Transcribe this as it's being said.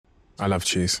I love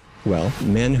cheese. Well,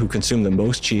 men who consume the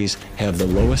most cheese have the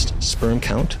lowest sperm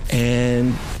count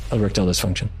and erectile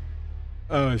dysfunction.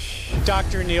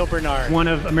 Dr. Neal Barnard. One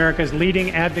of America's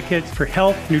leading advocates for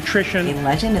health, nutrition. A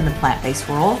legend in the plant-based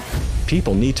world.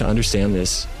 People need to understand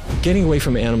this. Getting away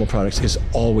from animal products is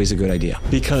always a good idea,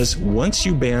 because once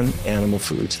you ban animal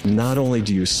foods, not only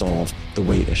do you solve the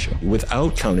weight issue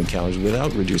without counting calories,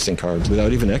 without reducing carbs,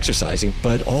 without even exercising,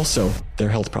 but also their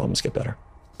health problems get better.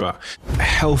 But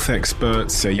health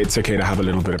experts say it's okay to have a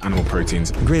little bit of animal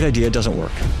proteins. Great idea, doesn't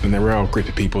work. And there are a group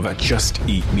of people that just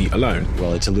eat meat alone.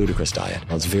 Well, it's a ludicrous diet.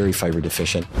 It's very fiber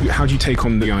deficient. How do you take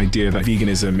on the idea that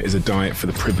veganism is a diet for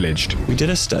the privileged? We did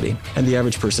a study, and the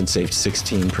average person saved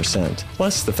 16%,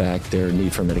 plus the fact their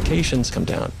need for medications come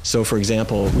down. So, for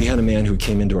example, we had a man who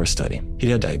came into our study. He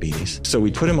had diabetes. So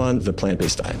we put him on the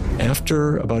plant-based diet.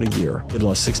 After about a year, he'd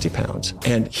lost 60 pounds.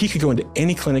 And he could go into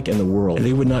any clinic in the world, and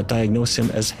they would not diagnose him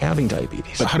as having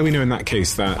diabetes. But how do we know in that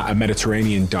case that a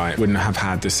Mediterranean diet wouldn't have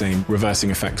had the same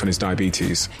reversing effect on his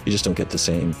diabetes? You just don't get the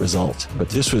same result. But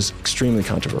this was extremely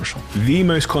controversial. The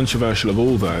most controversial of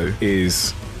all, though,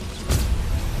 is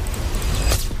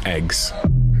eggs.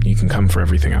 You can come for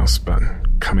everything else, but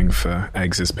coming for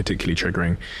eggs is particularly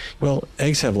triggering. Well,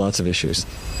 eggs have lots of issues.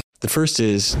 The first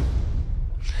is,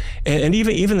 and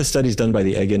even the studies done by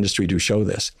the egg industry do show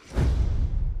this.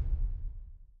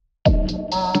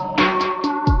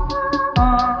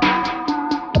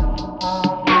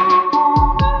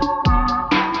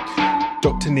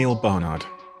 Dr. Neal Barnard,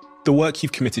 the work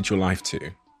you've committed your life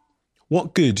to,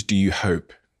 what good do you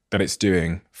hope that it's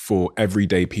doing for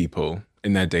everyday people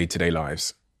in their day-to-day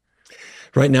lives?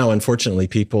 Right now, unfortunately,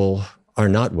 people are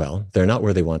not well. They're not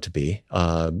where they want to be.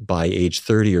 By age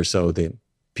 30 or so,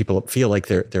 people feel like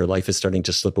their life is starting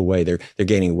to slip away. They're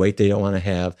gaining weight they don't want to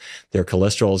have. Their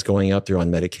cholesterol is going up. They're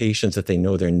on medications that they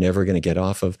know they're never going to get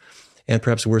off of. And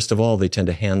perhaps worst of all, they tend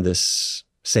to hand this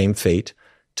same fate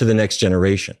to the next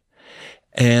generation.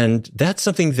 And that's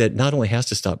something that not only has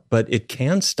to stop, but it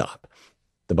can stop.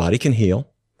 The body can heal.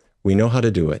 We know how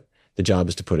to do it. The job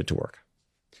is to put it to work.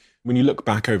 When you look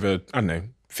back over,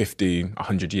 50,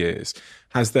 100 years,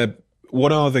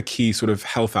 what are the key sort of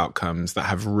health outcomes that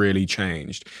have really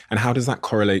changed? And how does that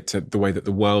correlate to the way that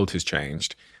the world has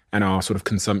changed and our sort of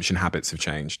consumption habits have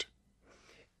changed?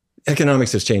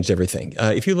 Economics has changed everything.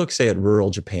 If you look, say, at rural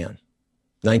Japan,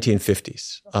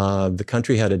 1950s. The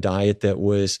country had a diet that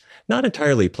was not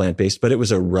entirely plant-based, but it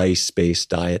was a rice-based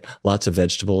diet, lots of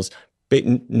vegetables,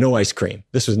 no ice cream.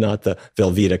 This was not the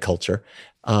Velveeta culture.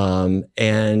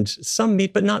 And some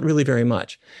meat, but not really very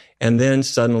much. And then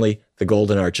suddenly the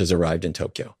Golden Arches arrived in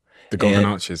Tokyo. The Golden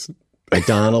Arches.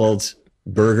 McDonald's,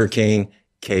 Burger King,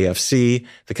 KFC,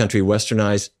 the country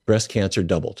westernized, breast cancer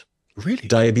doubled. Really?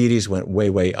 Diabetes went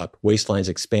way, way up. Waistlines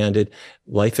expanded.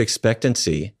 Life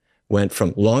expectancy went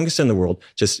from longest in the world,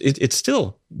 it's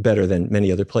still better than many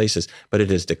other places, but it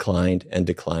has declined and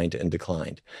declined and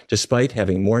declined, despite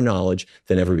having more knowledge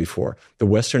than ever before. The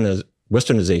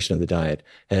Westernization of the diet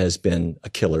has been a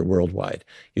killer worldwide.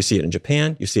 You see it in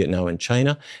Japan. You see it now in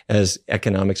China. As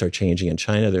economics are changing in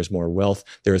China, there's more wealth.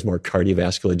 There is more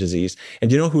cardiovascular disease. And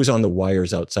you know who's on the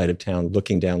wires outside of town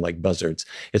looking down like buzzards?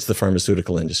 It's the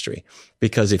pharmaceutical industry.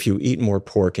 Because if you eat more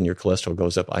pork and your cholesterol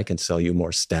goes up, I can sell you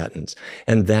more statins.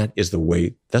 And that's the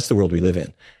world we live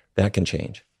in. That can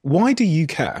change. Why do you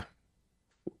care?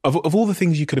 Of all the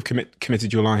things you could have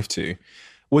committed your life to,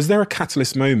 was there a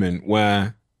catalyst moment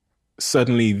where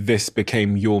suddenly this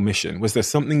became your mission? Was there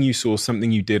something you saw,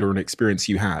 something you did, or an experience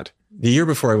you had? The year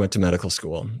before I went to medical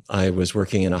school, I was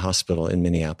working in a hospital in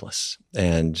Minneapolis,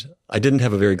 and I didn't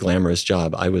have a very glamorous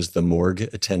job. I was the morgue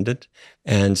attendant.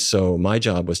 And so my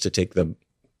job was to take the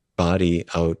body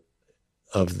out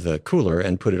of the cooler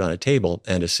and put it on a table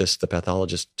and assist the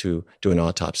pathologist to do an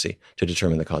autopsy to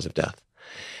determine the cause of death.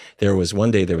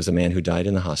 One day there was a man who died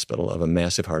in the hospital of a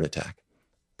massive heart attack,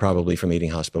 probably from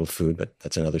eating hospital food, but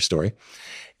that's another story.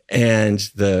 And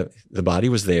the body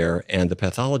was there, and the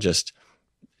pathologist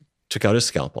took out his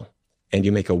scalpel, and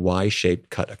you make a Y-shaped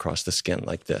cut across the skin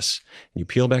like this. You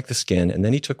peel back the skin, and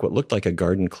then he took what looked like a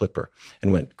garden clipper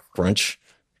and went crunch,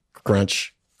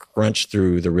 crunch, crunch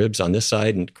through the ribs on this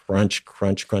side and crunch,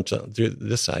 crunch, crunch through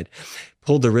this side,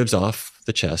 pulled the ribs off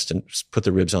the chest and put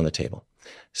the ribs on the table.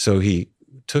 So he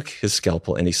took his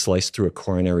scalpel and he sliced through a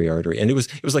coronary artery. And it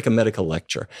was like a medical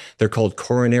lecture. They're called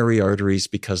coronary arteries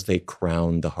because they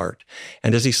crown the heart.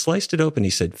 And as he sliced it open, he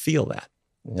said, "Feel that."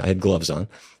 I had gloves on.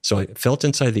 So I felt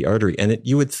inside the artery. And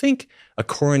you would think a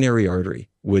coronary artery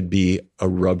would be a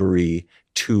rubbery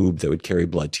tube that would carry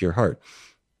blood to your heart.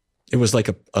 It was like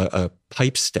a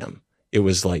pipe stem. It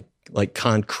was like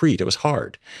concrete. It was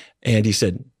hard. And he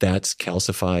said, "That's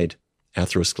calcified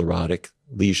atherosclerotic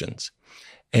lesions.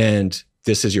 And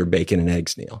this is your bacon and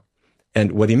eggs, Neal.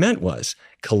 And what he meant was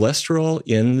cholesterol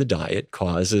in the diet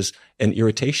causes an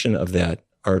irritation of that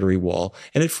artery wall,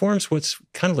 and it forms what's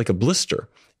kind of like a blister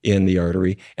in the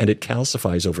artery, and it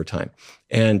calcifies over time.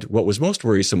 And what was most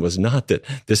worrisome was not that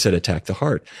this had attacked the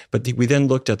heart, but we then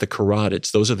looked at the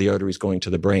carotids. Those are the arteries going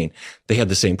to the brain. They had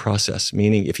the same process,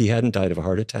 meaning if he hadn't died of a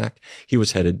heart attack, he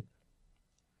was headed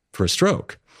for a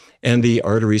stroke. And the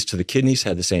arteries to the kidneys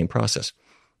had the same process.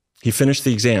 He finished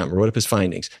the exam, wrote up his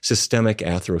findings, systemic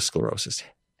atherosclerosis.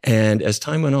 And as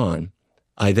time went on,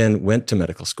 I then went to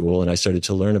medical school and I started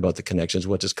to learn about the connections.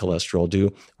 What does cholesterol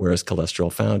do? Where is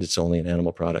cholesterol found? It's only in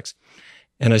animal products.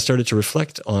 And I started to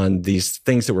reflect on these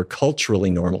things that were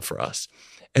culturally normal for us.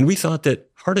 And we thought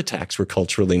that heart attacks were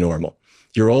culturally normal.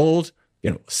 You're old,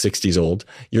 60s old,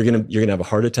 you're gonna have a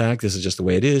heart attack. This is just the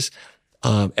way it is.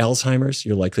 Alzheimer's,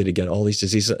 you're likely to get all these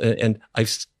diseases. And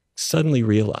I've suddenly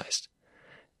realized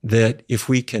that if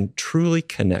we can truly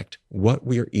connect what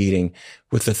we are eating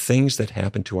with the things that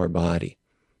happen to our body,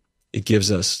 it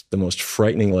gives us the most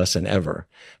frightening lesson ever,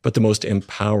 but the most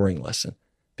empowering lesson,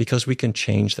 because we can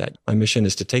change that. My mission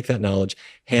is to take that knowledge,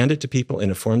 hand it to people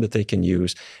in a form that they can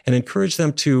use, and encourage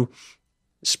them to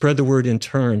spread the word in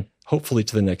turn, hopefully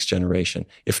to the next generation.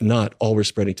 If not, all we're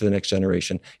spreading to the next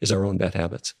generation is our own bad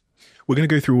habits. We're going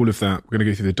to go through all of that. We're going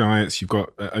to go through the diets. You've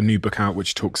got a new book out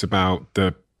which talks about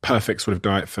the perfect sort of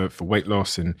diet for weight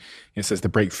loss, and it says the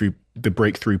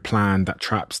breakthrough plan that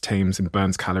traps, tames, and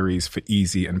burns calories for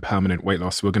easy and permanent weight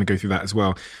loss. So we're going to go through that as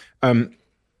well.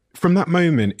 From that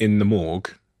moment in the morgue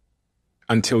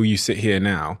until you sit here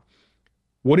now,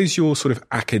 what is your sort of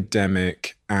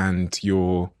academic and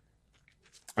your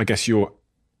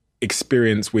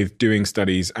experience with doing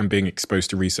studies and being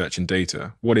exposed to research and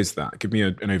data? What is that? Give me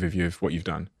an overview of what you've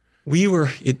done.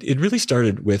 It really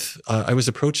started with, I was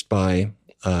approached by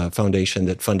a foundation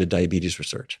that funded diabetes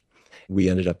research. We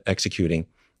ended up executing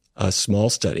a small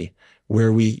study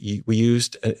where we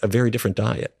used a very different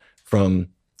diet from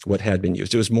what had been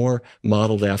used. It was more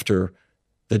modeled after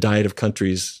the diet of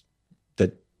countries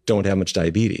that don't have much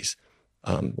diabetes,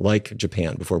 like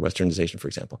Japan before Westernization, for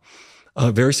example.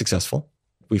 Very successful.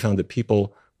 We found that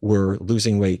people were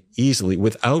losing weight easily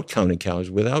without counting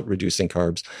calories, without reducing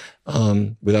carbs,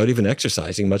 without even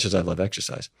exercising, much as I love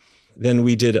exercise. Then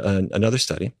we did another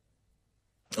study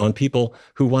on people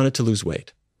who wanted to lose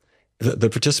weight. The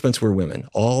participants were women,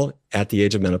 all at the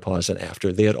age of menopause and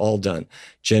after. They had all done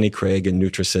Jenny Craig and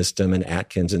Nutrisystem and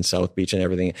Atkins and South Beach and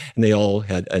everything. And they all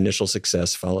had initial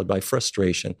success, followed by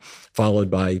frustration, followed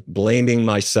by blaming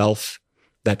myself,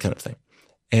 that kind of thing.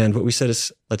 And what we said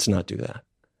is, let's not do that.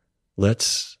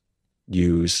 Let's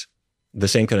use the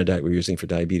same kind of diet we're using for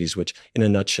diabetes, which in a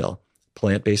nutshell,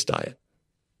 plant-based diet,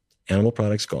 animal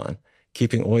products gone,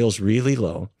 keeping oils really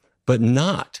low, but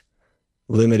not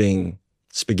limiting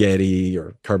spaghetti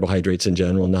or carbohydrates in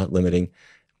general, not limiting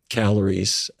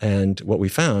calories. And what we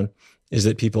found is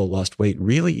that people lost weight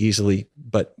really easily,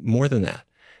 but more than that,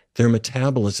 their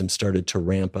metabolism started to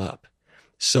ramp up.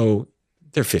 So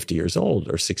they're 50 years old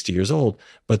or 60 years old,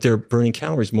 but they're burning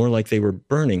calories more like they were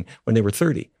burning when they were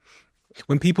 30.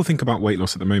 When people think about weight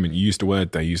loss at the moment, you used the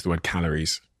word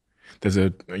calories. There's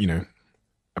a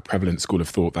prevalent school of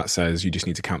thought that says you just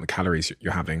need to count the calories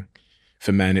you're having.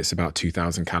 For men, it's about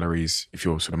 2,000 calories if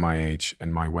you're sort of my age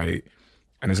and my weight.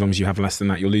 And as long as you have less than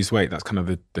that, you'll lose weight. That's kind of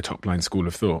the top line school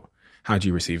of thought. How do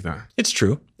you receive that? It's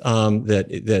true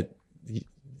that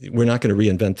we're not going to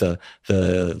reinvent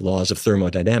the laws of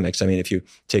thermodynamics. I mean, if you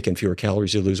take in fewer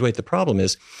calories, you lose weight. The problem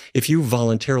is if you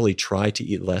voluntarily try to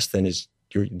eat less than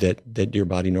that your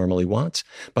body normally wants,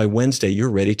 by Wednesday, you're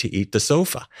ready to eat the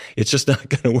sofa. It's just not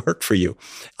going to work for you.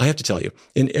 I have to tell you,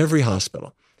 in every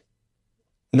hospital,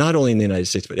 not only in the United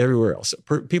States, but everywhere else,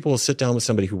 people will sit down with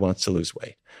somebody who wants to lose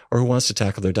weight or who wants to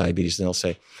tackle their diabetes, and they'll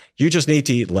say, you just need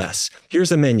to eat less.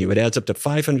 Here's a menu. It adds up to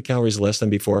 500 calories less than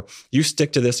before. You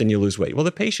stick to this and you lose weight. Well,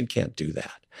 the patient can't do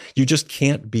that. You just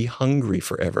can't be hungry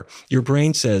forever. Your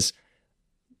brain says,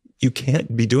 you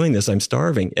can't be doing this. I'm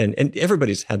starving. And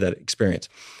everybody's had that experience.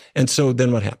 And so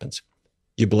then what happens?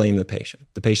 You blame the patient.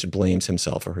 The patient blames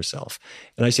himself or herself.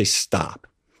 And I say, stop.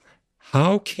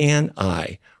 How can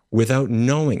I, without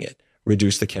knowing it,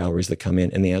 reduce the calories that come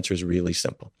in? And the answer is really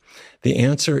simple. The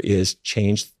answer is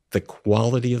change the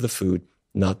quality of the food,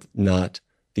 not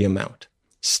the amount.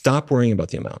 Stop worrying about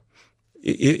the amount.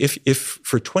 If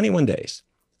for 21 days,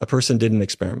 a person did an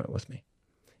experiment with me,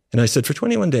 and I said, for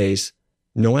 21 days,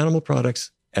 no animal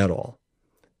products at all.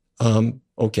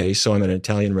 Okay, so I'm at an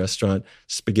Italian restaurant,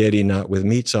 spaghetti not with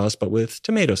meat sauce, but with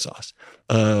tomato sauce.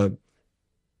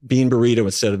 Bean burrito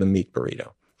instead of the meat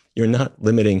burrito. You're not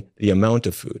limiting the amount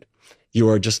of food. You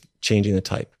are just changing the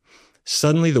type.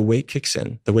 Suddenly the weight kicks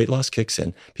in, the weight loss kicks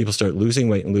in. People start losing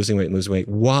weight and losing weight and losing weight.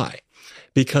 Why?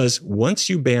 Because once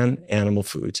you ban animal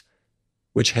foods,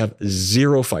 which have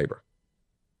zero fiber,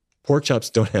 pork chops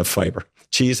don't have fiber,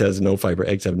 cheese has no fiber,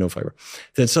 eggs have no fiber,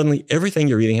 then suddenly everything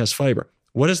you're eating has fiber.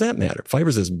 What does that matter? Fiber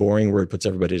is this boring word, puts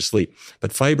everybody to sleep.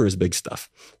 But fiber is big stuff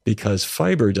because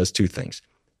fiber does two things.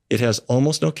 It has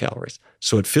almost no calories,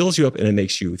 so it fills you up and it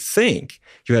makes you think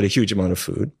you had a huge amount of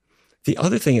food. The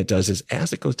other thing it does is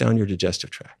as it goes down your digestive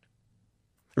tract,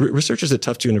 researchers at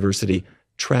Tufts University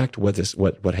tracked what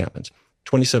happens.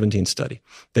 2017 study.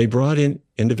 They brought in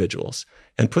individuals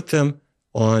and put them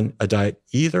on a diet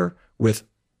either with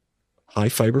high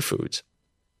fiber foods,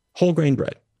 whole grain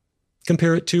bread.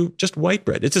 Compare it to just white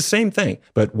bread. It's the same thing,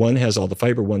 but one has all the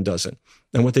fiber, one doesn't.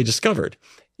 And what they discovered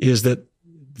is that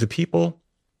the people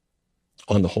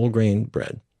on the whole grain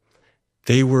bread,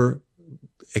 they were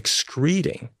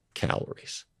excreting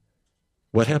calories.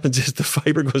 What happens is the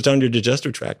fiber goes down your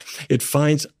digestive tract. It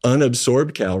finds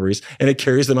unabsorbed calories and it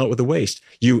carries them out with the waste.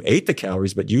 You ate the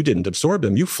calories, but you didn't absorb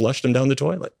them. You flushed them down the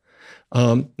toilet.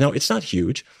 Now, it's not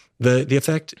huge. The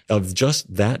effect of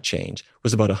just that change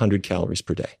was about 100 calories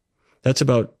per day. That's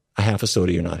about a half a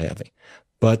soda you're not having.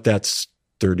 But that's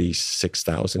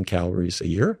 36,000 calories a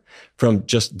year from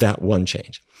just that one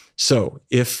change. So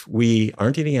if we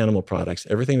aren't eating animal products,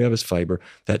 everything we have is fiber,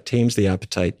 that tames the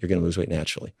appetite, you're going to lose weight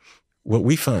naturally. What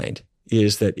we find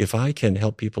is that if I can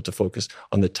help people to focus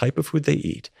on the type of food they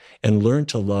eat and learn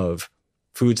to love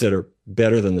foods that are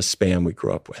better than the spam we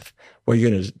grew up with, what you're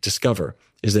going to discover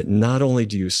is that not only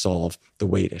do you solve the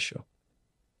weight issue,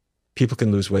 people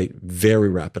can lose weight very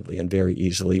rapidly and very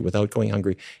easily without going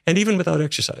hungry and even without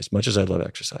exercise, much as I love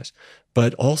exercise.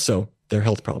 But also their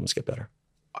health problems get better.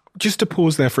 Just to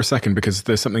pause there for a second, because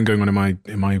there's something going on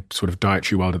in my sort of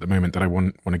dietary world at the moment that I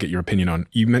want to get your opinion on.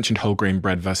 You mentioned whole grain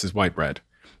bread versus white bread.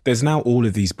 There's now all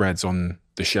of these breads on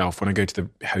the shelf. When I go to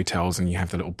the hotels and you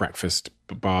have the little breakfast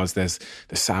bars, there's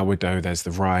the sourdough, there's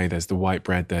the rye, there's the white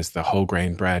bread, there's the whole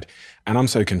grain bread. And I'm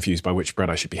so confused by which bread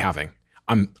I should be having.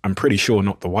 I'm pretty sure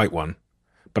not the white one,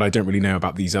 but I don't really know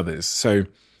about these others. So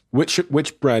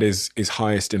which bread is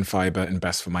highest in fiber and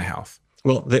best for my health?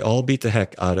 Well, they all beat the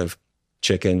heck out of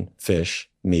chicken, fish,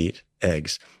 meat,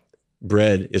 eggs.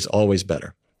 Bread is always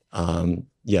better.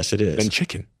 Yes, it is. Than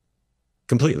chicken?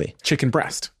 Completely. Chicken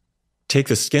breast? Take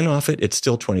the skin off it, it's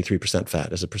still 23%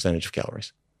 fat as a percentage of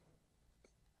calories.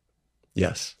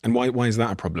 Yes. And why is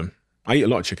that a problem? I eat a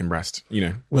lot of chicken breast, you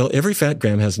know. Well, every fat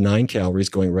gram has 9 calories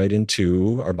going right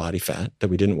into our body fat that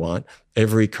we didn't want.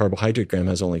 Every carbohydrate gram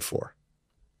has only 4.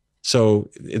 So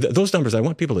those numbers, I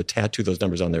want people to tattoo those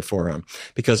numbers on their forearm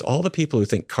because all the people who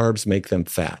think carbs make them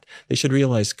fat, they should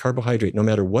realize carbohydrate, no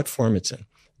matter what form it's in,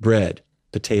 bread,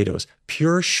 potatoes,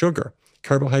 pure sugar,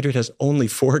 carbohydrate has only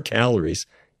 4 calories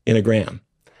in a gram.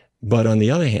 But on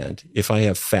the other hand, if I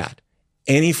have fat,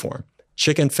 any form,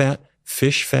 chicken fat,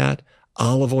 fish fat,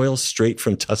 olive oil straight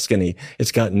from Tuscany,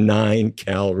 it's got 9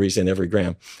 calories in every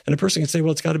gram. And a person can say,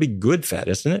 well, it's got to be good fat,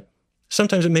 isn't it?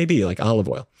 Sometimes it may be like olive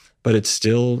oil, but it's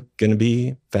still going to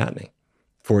be fattening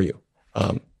for you.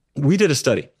 We did a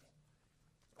study.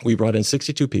 We brought in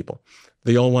 62 people.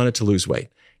 They all wanted to lose weight.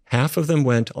 Half of them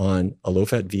went on a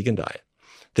low-fat vegan diet.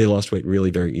 They lost weight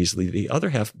really very easily. The other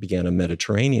half began a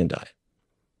Mediterranean diet,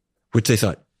 which they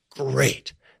thought,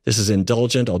 great, this is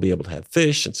indulgent. I'll be able to have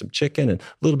fish and some chicken and a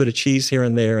little bit of cheese here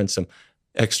and there and some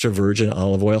extra virgin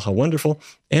olive oil. How wonderful.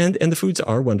 And the foods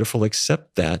are wonderful,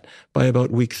 except that by about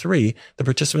week 3, the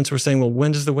participants were saying, well,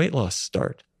 when does the weight loss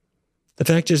start? The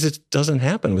fact is, it doesn't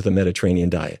happen with a Mediterranean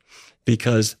diet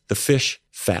because the fish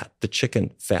fat, the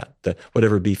chicken fat, the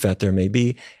whatever beef fat there may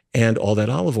be, and all that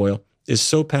olive oil is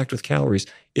so packed with calories,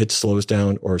 it slows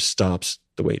down or stops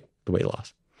the weight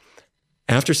loss.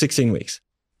 After 16 weeks,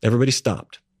 everybody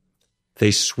stopped.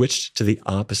 They switched to the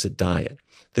opposite diet.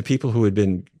 The people who had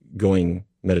been going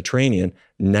Mediterranean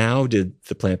now did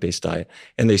the plant-based diet,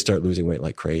 and they start losing weight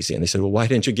like crazy. And they said, well, why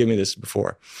didn't you give me this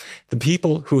before? The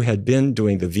people who had been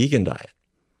doing the vegan diet,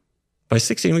 by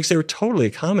 16 weeks, they were totally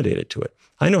accommodated to it.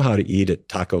 I know how to eat at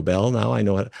Taco Bell now. I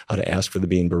know how to ask for the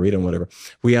bean burrito and whatever.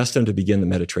 We asked them to begin the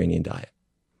Mediterranean diet.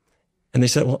 And they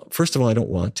said, well, first of all, I don't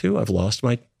want to. I've lost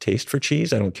my taste for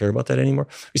cheese. I don't care about that anymore.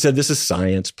 We said, this is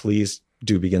science. Please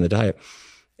do begin the diet.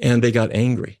 And they got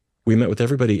angry. We met with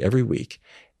everybody every week.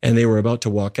 And they were about to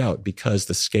walk out because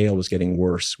the scale was getting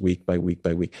worse week by week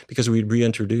by week because we'd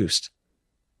reintroduced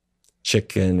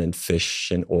chicken and fish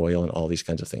and oil and all these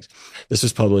kinds of things. This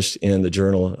was published in the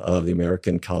Journal of the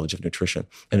American College of Nutrition,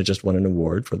 and it just won an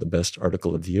award for the best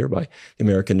article of the year by the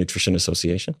American Nutrition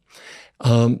Association.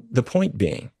 The point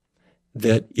being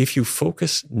that if you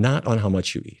focus not on how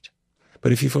much you eat,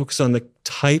 but if you focus on the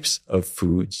types of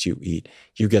foods you eat,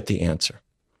 you get the answer,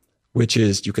 which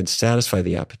is you can satisfy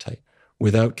the appetite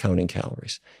without counting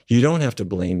calories. You don't have to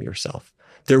blame yourself.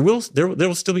 There will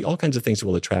still be all kinds of things that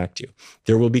will attract you.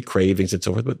 There will be cravings and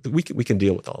so forth, but we can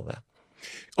deal with all that.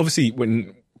 Obviously,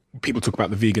 when people talk about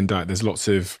the vegan diet, there's lots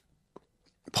of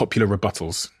popular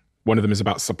rebuttals. One of them is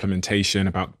about supplementation,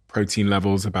 about protein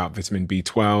levels, about vitamin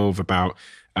B12, about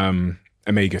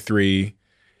omega-3.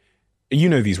 You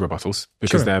know these rebuttals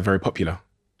because they're very popular.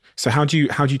 So how do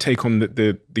you take on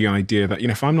the idea that,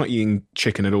 if I'm not eating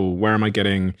chicken at all, where am I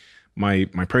getting my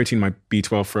protein, my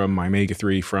B12 from, my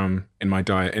omega-3 from in my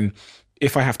diet? And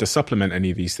if I have to supplement any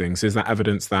of these things, is that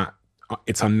evidence that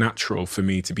it's unnatural for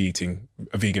me to be eating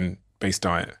a vegan-based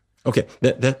diet? Okay,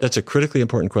 that's a critically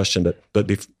important question. But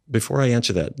before I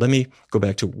answer that, let me go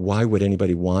back to why would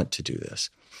anybody want to do this?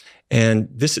 And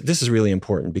this is really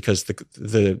important because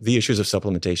the issues of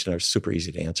supplementation are super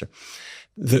easy to answer.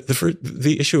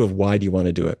 The issue of why do you want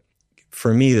to do it?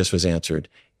 For me, this was answered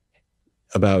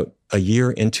about a year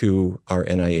into our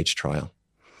NIH trial.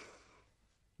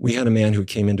 We had a man who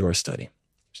came into our study.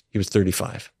 He was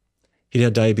 35. He'd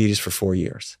had diabetes for 4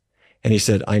 years. And he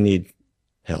said, I need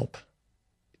help.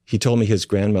 He told me his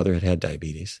grandmother had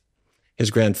diabetes.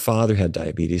 His grandfather had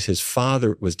diabetes. His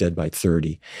father was dead by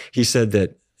 30. He said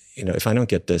that, if I don't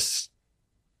get this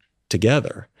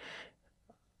together,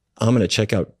 I'm going to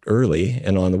check out early.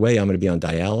 And on the way, I'm going to be on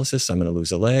dialysis. I'm going to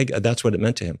lose a leg. That's what it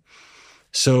meant to him.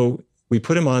 So we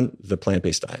put him on the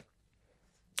plant-based diet.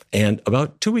 And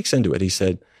about 2 weeks into it, he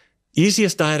said,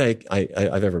 easiest diet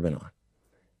I've ever been on.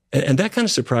 And that kind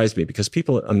of surprised me because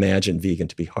people imagine vegan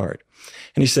to be hard.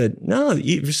 And he said, no,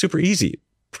 it was super easy.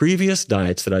 Previous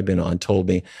diets that I've been on told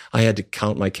me I had to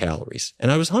count my calories.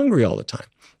 And I was hungry all the time.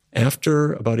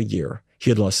 After about a year, he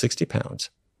had lost 60 pounds.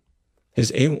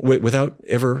 Without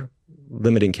ever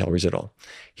limiting calories at all.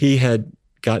 He had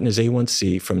gotten his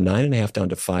A1C from 9.5 down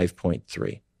to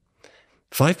 5.3.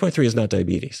 5.3 is not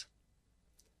diabetes.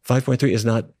 5.3 is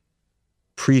not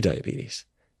pre-diabetes.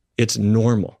 It's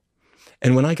normal.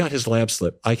 And when I got his lab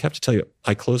slip, I have to tell you,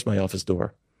 I closed my office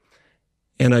door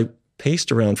and I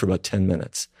paced around for about 10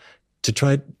 minutes to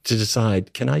try to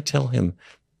decide, can I tell him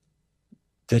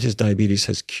that his diabetes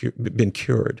has been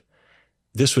cured?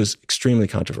 This was extremely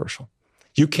controversial.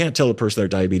 You can't tell a person their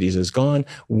diabetes is gone.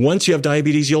 Once you have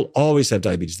diabetes, you'll always have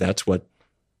diabetes. That's what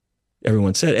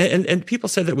everyone said. And people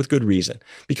said that with good reason,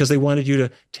 because they wanted you to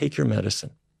take your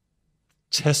medicine,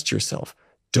 test yourself.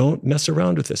 Don't mess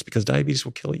around with this because diabetes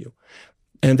will kill you.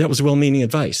 And that was well-meaning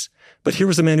advice. But here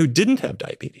was a man who didn't have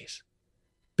diabetes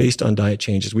based on diet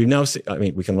changes. We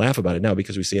can laugh about it now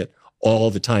because we see it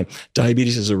all the time.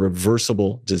 Diabetes is a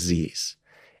reversible disease.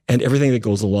 And everything that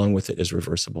goes along with it is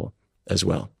reversible as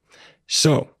well.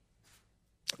 So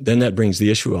then that brings the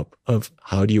issue up of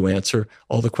how do you answer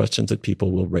all the questions that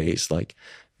people will raise, like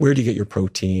where do you get your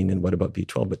protein and what about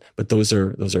B12? But those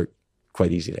are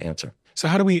quite easy to answer. So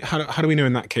how do we know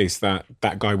in that case that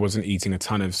guy wasn't eating a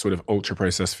ton of sort of ultra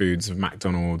processed foods of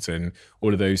McDonald's and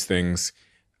all of those things,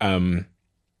 and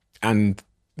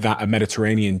that a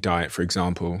Mediterranean diet, for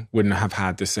example, wouldn't have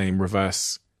had the same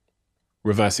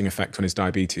reversing effect on his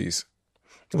diabetes?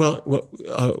 Well,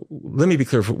 let me be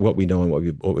clear for what we know and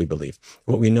what we believe.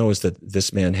 What we know is that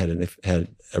this man had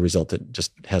a result that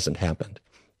just hasn't happened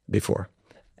before,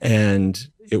 and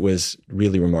it was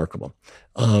really remarkable.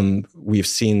 We've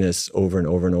seen this over and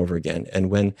over and over again. And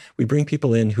when we bring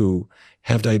people in who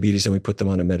have diabetes and we put them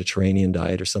on a Mediterranean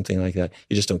diet or something like that,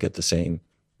 you just don't get the same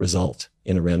result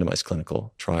in a randomized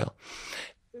clinical trial.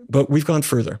 But we've gone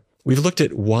further. We've looked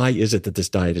at why is it that this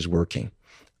diet is working.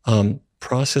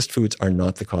 Processed foods are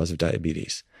not the cause of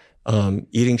diabetes.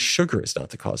 Eating sugar is not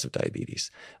the cause of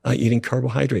diabetes. Eating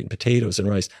carbohydrate and potatoes and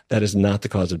rice, that is not the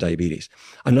cause of diabetes.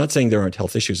 I'm not saying there aren't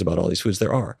health issues about all these foods.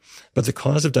 There are. But the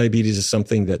cause of diabetes is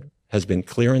something that has been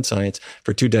clear in science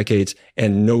for 2 decades,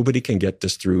 and nobody can get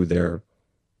this through their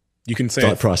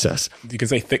thought process. You can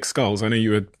say thick skulls. I know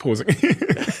you were pausing.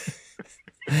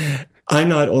 I'm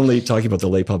not only talking about the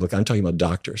lay public, I'm talking about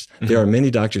doctors. Mm-hmm. There are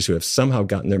many doctors who have somehow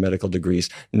gotten their medical degrees,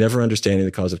 never understanding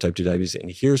the cause of type 2 diabetes.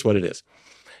 And here's what it is.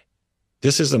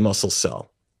 This is a muscle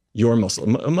cell, your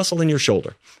muscle, a muscle in your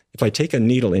shoulder. If I take a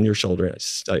needle in your shoulder, and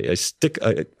I stick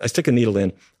a needle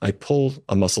in, I pull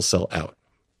a muscle cell out.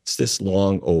 It's this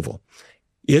long oval.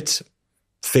 Its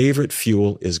favorite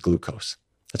fuel is glucose.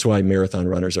 That's why marathon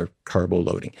runners are carbo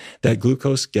loading. That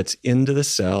glucose gets into the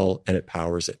cell and it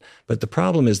powers it. But the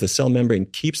problem is the cell membrane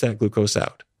keeps that glucose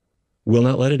out, will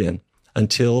not let it in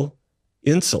until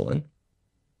insulin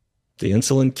the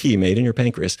insulin key made in your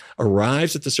pancreas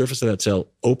arrives at the surface of that cell,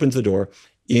 opens the door,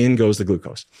 in goes the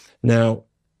glucose. Now,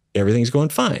 everything's going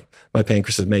fine. My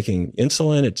pancreas is making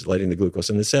insulin. It's letting the glucose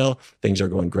in the cell. Things are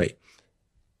going great.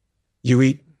 You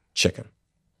eat chicken.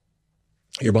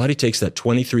 Your body takes that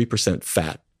 23%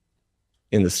 fat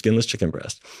in the skinless chicken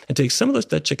breast and takes some of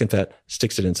that chicken fat,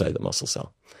 sticks it inside the muscle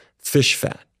cell. Fish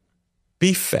fat,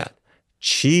 beef fat,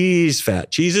 cheese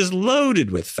fat. Cheese is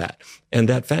loaded with fat, and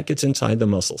that fat gets inside the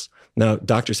muscles. Now,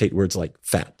 doctors hate words like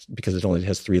fat because it only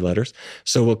has 3 letters,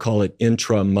 so we'll call it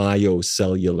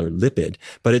intramyocellular lipid,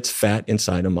 but it's fat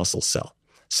inside a muscle cell.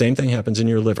 Same thing happens in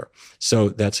your liver. So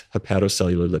that's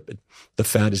hepatocellular lipid. The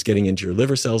fat is getting into your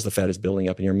liver cells. The fat is building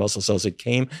up in your muscle cells. It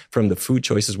came from the food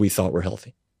choices we thought were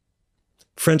healthy.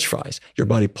 French fries, your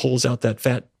body pulls out that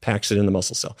fat, packs it in the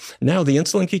muscle cell. Now the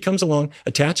insulin key comes along,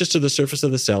 attaches to the surface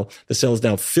of the cell. The cell is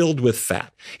now filled with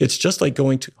fat. It's just like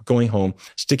going home,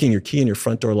 sticking your key in your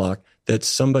front door lock that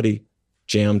somebody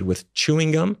jammed with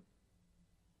chewing gum.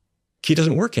 Key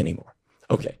doesn't work anymore.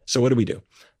 Okay, so what do?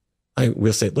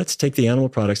 We'll say, let's take the animal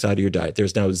products out of your diet.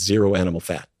 There's now 0 animal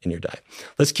fat in your diet.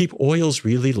 Let's keep oils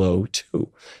really low too.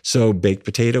 So baked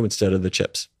potato instead of the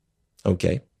chips.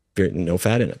 Okay, no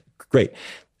fat in it. Great.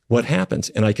 What happens,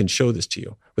 and I can show this to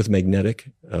you with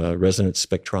magnetic resonance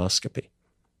spectroscopy.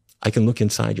 I can look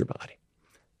inside your body.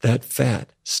 That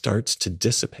fat starts to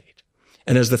dissipate.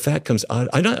 And as the fat comes out,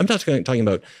 I'm not talking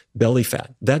about belly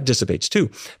fat. That dissipates too.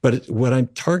 But what I'm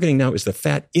targeting now is the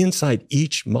fat inside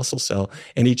each muscle cell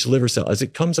and each liver cell. As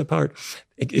it comes apart,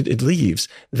 it leaves.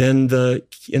 Then the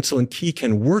insulin key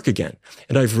can work again.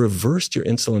 And I've reversed your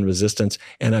insulin resistance,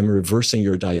 and I'm reversing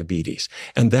your diabetes.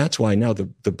 And that's why now the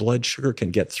blood sugar can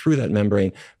get through that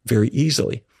membrane very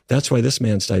easily. That's why this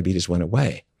man's diabetes went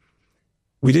away.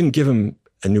 We didn't give him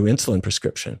a new insulin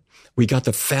prescription. We got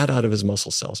the fat out of his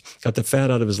muscle cells, got the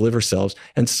fat out of his liver cells,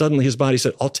 and suddenly his body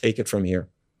said, I'll take it from here.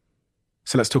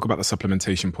 So let's talk about the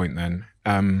supplementation point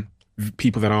then.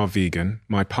 People that are vegan,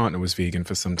 my partner was vegan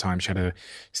for some time. She had a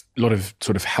lot of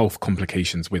sort of health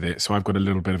complications with it. So I've got a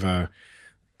little bit of a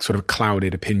sort of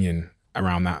clouded opinion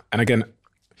around that. And again,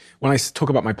 when I talk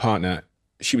about my partner,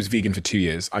 she was vegan for 2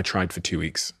 years. I tried for 2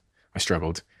 weeks. I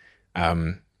struggled.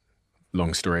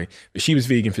 Long story. But she was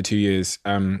vegan for 2 years.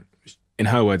 In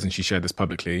her words, and she shared this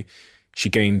publicly, she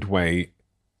gained weight.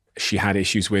 She had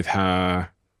issues with her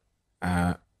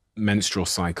menstrual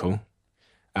cycle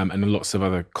and lots of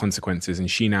other consequences. And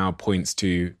she now points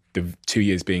to the 2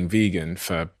 years being vegan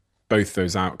for both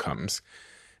those outcomes.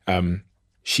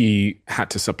 She had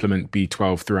to supplement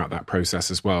B12 throughout that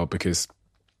process as well because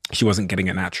she wasn't getting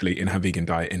it naturally in her vegan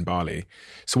diet in Bali.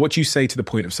 So what do you say to the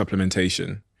point of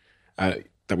supplementation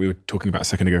that we were talking about a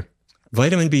second ago?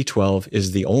 Vitamin B12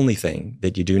 is the only thing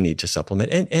that you do need to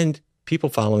supplement. And people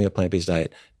following a plant-based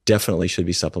diet definitely should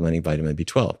be supplementing vitamin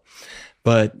B12.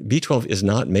 But B12 is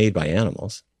not made by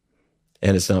animals,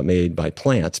 and it's not made by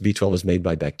plants. B12 is made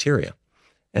by bacteria.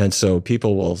 And so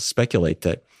people will speculate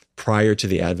that prior to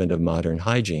the advent of modern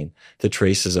hygiene, the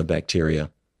traces of bacteria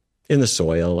in the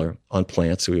soil or on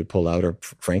plants that we would pull out, or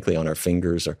frankly on our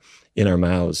fingers or in our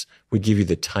mouths, would give you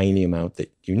the tiny amount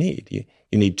that you need.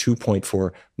 You need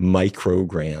 2.4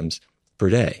 micrograms per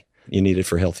day. You need it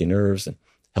for healthy nerves and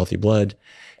healthy blood.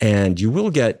 And you will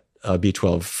get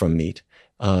B12 from meat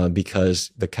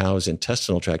because the cow's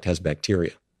intestinal tract has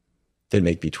bacteria that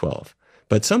make B12.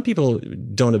 But some people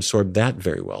don't absorb that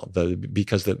very well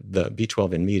because the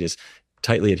B12 in meat is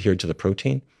tightly adhered to the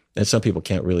protein. And some people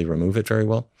can't really remove it very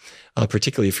well,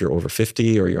 particularly if you're over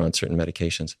 50 or you're on certain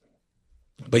medications.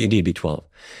 But you need B12.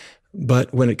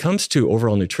 But when it comes to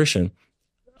overall nutrition,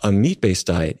 a meat-based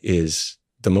diet is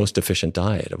the most efficient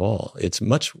diet of all. It's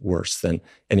much worse than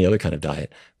any other kind of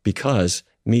diet because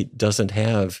meat doesn't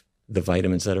have the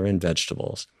vitamins that are in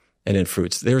vegetables and in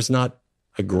fruits. There's not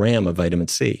a gram of vitamin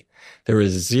C. There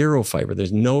is 0 fiber.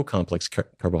 There's no complex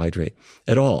carbohydrate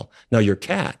at all. Now, your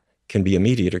cat can be a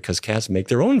meat eater because cats make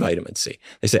their own vitamin C.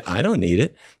 They say, I don't need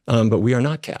it, but we are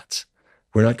not cats.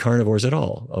 We're not carnivores at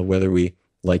all. Whether we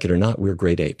like it or not, we're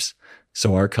great apes.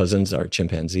 So our cousins are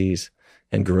chimpanzees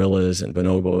and gorillas and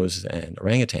bonobos and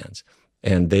orangutans.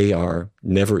 And they are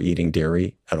never eating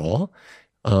dairy at all.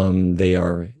 They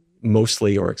are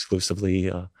mostly or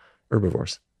exclusively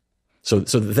herbivores. So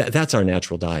that's our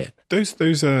natural diet.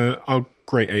 Those are our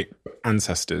great ape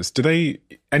ancestors. Do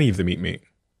any of them eat meat?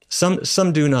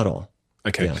 Some do, not all.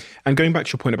 Okay. Yeah. And going back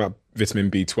to your point about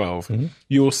vitamin B12,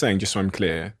 you're saying, just so I'm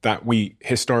clear, that we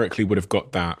historically would have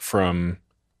got that from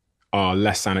our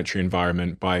less sanitary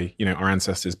environment by, our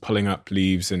ancestors pulling up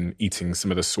leaves and eating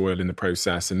some of the soil in the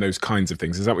process and those kinds of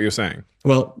things. Is that what you're saying?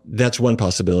 Well, that's one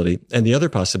possibility. And the other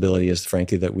possibility is,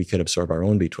 frankly, that we could absorb our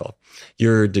own B12.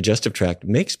 Your digestive tract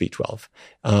makes B12,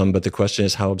 but the question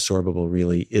is, how absorbable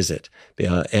really is it?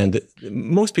 And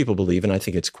most people believe, and I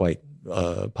think it's quite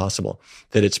possible,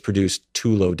 that it's produced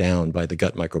too low down by the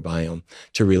gut microbiome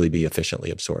to really be efficiently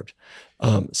absorbed.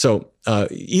 So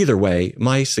either way,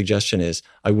 my suggestion is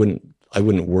I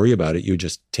wouldn't worry about it. You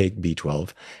just take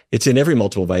B12. It's in every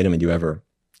multiple vitamin you ever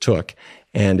took,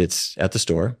 and it's at the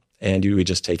store. And you would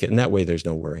just take it. And that way, there's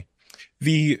no worry.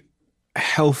 The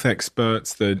health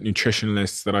experts, the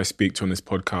nutritionalists that I speak to on this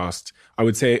podcast, I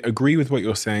would say agree with what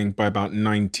you're saying by about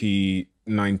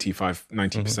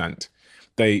 90%.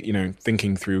 They,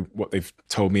 thinking through what they've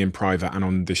told me in private and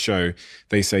on the show,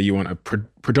 they say you want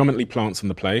predominantly plants on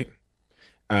the plate,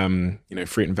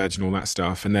 fruit and veg and all that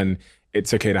stuff. And then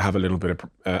it's okay to have a little bit of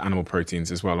animal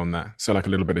proteins as well on there. So like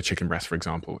a little bit of chicken breast, for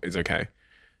example, is okay.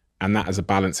 And that as a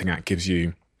balancing act gives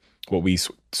you what we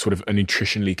sort of a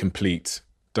nutritionally complete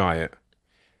diet.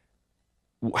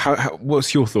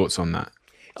 What's your thoughts on that?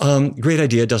 Great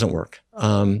idea. It doesn't work.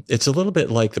 It's a little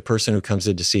bit like the person who comes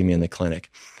in to see me in the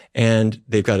clinic and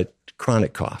they've got a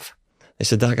chronic cough. They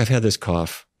said, Doc, I've had this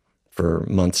cough for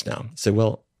months now. I said,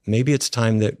 well, maybe it's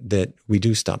time that we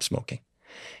do stop smoking.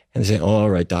 And they say, oh,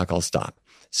 all right, Doc, I'll stop.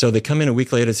 So they come in a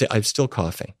week later and say, I'm still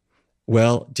coughing.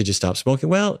 Well, did you stop smoking?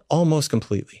 Well, almost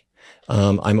completely.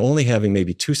 I'm only having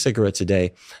maybe 2 cigarettes a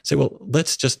day. Say, well,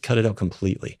 let's just cut it out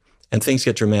completely. And things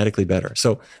get dramatically better.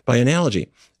 So by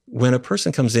analogy, when a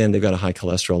person comes in, they've got a high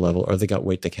cholesterol level or they got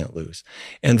weight they can't lose,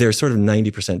 and they're sort of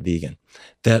 90% vegan,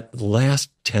 that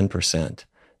last 10%,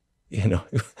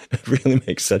 really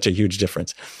makes such a huge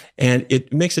difference. And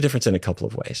it makes a difference in a couple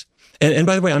of ways. And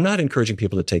by the way, I'm not encouraging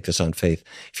people to take this on faith.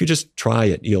 If you just try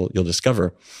it, you'll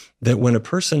discover that when a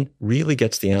person really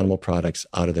gets the animal products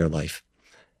out of their life,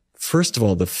 first of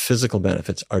all, the physical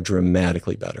benefits are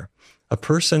dramatically better. A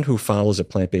person who follows a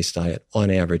plant-based diet, on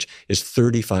average, is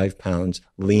 35 pounds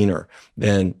leaner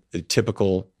than the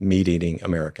typical meat-eating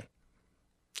American.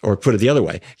 Or put it the other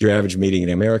way, your average meat-eating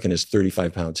American is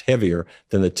 35 pounds heavier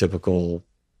than the typical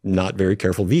not very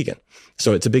careful vegan.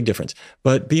 So it's a big difference.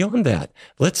 But beyond that,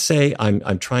 let's say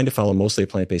I'm trying to follow mostly a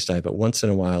plant-based diet, but once in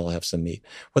a while I'll have some meat.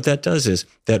 What that does is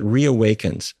that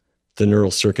reawakens the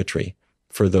neural circuitry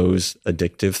for those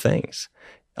addictive things.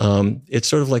 It's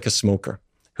sort of like a smoker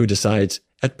who decides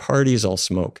at parties I'll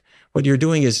smoke. What you're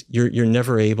doing is you're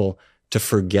never able to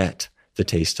forget the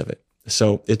taste of it.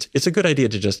 So it's a good idea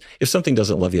to just, if something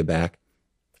doesn't love you back,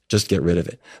 just get rid of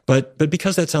it. But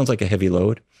because that sounds like a heavy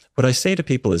load, what I say to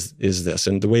people is this,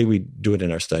 and the way we do it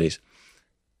in our studies,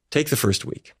 take the first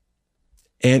week.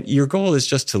 And your goal is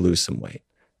just to lose some weight.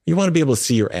 You want to be able to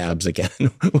see your abs again,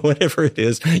 whatever it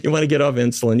is. You want to get off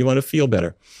insulin. You want to feel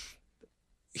better.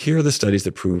 Here are the studies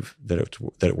that prove that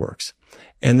it works.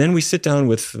 And then we sit down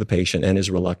with the patient and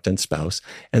his reluctant spouse,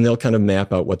 and they'll kind of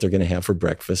map out what they're going to have for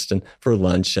breakfast and for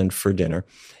lunch and for dinner.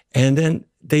 And then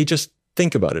they just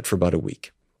think about it for about a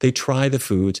week. They try the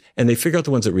foods and they figure out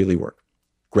the ones that really work.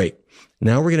 Great.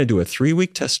 Now we're going to do a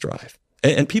 3-week test drive.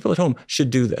 And people at home should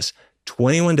do this.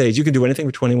 21 days. You can do anything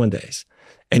for 21 days.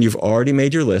 And you've already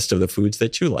made your list of the foods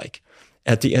that you like.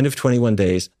 At the end of 21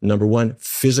 days, number one,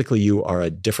 physically you are a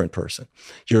different person.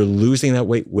 You're losing that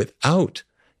weight without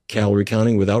calorie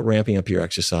counting, without ramping up your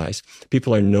exercise.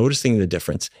 People are noticing the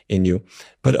difference in you.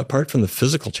 But apart from the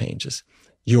physical changes,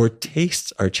 your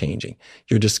tastes are changing.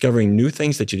 You're discovering new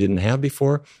things that you didn't have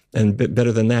before. And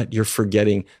better than that, you're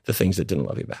forgetting the things that didn't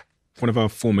love you back. One of our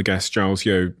former guests, Giles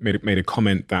Yeo, made a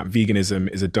comment that veganism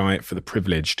is a diet for the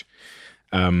privileged.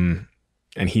 And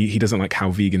he doesn't like how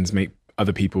vegans make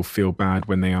other people feel bad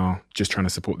when they are just trying to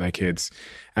support their kids.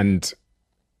 And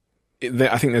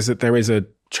I think there is a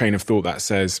train of thought that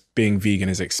says being vegan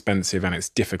is expensive and it's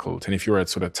difficult. And if you're a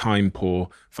sort of time poor,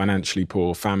 financially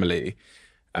poor family,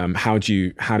 how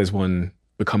does one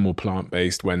become more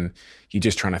plant-based when you're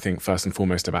just trying to think first and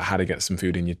foremost about how to get some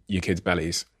food in your kids'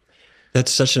 bellies?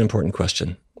 That's such an important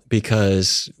question,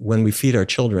 because when we feed our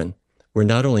children, we're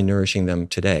not only nourishing them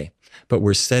today, but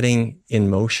we're setting in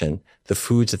motion the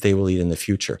foods that they will eat in the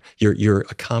future. You're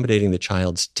accommodating the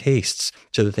child's tastes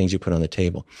to the things you put on the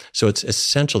table. So it's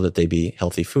essential that they be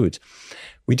healthy foods.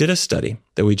 We did a study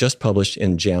that we just published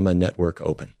in JAMA Network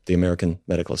Open, the American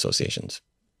Medical Association's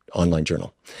online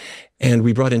journal. And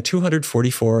we brought in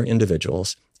 244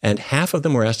 individuals, and half of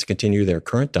them were asked to continue their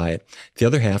current diet. The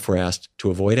other half were asked to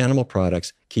avoid animal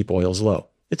products, keep oils low.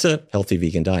 It's a healthy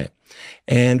vegan diet.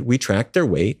 And we tracked their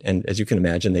weight, and as you can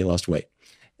imagine, they lost weight.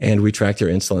 And we tracked their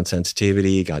insulin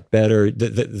sensitivity, got better,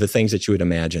 the things that you would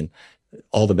imagine,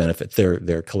 all the benefits, their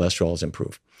cholesterol is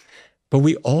improved. But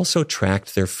we also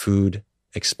tracked their food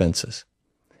expenses.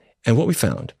 And what we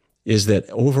found is that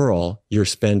overall, you're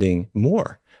spending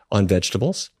more on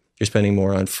vegetables, you're spending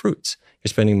more on fruits, you're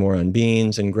spending more on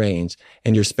beans and grains,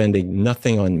 and you're spending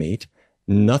nothing on meat,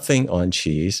 nothing on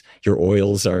cheese. Your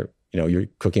oils are, you're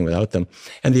cooking without them.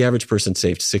 And the average person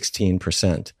saved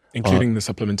 16%. Including the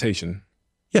supplementation?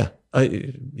 Yeah.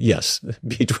 Yes.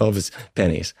 B12 is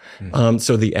pennies.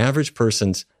 So the average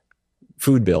person's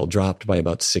food bill dropped by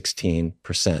about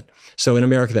 16%. So in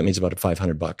America, that means about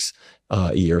 $500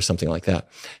 a year or something like that.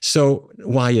 So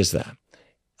why is that?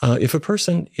 If a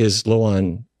person is low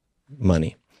on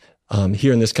money,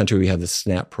 here in this country, we have the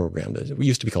SNAP program that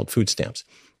used to be called food stamps.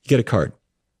 You get a card.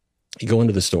 You go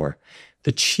into the store.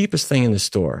 The cheapest thing in the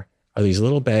store are these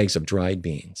little bags of dried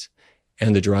beans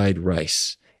and the dried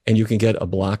rice. And you can get a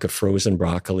block of frozen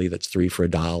broccoli that's 3 for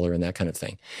 $1 and that kind of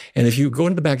thing. And if you go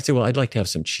into the back and say, well, I'd like to have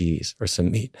some cheese or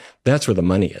some meat, that's where the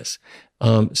money is.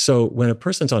 So when a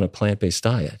person's on a plant-based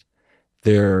diet,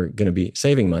 they're going to be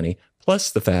saving money.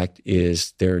 Plus the fact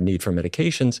is their need for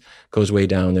medications goes way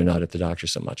down. They're not at the doctor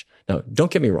so much. Now,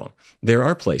 don't get me wrong. There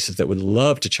are places that would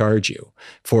love to charge you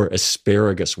for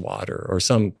asparagus water or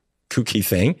some kooky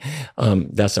thing.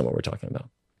 That's not what we're talking about.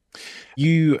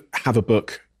 You have a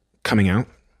book coming out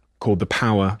called The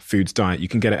Power Foods Diet. You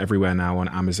can get it everywhere now on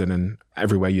Amazon and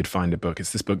everywhere you'd find a book.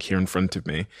 It's this book here in front of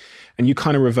me. And you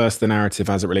kind of reverse the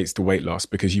narrative as it relates to weight loss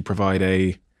because you provide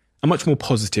a much more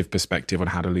positive perspective on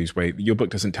how to lose weight. Your book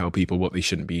doesn't tell people what they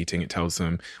shouldn't be eating. It tells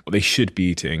them what they should be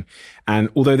eating. And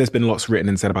although there's been lots written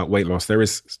and said about weight loss, there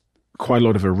is quite a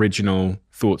lot of original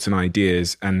thoughts and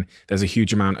ideas. And there's a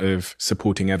huge amount of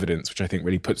supporting evidence, which I think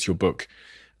really puts your book,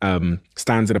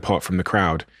 stands it apart from the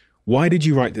crowd. Why did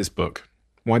you write this book?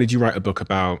 Why did you write a book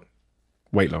about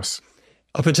weight loss?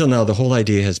 Up until now, the whole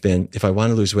idea has been, if I want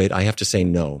to lose weight, I have to say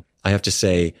no. I have to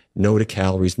say no to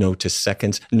calories, no to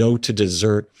seconds, no to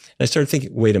dessert. And I started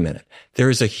thinking, wait a minute.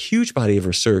 There is a huge body of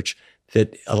research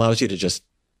that allows you to just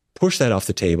push that off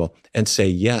the table and say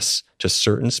yes to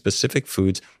certain specific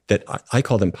foods that I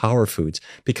call them power foods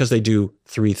because they do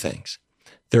 3 things.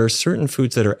 There are certain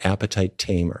foods that are appetite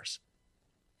tamers.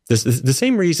 This is the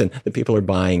same reason that people are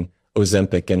buying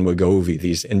Ozempic and Wegovy,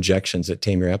 these injections that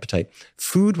tame your appetite.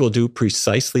 Food will do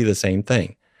precisely the same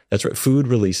thing. That's right. Food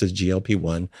releases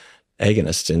GLP-1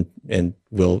 agonists and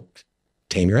will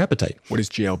tame your appetite. What is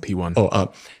GLP-1?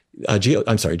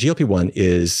 GLP-1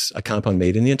 is a compound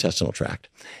made in the intestinal tract.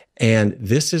 And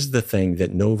this is the thing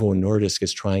that Novo Nordisk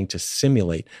is trying to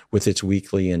simulate with its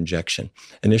weekly injection,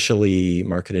 initially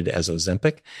marketed as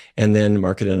Ozempic and then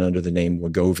marketed under the name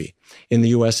Wegovy. In the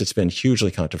US, it's been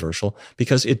hugely controversial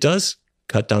because it does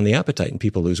cut down the appetite and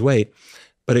people lose weight,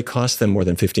 but it costs them more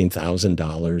than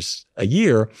 $15,000 a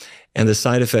year. And the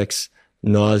side effects,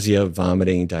 nausea,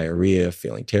 vomiting, diarrhea,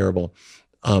 feeling terrible.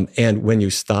 And when you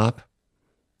stop,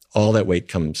 all that weight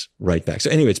comes right back.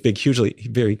 So anyway, it's big, hugely,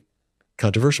 very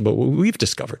controversial. But what we've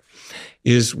discovered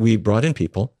is we brought in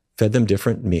people, fed them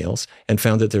different meals, and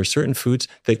found that there are certain foods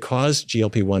that cause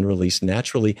GLP-1 release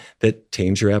naturally that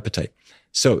tames your appetite.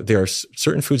 So there are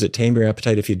certain foods that tame your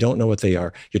appetite. If you don't know what they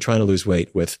are, you're trying to lose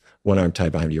weight with one arm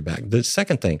tied behind your back. The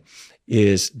second thing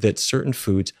is that certain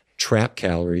foods trap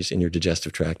calories in your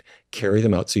digestive tract, carry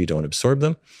them out so you don't absorb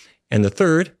them. And the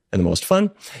third, and the most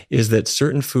fun, is that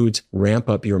certain foods ramp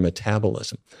up your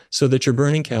metabolism so that you're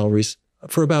burning calories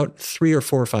for about 3 or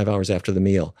 4 or 5 hours after the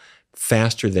meal,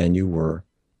 faster than you were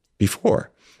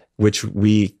before, which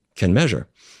we can measure.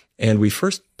 And we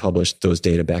first published those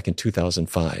data back in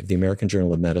 2005. The American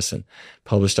Journal of Medicine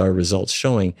published our results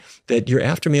showing that your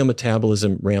after-meal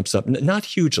metabolism ramps up, not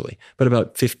hugely, but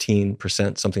about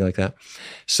 15%, something like that.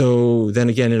 So then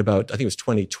again, in about, I think it was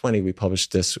 2020, we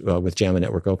published this with JAMA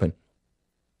Network Open,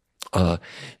 that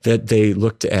they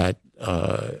looked at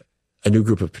a new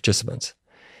group of participants.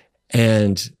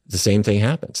 And the same thing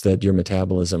happens, that your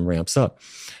metabolism ramps up.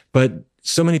 But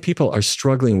so many people are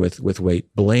struggling with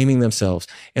weight, blaming themselves.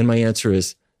 And my answer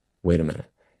is, wait a minute.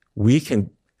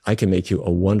 I can make you a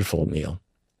wonderful meal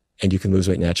and you can lose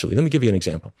weight naturally. Let me give you an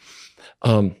example.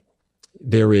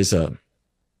 There is a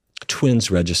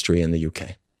twins registry in the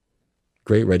UK.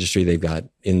 Great registry. They've got,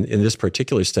 in this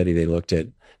particular study, they looked at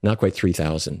not quite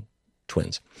 3,000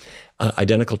 twins.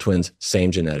 Identical twins,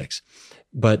 same genetics.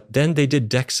 But then they did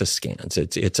DEXA scans.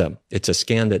 It's a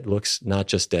scan that looks not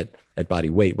just at body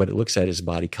weight. What it looks at is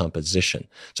body composition.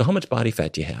 So how much body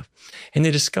fat do you have? And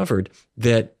they discovered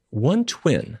that one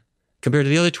twin, compared to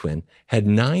the other twin, had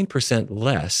 9%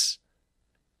 less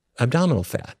abdominal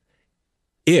fat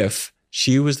if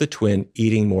she was the twin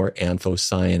eating more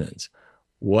anthocyanins.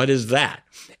 What is that?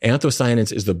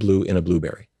 Anthocyanins is the blue in a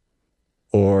blueberry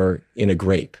or in a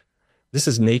grape. This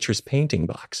is nature's painting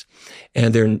box.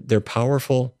 And they're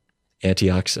powerful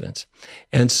antioxidants.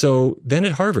 And so then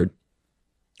at Harvard,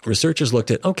 researchers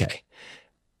looked at, okay,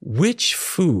 which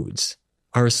foods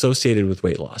are associated with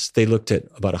weight loss? They looked at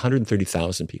about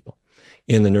 130,000 people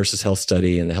in the Nurses' Health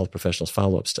Study and the Health Professionals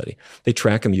Follow-Up Study. They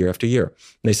track them year after year.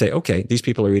 And they say, okay, these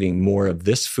people are eating more of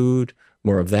this food,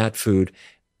 more of that food.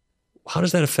 How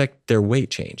does that affect their weight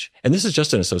change? And this is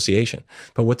just an association.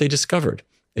 But what they discovered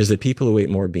is that people who ate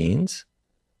more beans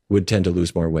would tend to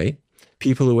lose more weight.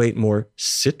 People who ate more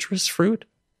citrus fruit,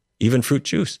 even fruit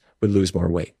juice, would lose more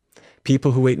weight.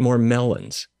 People who ate more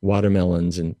melons,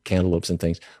 watermelons and cantaloupes and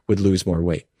things, would lose more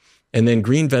weight. And then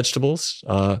green vegetables,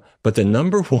 but the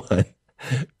number one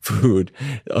food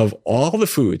of all the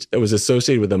foods that was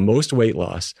associated with the most weight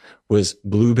loss was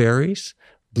blueberries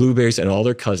and all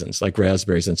their cousins, like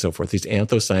raspberries and so forth, these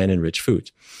anthocyanin-rich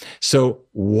foods. So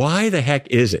why the heck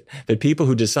is it that people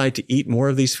who decide to eat more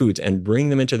of these foods and bring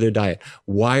them into their diet,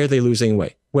 why are they losing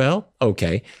weight? Well,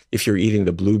 okay, if you're eating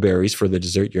the blueberries for the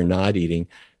dessert, you're not eating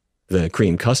the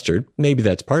cream custard, maybe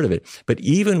that's part of it. But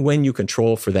even when you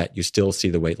control for that, you still see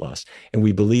the weight loss. And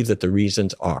we believe that the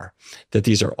reasons are that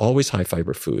these are always high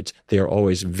fiber foods. They are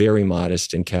always very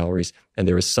modest in calories. And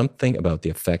there is something about the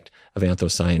effect of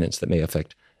anthocyanins that may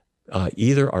affect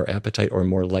either our appetite or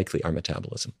more likely our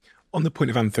metabolism. On the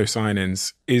point of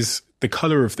anthocyanins, is the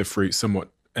color of the fruit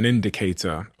somewhat an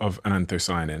indicator of an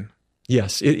anthocyanin?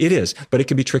 Yes, it is, but it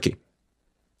can be tricky.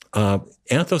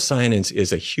 Anthocyanins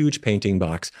is a huge painting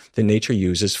box that nature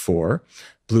uses for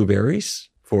blueberries,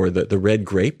 for the red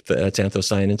grape, that's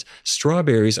anthocyanins.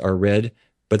 Strawberries are red,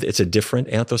 but it's a different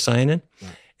anthocyanin.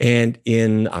 Right. And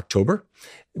in October,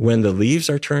 when the leaves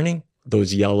are turning,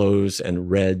 those yellows and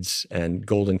reds and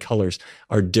golden colors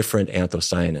are different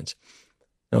anthocyanins.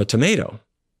 Now, a tomato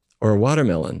or a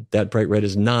watermelon, that bright red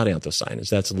is not anthocyanins.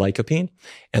 That's lycopene,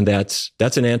 and that's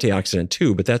an antioxidant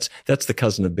too, but that's the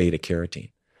cousin of beta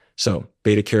carotene. So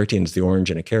beta carotene is the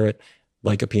orange in a carrot,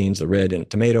 lycopene's the red in a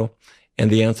tomato, and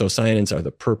the anthocyanins are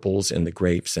the purples in the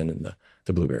grapes and in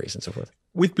the blueberries and so forth.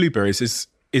 With blueberries,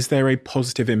 is there a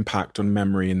positive impact on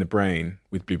memory in the brain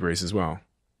with blueberries as well?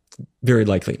 Very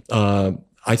likely.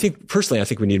 I think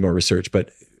we need more research,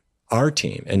 but our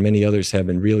team and many others have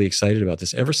been really excited about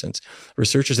this ever since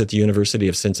researchers at the University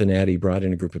of Cincinnati brought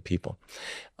in a group of people.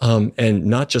 And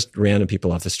not just random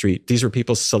people off the street. These were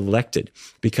people selected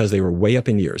because they were way up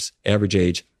in years, average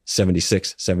age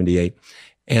 76, 78,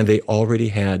 and they already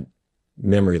had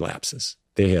memory lapses.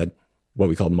 They had what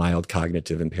we call mild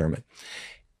cognitive impairment.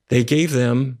 They gave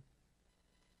them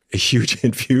a huge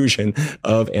infusion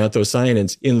of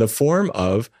anthocyanins in the form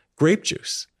of grape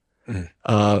juice,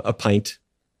 a pint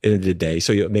in a day.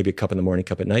 So maybe a cup in the morning,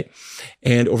 cup at night.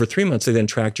 And over 3 months, they then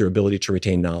tracked your ability to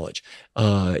retain knowledge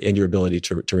and your ability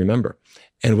to remember.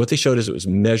 And what they showed is it was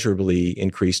measurably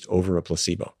increased over a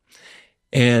placebo.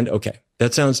 And okay,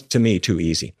 that sounds to me too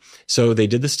easy. So they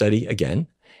did the study again,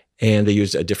 and they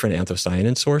used a different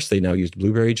anthocyanin source. They now used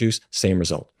blueberry juice, same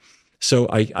result. So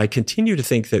I continue to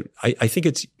think that I think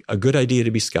it's a good idea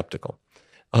to be skeptical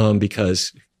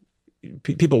because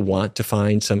people want to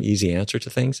find some easy answer to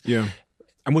things. Yeah.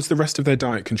 And was the rest of their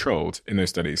diet controlled in those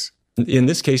studies? In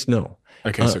this case, no.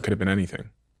 Okay, so it could have been anything.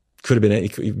 Could have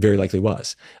been, very likely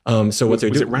was. So what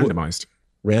they're doing, was it randomized?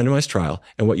 Randomized trial.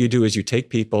 And what you do is you take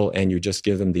people and you just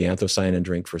give them the anthocyanin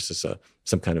drink versus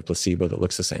some kind of placebo that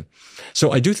looks the same.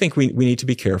 So I do think we need to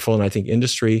be careful. And I think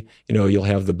industry, you'll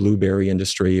have the blueberry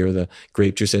industry or the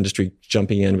grape juice industry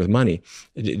jumping in with money,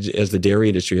 as the dairy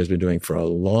industry has been doing for a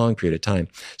long period of time.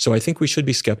 So I think we should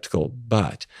be skeptical.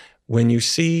 But when you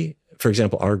see, for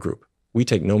example, our group, we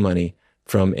take no money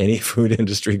from any food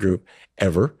industry group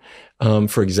ever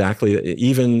for exactly,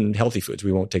 even healthy foods.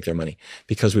 We won't take their money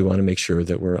because we want to make sure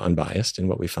that we're unbiased in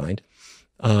what we find.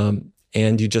 And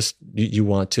you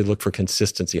want to look for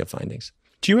consistency of findings.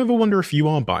 Do you ever wonder if you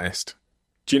are biased?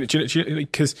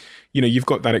 Because, you've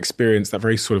got that experience, that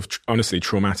very sort of honestly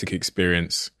traumatic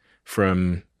experience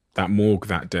from that morgue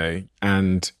that day,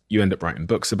 and you end up writing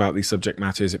books about these subject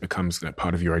matters. It becomes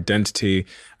part of your identity.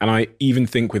 And I even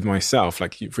think with myself,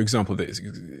 like, for example,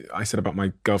 I said about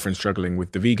my girlfriend struggling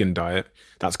with the vegan diet,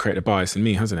 that's created a bias in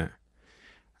me, hasn't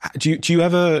it? Do you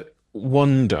ever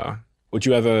wonder, or do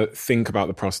you ever think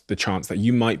about the chance that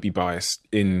you might be biased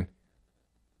in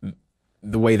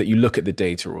the way that you look at the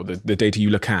data or the data you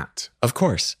look at? Of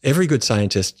course. Every good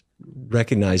scientist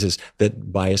recognizes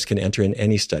that bias can enter in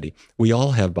any study. We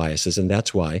all have biases, and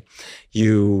that's why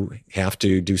you have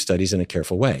to do studies in a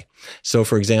careful way. So,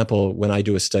 for example, when I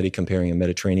do a study comparing a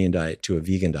Mediterranean diet to a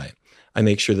vegan diet, I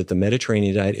make sure that the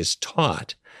Mediterranean diet is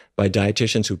taught by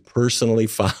dietitians who personally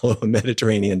follow a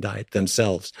Mediterranean diet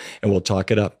themselves and will talk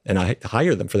it up. And I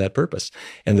hire them for that purpose.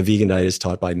 And the vegan diet is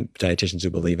taught by dietitians who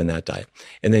believe in that diet.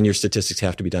 And then your statistics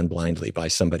have to be done blindly by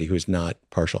somebody who's not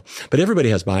partial. But everybody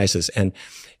has biases. And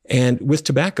with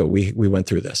tobacco, we went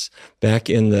through this. Back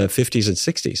in the 50s and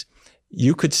 60s,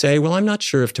 you could say, well, I'm not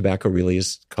sure if tobacco really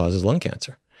causes lung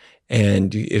cancer.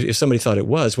 And if somebody thought it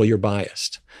was, well, you're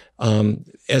biased.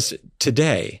 As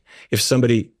today, if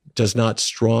somebody does not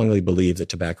strongly believe that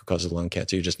tobacco causes lung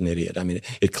cancer, you're just an idiot. I mean,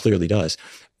 it clearly does.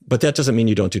 But that doesn't mean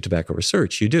you don't do tobacco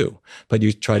research. You do. But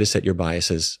you try to set your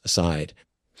biases aside.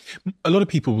 A lot of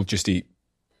people will just eat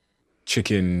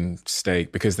chicken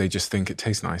steak because they just think it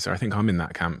tastes nicer. I think I'm in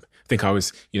that camp. I think I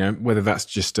was, whether that's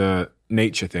just a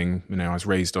nature thing, I was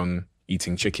raised on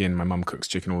eating chicken. My mum cooks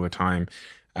chicken all the time.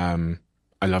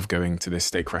 I love going to this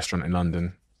steak restaurant in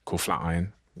London called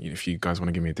Flatiron. If you guys want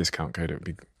to give me a discount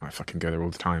code, I fucking go there all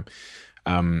the time.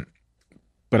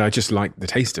 But I just like the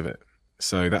taste of it.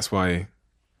 So that's why,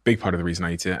 big part of the reason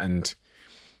I eat it. And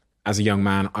as a young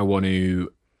man, I want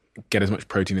to get as much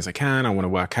protein as I can. I want to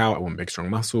work out. I want big, strong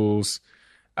muscles.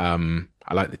 I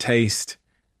like the taste.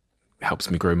 It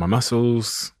helps me grow my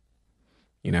muscles.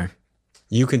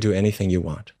 You can do anything you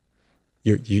want.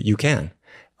 You can.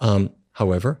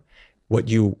 However, what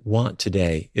you want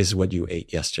today is what you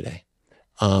ate yesterday.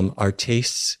 Our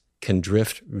tastes can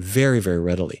drift very, very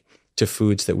readily to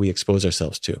foods that we expose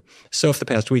ourselves to. So if the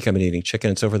past week I've been eating chicken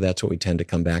and so forth, that's what we tend to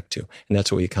come back to. And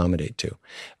that's what we accommodate to.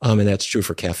 And that's true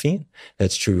for caffeine.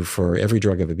 That's true for every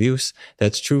drug of abuse.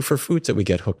 That's true for foods that we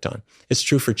get hooked on. It's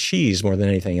true for cheese more than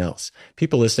anything else.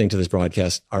 People listening to this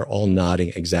broadcast are all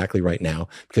nodding exactly right now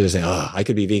because they're saying, I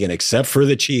could be vegan except for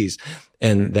the cheese.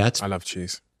 And I love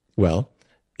cheese. Well,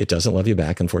 it doesn't love you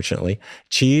back, unfortunately.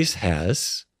 Cheese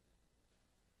has,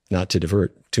 not to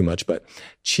divert too much, but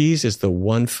cheese is the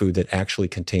one food that actually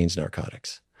contains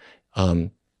narcotics.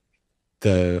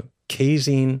 The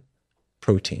casein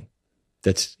protein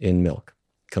that's in milk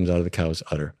comes out of the cow's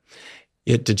udder.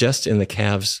 It digests in the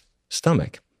calf's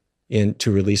stomach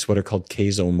to release what are called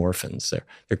casomorphins.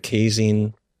 They're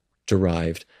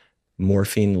casein-derived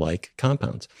morphine-like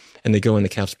compounds. And they go in the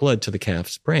calf's blood to the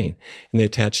calf's brain, and they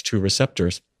attach to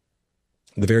receptors,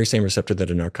 the very same receptor that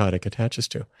a narcotic attaches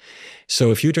to.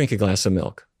 So if you drink a glass of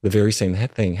milk, the very same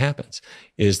thing happens,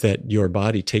 is that your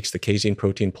body takes the casein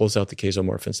protein, pulls out the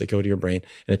casomorphins, they go to your brain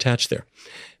and attach there.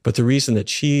 But the reason that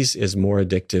cheese is more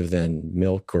addictive than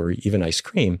milk or even ice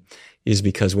cream is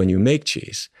because when you make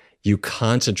cheese, you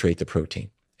concentrate the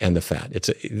protein and the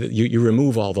fat. You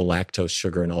remove all the lactose,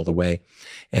 sugar, and all the whey,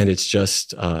 and it's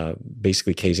just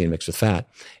basically casein mixed with fat,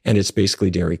 and it's basically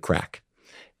dairy crack.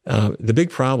 The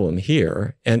big problem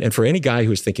here, and for any guy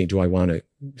who's thinking, do I want to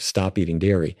stop eating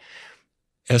dairy?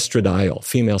 Estradiol,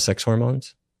 female sex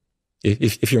hormones.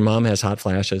 If your mom has hot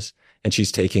flashes and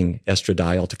she's taking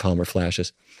estradiol to calm her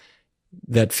flashes,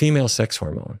 that female sex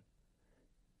hormone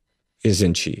is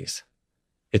in cheese.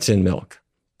 It's in milk.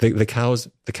 The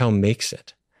cow makes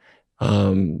it.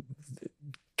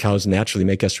 Cows naturally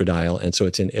make estradiol, and so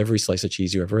it's in every slice of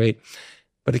cheese you ever ate.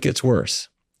 But it gets worse.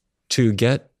 To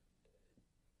get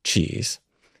cheese,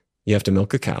 you have to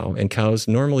milk a cow, and cows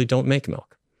normally don't make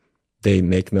milk. They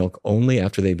make milk only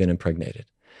after they've been impregnated.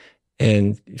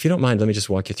 And if you don't mind, let me just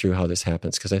walk you through how this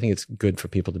happens, because I think it's good for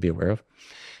people to be aware of.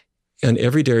 On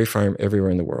every dairy farm everywhere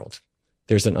in the world,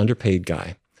 there's an underpaid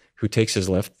guy who takes his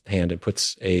left hand and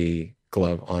puts a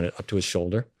glove on it up to his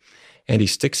shoulder, and he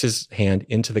sticks his hand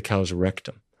into the cow's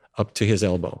rectum up to his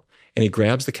elbow, and he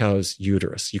grabs the cow's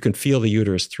uterus. You can feel the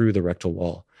uterus through the rectal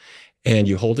wall. And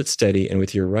you hold it steady, and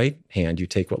with your right hand, you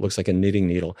take what looks like a knitting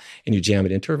needle, and you jam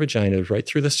it into her vagina, right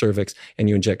through the cervix, and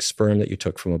you inject sperm that you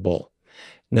took from a bull.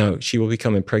 Now, she will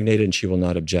become impregnated, and she will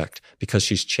not object because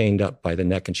she's chained up by the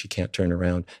neck, and she can't turn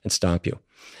around and stop you.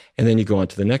 And then you go on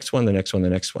to the next one, the next one,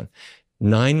 the next one.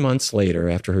 9 months later,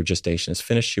 after her gestation is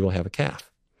finished, she will have a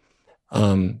calf,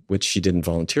 which she didn't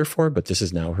volunteer for, but this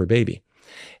is now her baby.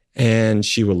 And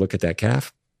she will look at that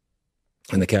calf,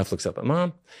 and the calf looks up at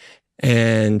mom,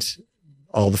 and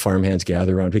all the farmhands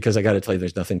gather around, because I got to tell you,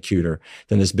 there's nothing cuter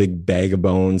than this big bag of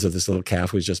bones of this little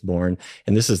calf who's just born.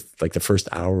 And this is like the first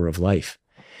hour of life.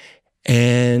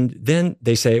 And then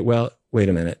they say, well, wait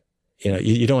a minute.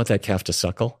 You don't want that calf to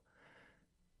suckle,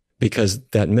 because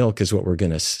that milk is what we're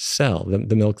going to sell.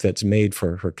 The milk that's made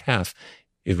for her calf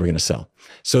is we're going to sell.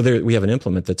 So we have an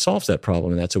implement that solves that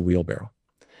problem, and that's a wheelbarrow.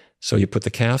 So you put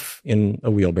the calf in a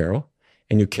wheelbarrow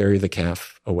and you carry the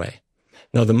calf away.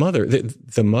 Now, the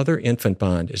mother-infant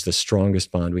bond is the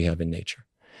strongest bond we have in nature.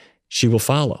 She will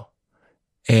follow,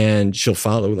 and she'll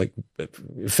follow like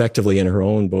effectively in her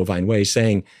own bovine way,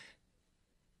 saying,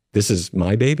 this is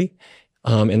my baby.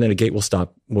 And then a gate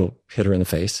will hit her in the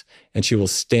face, and she will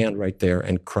stand right there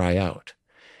and cry out.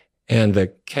 And the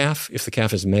calf, if the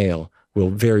calf is male, will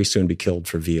very soon be killed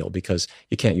for veal because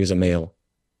you can't use a male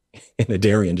in the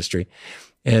dairy industry.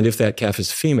 And if that calf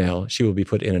is female, she will be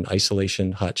put in an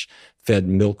isolation hutch, fed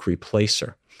milk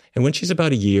replacer. And when she's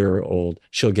about a year old,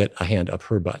 she'll get a hand up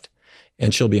her butt,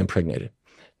 and she'll be impregnated.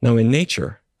 Now, in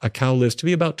nature, a cow lives to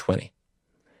be about 20.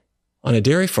 On a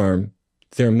dairy farm,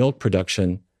 their milk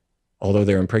production, although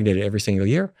they're impregnated every single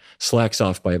year, slacks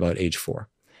off by about age 4.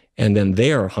 And then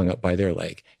they are hung up by their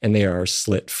leg, and they are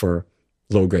slit for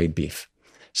low-grade beef.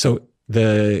 So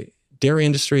the dairy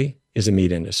industry is a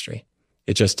meat industry.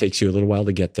 It just takes you a little while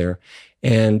to get there.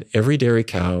 And every dairy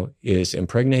cow is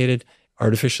impregnated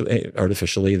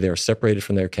artificially. They're separated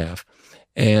from their calf.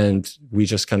 And we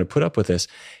just kind of put up with this.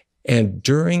 And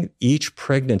during each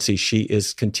pregnancy, she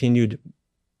is continued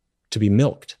to be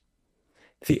milked.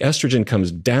 The estrogen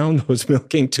comes down those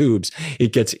milking tubes.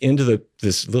 It gets into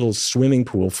this little swimming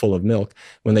pool full of milk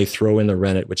when they throw in the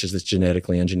rennet, which is this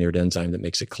genetically engineered enzyme that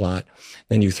makes it clot.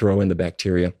 Then you throw in the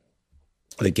bacteria.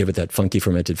 They give it that funky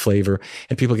fermented flavor.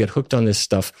 And people get hooked on this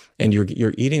stuff. And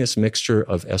you're eating this mixture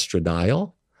of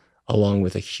estradiol along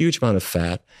with a huge amount of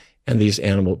fat and these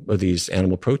animal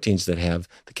proteins that have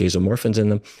the casomorphins in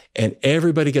them. And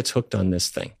everybody gets hooked on this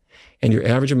thing. And your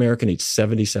average American eats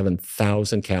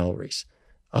 77,000 calories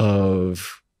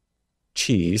of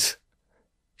cheese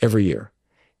every year.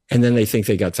 And then they think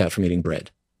they got fat from eating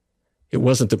bread. It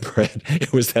wasn't the bread.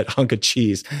 It was that hunk of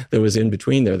cheese that was in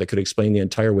between there that could explain the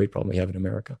entire weight problem we have in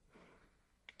America.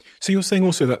 So you're saying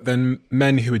also that then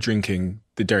men who are drinking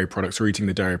the dairy products or eating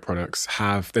the dairy products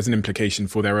there's an implication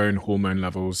for their own hormone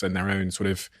levels and their own sort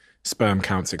of sperm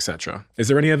counts, etc. Is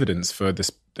there any evidence for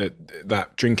this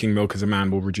that drinking milk as a man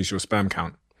will reduce your sperm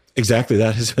count? Exactly.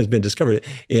 That has been discovered.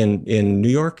 In New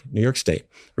York State,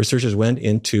 researchers went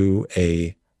into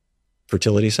a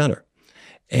fertility center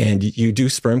and you do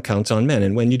sperm counts on men.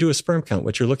 And when you do a sperm count,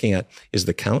 what you're looking at is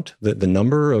the count, the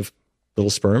number of little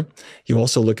sperm. You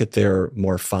also look at their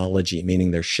morphology,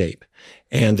 meaning their shape,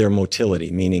 and their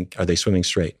motility, meaning are they swimming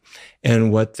straight?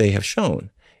 And what they have shown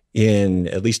in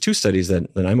at least 2 studies that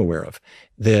I'm aware of,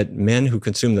 that men who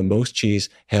consume the most cheese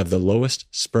have the lowest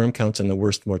sperm counts and the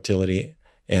worst motility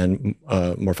and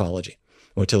motility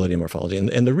and morphology.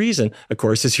 And the reason, of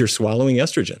course, is you're swallowing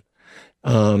estrogen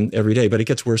every day, but it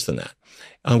gets worse than that.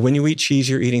 When you eat cheese,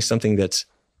 you're eating something that's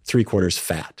 3/4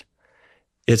 fat.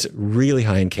 It's really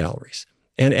high in calories.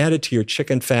 And added to your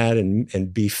chicken fat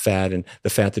and beef fat and the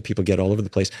fat that people get all over the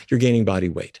place, you're gaining body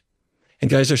weight. And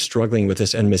guys are struggling with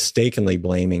this and mistakenly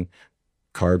blaming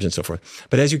carbs and so forth.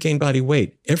 But as you gain body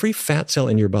weight, every fat cell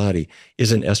in your body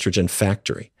is an estrogen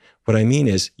factory. What I mean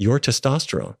is your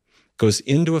testosterone goes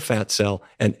into a fat cell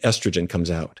and estrogen comes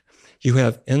out. You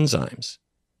have enzymes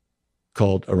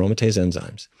called aromatase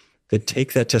enzymes that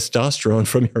take that testosterone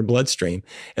from your bloodstream.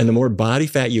 And the more body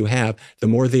fat you have, the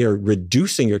more they are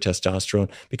reducing your testosterone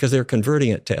because they're converting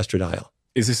it to estradiol.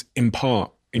 Is this in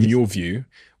part, in your view,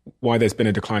 why there's been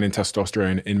a decline in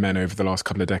testosterone in men over the last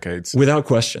couple of decades? Without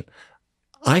question.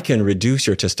 I can reduce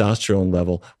your testosterone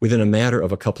level within a matter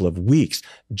of a couple of weeks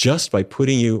just by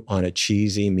putting you on a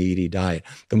cheesy, meaty diet.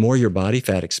 The more your body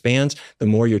fat expands, the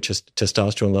more your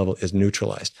testosterone level is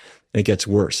neutralized. And it gets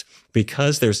worse.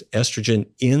 Because there's estrogen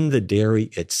in the dairy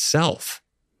itself,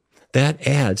 that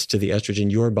adds to the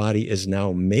estrogen your body is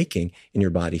now making in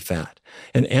your body fat.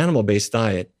 An animal-based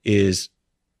diet is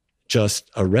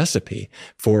just a recipe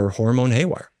for hormone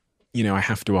haywire. I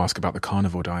have to ask about the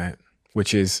carnivore diet,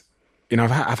 which is,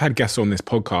 I've had guests on this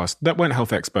podcast that weren't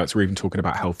health experts or even talking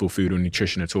about health or food or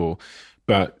nutrition at all,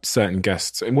 but certain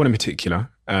guests, and one in particular,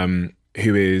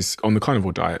 who is on the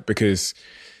carnivore diet, because,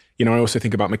 I also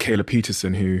think about Michaela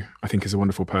Peterson, who I think is a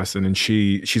wonderful person, and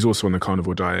she's also on the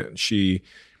carnivore diet. She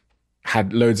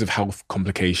had loads of health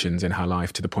complications in her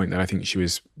life to the point that I think she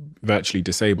was virtually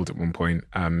disabled at one point,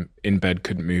 in bed,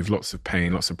 couldn't move, lots of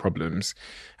pain, lots of problems.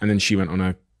 And then she went on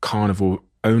a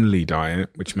carnivore-only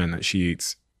diet, which meant that she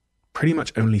eats pretty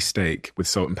much only steak with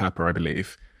salt and pepper, I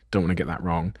believe. Don't want to get that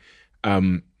wrong.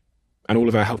 And all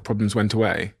of her health problems went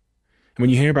away. And when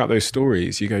you hear about those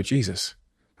stories, you go, Jesus,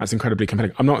 that's incredibly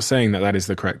compelling. I'm not saying that is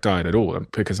the correct diet at all,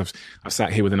 because I've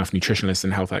sat here with enough nutritionists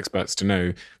and health experts to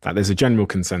know that there's a general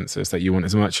consensus that you want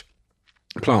as much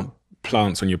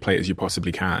plants on your plate as you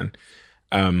possibly can,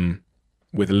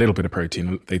 with a little bit of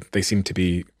protein. They seem to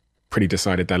be pretty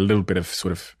decided that a little bit of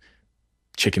sort of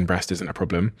chicken breast isn't a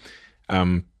problem.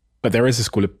 But there is a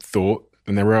school of thought,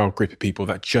 and there are a group of people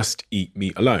that just eat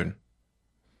meat alone.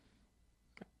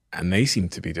 And they seem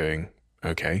to be doing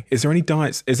Okay. Is there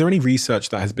any research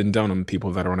that has been done on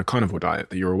people that are on a carnivore diet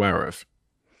that you're aware of?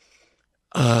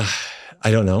 I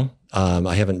don't know.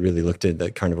 I haven't really looked at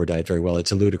the carnivore diet very well.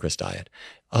 It's a ludicrous diet.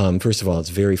 First of all, it's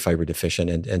very fiber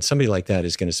deficient, and somebody like that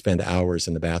is going to spend hours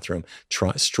in the bathroom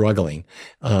struggling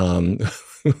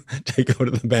to go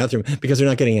to the bathroom because they're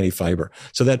not getting any fiber.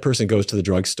 So that person goes to the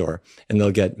drugstore and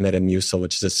they'll get Metamucil,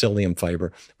 which is a psyllium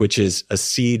fiber, which is a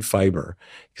seed fiber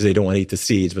because they don't want to eat the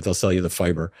seeds, but they'll sell you the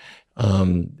fiber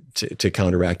to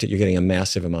counteract it. You're getting a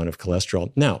massive amount of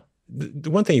cholesterol. Now,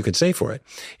 the one thing you could say for it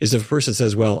is if a person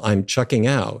says, well, I'm chucking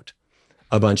out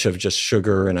a bunch of just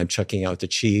sugar and I'm chucking out the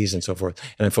cheese and so forth,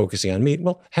 and I'm focusing on meat,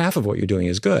 well, half of what you're doing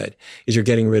is good, is you're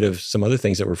getting rid of some other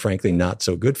things that were frankly not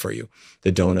so good for you.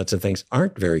 The donuts and things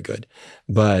aren't very good,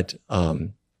 but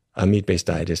a meat-based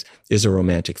diet is a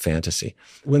romantic fantasy.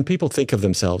 When people think of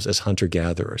themselves as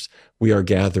hunter-gatherers, we are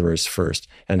gatherers first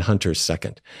and hunters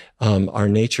second. Our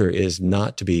nature is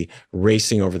not to be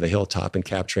racing over the hilltop and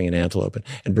capturing an antelope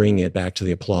and bringing it back to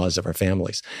the applause of our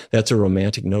families. That's a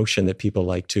romantic notion that people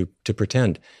like to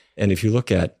pretend. And if you look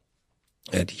at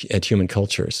human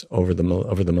cultures over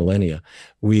the millennia,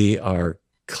 we are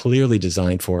clearly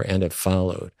designed for and have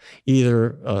followed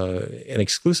either an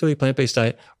exclusively plant-based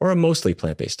diet or a mostly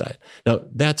plant-based diet. Now,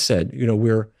 that said,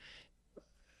 we'll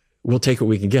take what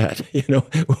we can get.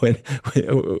 When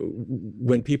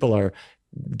people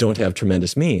don't have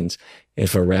tremendous means,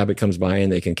 if a rabbit comes by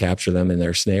and they can capture them in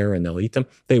their snare and they'll eat them,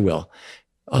 they will.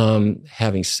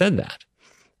 Having said that,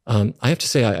 I have to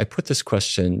say I put this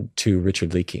question to Richard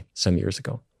Leakey some years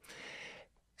ago.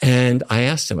 And I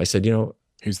asked him, I said,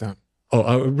 Who's that?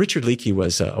 Richard Leakey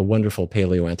was a wonderful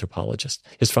paleoanthropologist.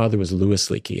 His father was Louis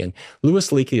Leakey, and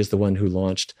Louis Leakey is the one who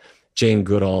launched Jane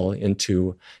Goodall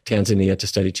into Tanzania to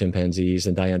study chimpanzees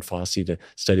and Diane Fossey to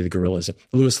study the gorillas.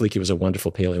 Louis Leakey was a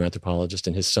wonderful paleoanthropologist,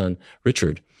 and his son,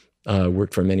 Richard,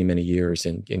 worked for many, many years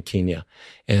in Kenya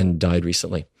and died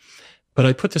recently. But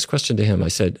I put this question to him. I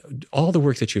said, all the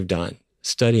work that you've done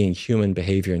studying human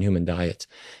behavior and human diets,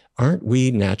 aren't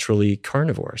we naturally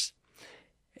carnivores?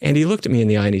 And he looked at me in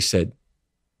the eye and he said,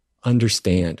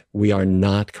 understand, we are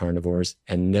not carnivores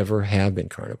and never have been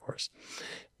carnivores.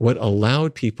 What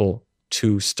allowed people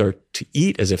to start to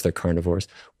eat as if they're carnivores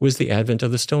was the advent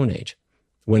of the Stone Age,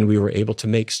 when we were able to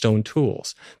make stone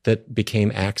tools that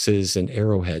became axes and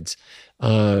arrowheads.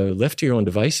 Left to your own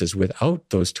devices, without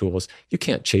those tools, you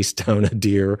can't chase down a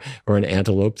deer or an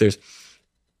antelope.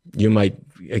 You might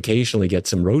occasionally get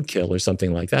some roadkill or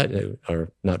something like that,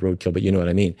 or not roadkill, but you know what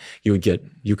I mean. You could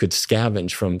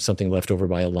scavenge from something left over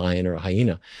by a lion or a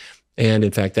hyena. And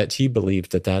in fact, that he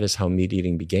believed that is how meat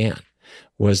eating began,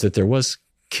 was that there was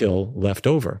kill left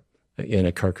over in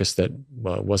a carcass that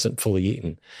wasn't fully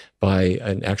eaten by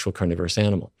an actual carnivorous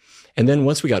animal. And then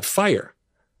once we got fire,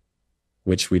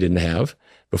 which we didn't have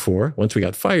before, once we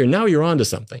got fire, now you're onto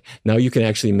something. Now you can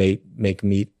actually make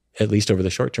meat, at least over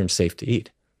the short term, safe to eat.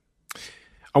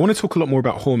 I want to talk a lot more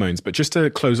about hormones, but just to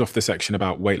close off the section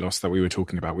about weight loss that we were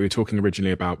talking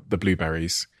originally about the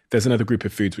blueberries. There's another group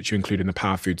of foods which you include in the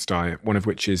power foods diet, one of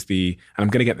which is and I'm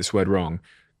going to get this word wrong,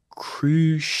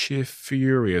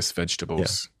 cruciferous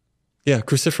vegetables. Yeah,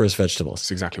 cruciferous vegetables.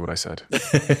 That's exactly what I said.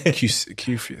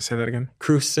 Say that again?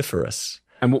 Cruciferous.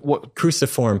 And what?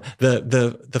 Cruciform,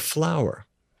 the flower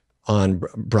on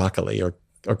broccoli or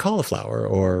cauliflower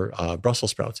or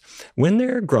Brussels sprouts. When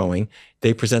they're growing,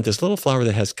 they present this little flower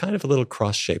that has kind of a little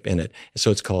cross shape in it. So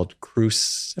it's called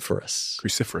cruciferous.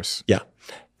 Cruciferous. Yeah.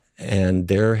 And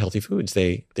they're healthy foods.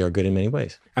 They are good in many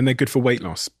ways. And they're good for weight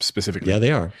loss specifically. Yeah,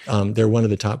 they are. They're one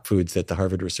of the top foods that the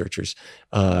Harvard researchers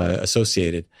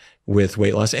associated with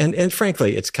weight loss. And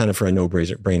frankly, it's kind of for a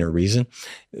no-brainer reason.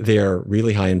 They're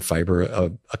really high in fiber.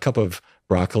 A cup of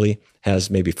broccoli has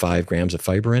maybe 5 grams of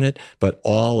fiber in it, but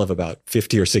all of about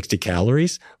 50 or 60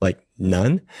 calories, like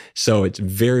none. So it's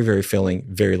very, very filling,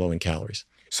 very low in calories.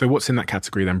 So what's in that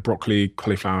category then? Broccoli,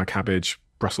 cauliflower, cabbage,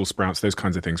 Brussels sprouts, those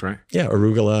kinds of things, right? Yeah,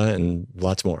 arugula and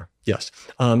lots more. Yes.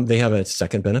 They have a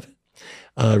second benefit.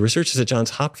 Researchers at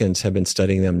Johns Hopkins have been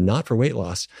studying them not for weight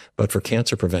loss, but for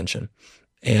cancer prevention.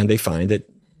 And they find that,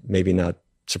 maybe not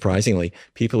surprisingly,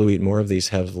 people who eat more of these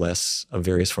have less of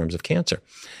various forms of cancer.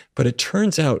 But it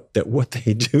turns out that what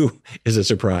they do is a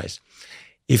surprise.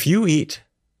 If you eat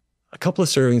a couple of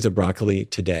servings of broccoli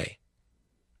today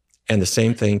and the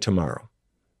same thing tomorrow,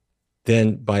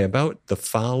 then by about the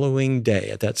following day,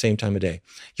 at that same time of day,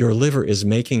 your liver is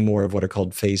making more of what are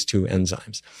called phase 2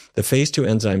 enzymes. The phase 2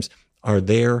 enzymes are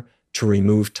there to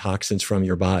remove toxins from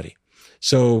your body.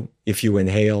 So if you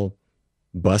inhale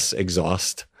bus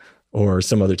exhaust or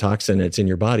some other toxin that's in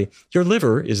your body, your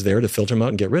liver is there to filter them out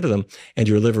and get rid of them, and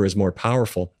your liver is more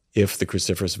powerful if the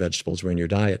cruciferous vegetables were in your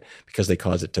diet because they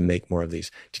cause it to make more of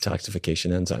these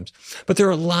detoxification enzymes. But there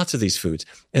are lots of these foods,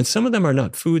 and some of them are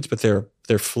not foods, but they're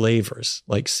flavors,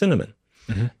 like cinnamon.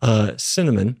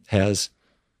 Cinnamon has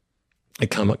a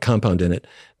compound in it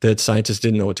that scientists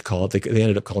didn't know what to call it. They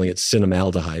ended up calling it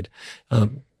cinnamaldehyde.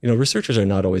 Researchers are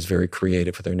not always very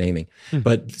creative with their naming,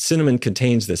 but cinnamon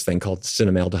contains this thing called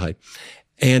cinnamaldehyde,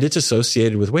 and it's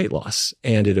associated with weight loss.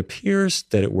 And it appears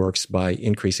that it works by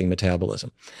increasing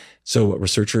metabolism. So what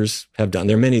researchers have done,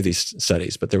 there are many of these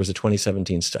studies, but there was a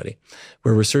 2017 study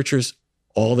where researchers,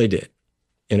 all they did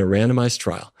in a randomized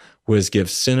trial was give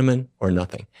cinnamon or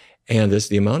nothing. And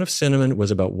the amount of cinnamon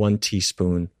was about 1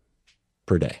 teaspoon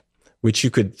per day, which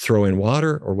you could throw in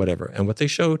water or whatever. And what they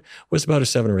showed was about a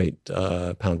 7 or 8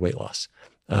 pound weight loss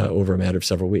over a matter of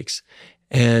several weeks.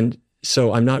 And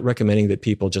so I'm not recommending that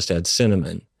people just add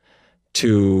cinnamon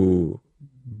to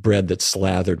bread that's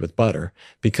slathered with butter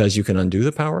because you can undo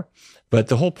the power. But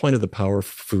the whole point of the Power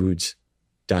Foods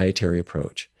dietary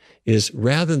approach is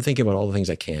rather than thinking about all the things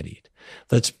I can't eat,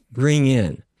 let's bring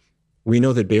in, we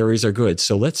know that berries are good.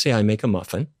 So let's say I make a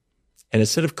muffin, and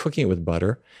instead of cooking it with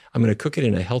butter, I'm going to cook it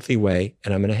in a healthy way,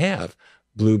 and I'm going to have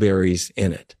blueberries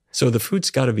in it. So the food's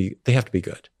they have to be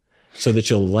good so that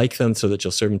you'll like them, so that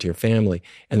you'll serve them to your family,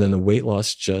 and then the weight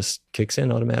loss just kicks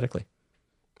in automatically.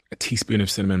 A teaspoon of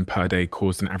cinnamon per day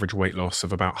caused an average weight loss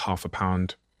of about 0.5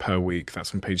 pound per week.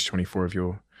 That's on page 24 of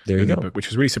your book, which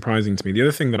was really surprising to me. The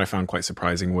other thing that I found quite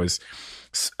surprising was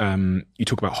you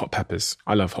talk about hot peppers.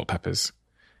 I love hot peppers.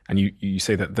 And you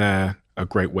say that they're a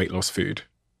great weight loss food.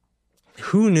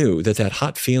 Who knew that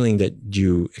hot feeling that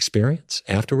you experience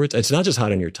afterwards, it's not just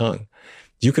hot on your tongue.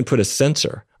 You can put a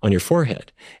sensor on your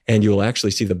forehead and you'll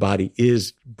actually see the body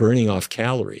is burning off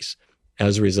calories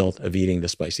as a result of eating the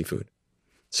spicy food.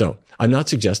 So I'm not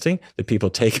suggesting that people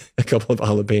take a couple of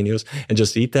jalapenos and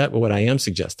just eat that. But what I am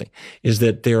suggesting is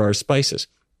that there are spices.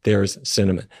 There's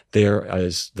cinnamon. There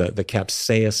is the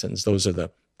capsaicins. Those are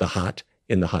the hot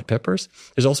in the hot peppers.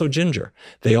 There's also ginger.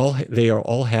 They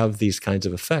all have these kinds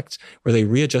of effects where they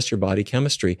readjust your body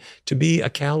chemistry to be a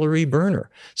calorie burner.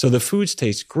 So the foods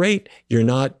taste great. You're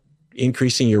not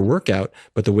increasing your workout,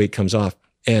 but the weight comes off.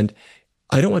 And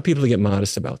I don't want people to get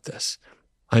modest about this.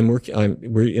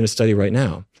 We're in a study right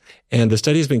now, and the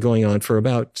study has been going on for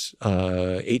about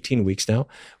 18 weeks now.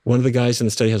 One of the guys in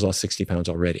the study has lost 60 pounds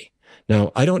already.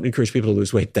 Now, I don't encourage people to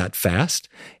lose weight that fast,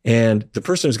 and the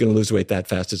person who's going to lose weight that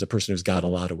fast is a person who's got a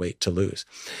lot of weight to lose.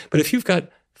 But if you've got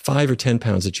 5 or 10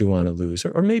 pounds that you want to lose,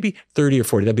 or maybe 30 or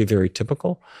 40, that'd be very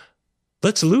typical.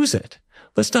 Let's lose it.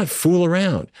 Let's not fool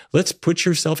around. Let's put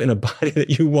yourself in a body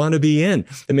that you want to be in,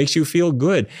 that makes you feel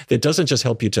good, that doesn't just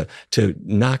help you to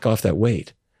knock off that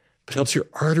weight, but helps your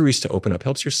arteries to open up,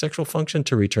 helps your sexual function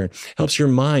to return, helps your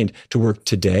mind to work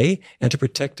today and to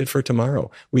protect it for tomorrow.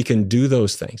 We can do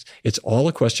those things. It's all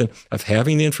a question of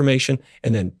having the information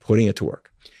and then putting it to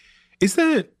work. Is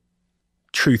there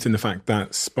truth in the fact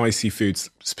that spicy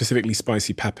foods, specifically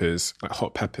spicy peppers, like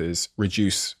hot peppers,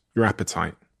 reduce your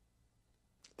appetite?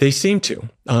 They seem to,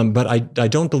 but I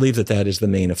don't believe that is the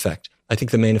main effect. I think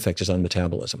the main effect is on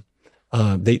metabolism.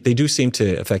 They do seem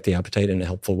to affect the appetite in a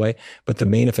helpful way, but the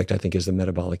main effect, I think, is the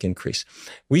metabolic increase.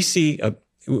 We see,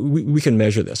 we can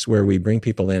measure this where we bring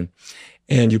people in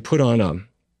and you put on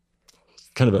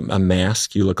a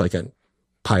mask. You look like a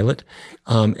pilot.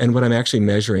 And what I'm actually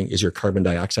measuring is your carbon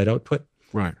dioxide output,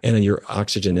 right, and then your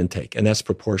oxygen intake. And that's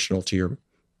proportional to your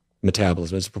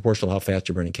metabolism. It's proportional to how fast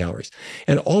you're burning calories.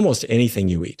 And almost anything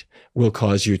you eat will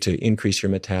cause you to increase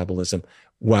your metabolism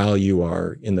while you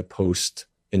are in the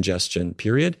post-ingestion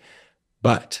period.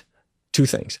 But 2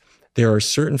 things. There are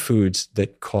certain foods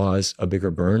that cause a bigger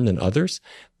burn than others.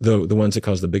 The ones that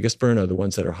cause the biggest burn are the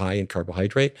ones that are high in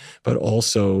carbohydrate, but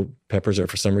also peppers are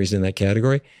for some reason in that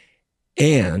category.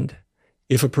 And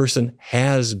if a person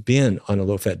has been on a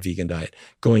low-fat vegan diet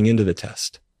going into the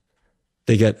test,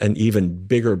 they get an even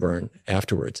bigger burn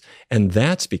afterwards. And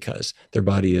that's because their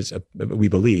body is, we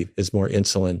believe, is more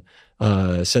insulin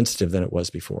sensitive than it was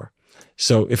before.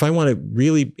 So if I want to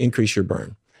really increase your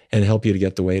burn and help you to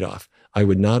get the weight off, I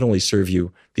would not only serve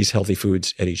you these healthy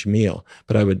foods at each meal,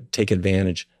 but I would take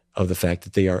advantage of the fact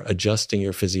that they are adjusting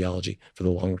your physiology for the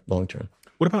long term.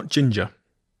 What about ginger?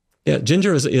 Yeah,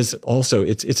 ginger is also,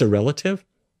 it's a relative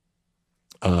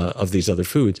of these other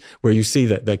foods, where you see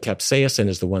that the capsaicin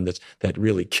is the one that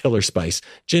really killer spice.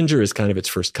 Ginger is kind of its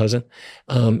first cousin,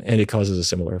 and it causes a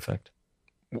similar effect.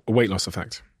 A weight loss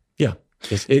effect. Yeah.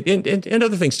 And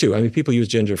other things too. I mean, people use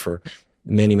ginger for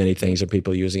many, many things. Or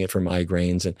people using it for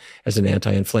migraines and as an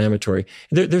anti-inflammatory.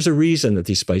 There's a reason that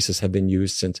these spices have been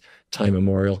used since time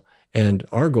immemorial And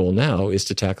our goal now is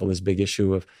to tackle this big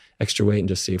issue of extra weight and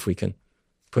just see if we can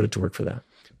put it to work for that.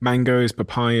 Mangoes,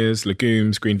 papayas,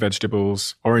 legumes, green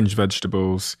vegetables, orange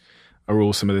vegetables are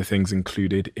all some of the things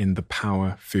included in the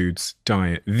Power Foods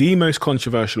diet. The most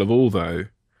controversial of all, though,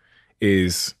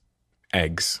 is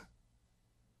eggs.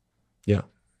 Yeah.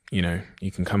 You know,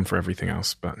 you can come for everything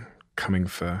else, but coming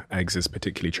for eggs is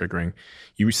particularly triggering.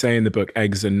 You say in the book,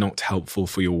 eggs are not helpful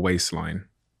for your waistline.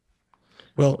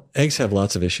 Well, eggs have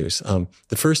lots of issues.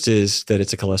 The first is that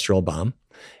it's a cholesterol bomb.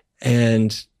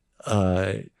 And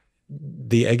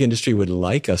the egg industry would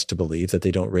like us to believe that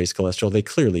they don't raise cholesterol. They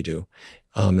clearly do.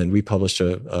 And we published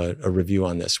a review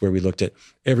on this where we looked at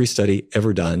every study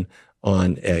ever done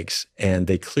on eggs, and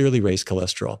they clearly raise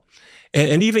cholesterol.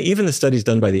 And even the studies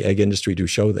done by the egg industry do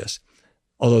show this,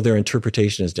 although their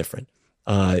interpretation is different.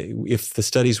 If the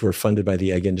studies were funded by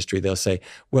the egg industry, they'll say,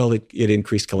 well, it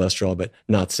increased cholesterol, but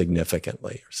not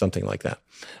significantly, or something like that.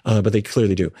 But they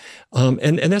clearly do.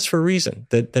 And that's for a reason,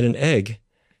 that an egg,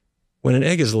 when an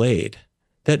egg is laid,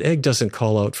 that egg doesn't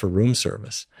call out for room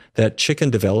service. That chicken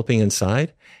developing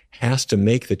inside has to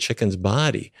make the chicken's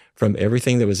body from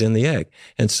everything that was in the egg.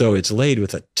 And so it's laid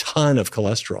with a ton of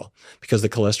cholesterol because the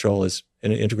cholesterol is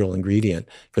an integral ingredient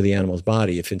for the animal's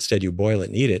body. If instead you boil it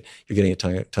and eat it, you're getting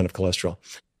a ton of cholesterol.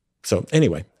 So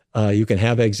anyway, you can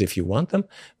have eggs if you want them,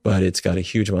 but it's got a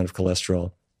huge amount of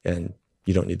cholesterol and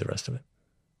you don't need the rest of it.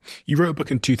 You wrote a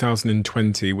book in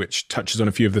 2020, which touches on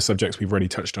a few of the subjects we've already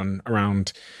touched on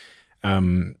around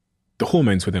the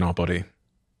hormones within our body.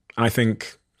 I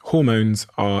think hormones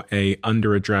are a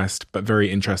underaddressed but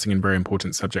very interesting and very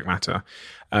important subject matter.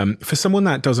 For someone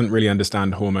that doesn't really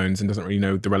understand hormones and doesn't really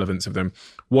know the relevance of them,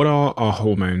 what are our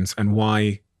hormones and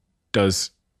why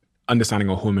does understanding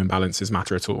our hormone balances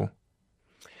matter at all?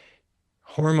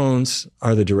 Hormones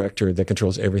are the director that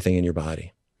controls everything in your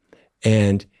body.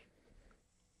 And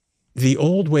the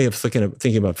old way of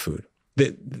thinking about food,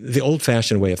 the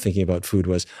old-fashioned way of thinking about food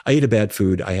was, I eat a bad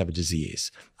food, I have a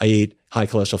disease. I eat high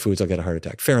cholesterol foods, I'll get a heart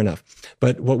attack. Fair enough.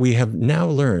 But what we have now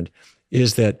learned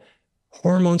is that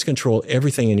hormones control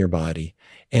everything in your body,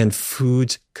 and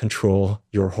foods control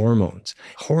your hormones.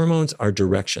 Hormones are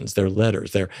directions. They're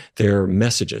letters. They're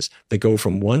messages that go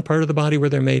from one part of the body where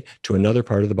they're made to another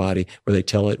part of the body where they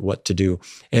tell it what to do.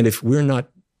 And if we're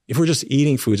just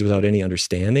eating foods without any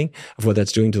understanding of what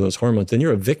that's doing to those hormones, then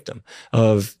you're a victim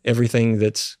of everything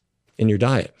that's in your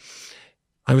diet.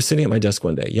 I was sitting at my desk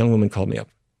one day. A young woman called me up.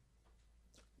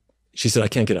 She said, I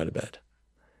can't get out of bed.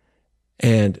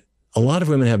 And a lot of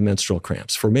women have menstrual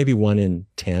cramps. For maybe 1 in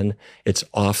 10, it's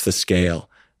off the scale.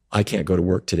 I can't go to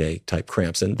work today type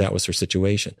cramps. And that was her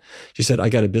situation. She said, I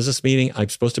got a business meeting. I'm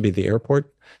supposed to be at the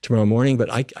airport tomorrow morning, but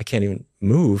I can't even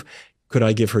move. Could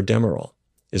I give her Demerol?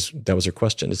 That was her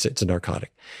question. It's a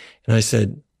narcotic. And I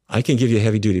said, I can give you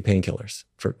heavy duty painkillers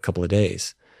for a couple of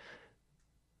days.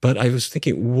 But I was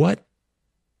thinking,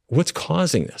 what's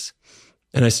causing this?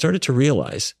 And I started to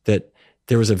realize that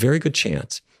there was a very good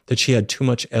chance that she had too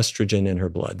much estrogen in her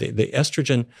blood. The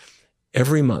estrogen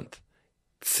every month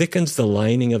thickens the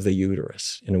lining of the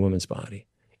uterus in a woman's body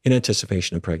in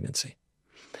anticipation of pregnancy.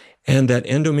 And that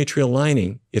endometrial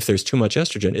lining, if there's too much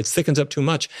estrogen, it thickens up too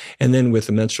much. And then with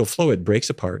the menstrual flow, it breaks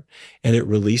apart and it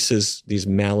releases these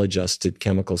maladjusted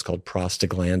chemicals called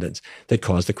prostaglandins that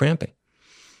cause the cramping.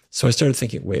 So I started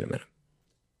thinking, wait a minute,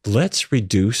 let's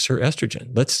reduce her estrogen.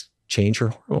 Let's change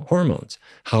her hormones.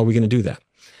 How are we going to do that?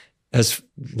 As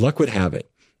luck would have it,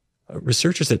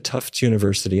 researchers at Tufts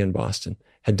University in Boston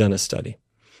had done a study.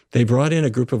 They brought in a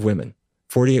group of women,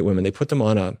 48 women. They put them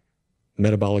on a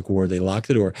metabolic ward. They locked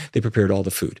the door. They prepared all the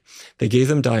food. They gave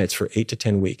them diets for 8 to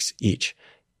 10 weeks each,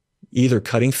 either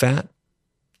cutting fat,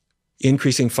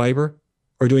 increasing fiber,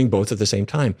 or doing both at the same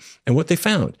time. And what they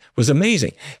found was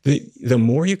amazing. The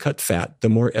more you cut fat, the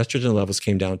more estrogen levels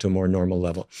came down to a more normal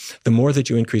level. The more that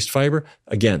you increased fiber,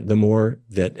 again, the more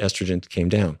that estrogen came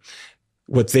down.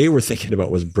 What they were thinking about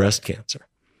was breast cancer.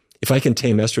 If I can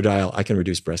tame estradiol, I can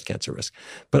reduce breast cancer risk.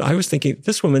 But I was thinking,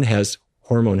 this woman has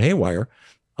hormone haywire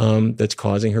that's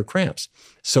causing her cramps.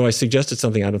 So I suggested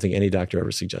something I don't think any doctor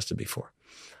ever suggested before.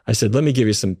 I said, let me give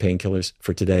you some painkillers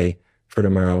for today, for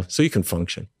tomorrow, so you can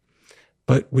function.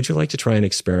 But would you like to try an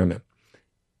experiment?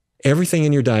 Everything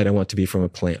in your diet I want to be from a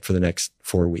plant for the next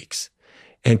 4 weeks.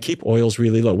 And keep oils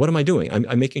really low. What am I doing?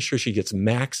 I'm making sure she gets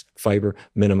max fiber,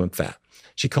 minimum fat.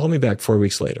 She called me back 4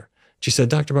 weeks later. She said,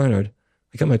 Dr. Barnard,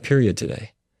 I got my period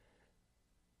today.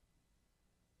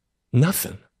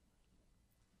 Nothing.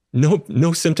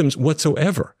 No symptoms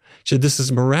whatsoever. She said, this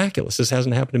is miraculous. This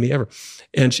hasn't happened to me ever.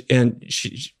 And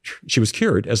she was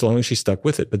cured as long as she stuck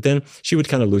with it. But then she would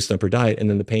kind of loosen up her diet and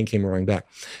then the pain came roaring back.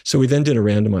 So we then did a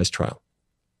randomized trial.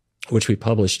 which we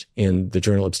published in the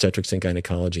Journal of Obstetrics and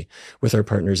Gynecology with our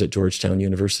partners at Georgetown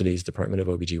University's Department of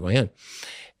OBGYN.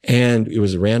 And it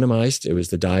was randomized. It was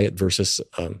the diet versus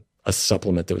a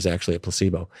supplement that was actually a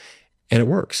placebo. And it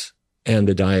works. And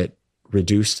the diet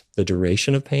reduced the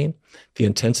duration of pain, the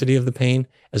intensity of the pain,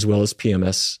 as well as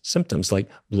PMS symptoms like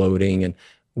bloating and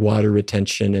water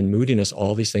retention and moodiness.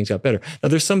 All these things got better. Now,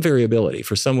 there's some variability.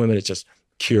 For some women, it's just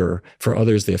cure. For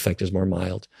others, the effect is more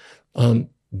mild.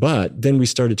 But then we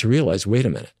started to realize, wait a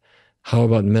minute, how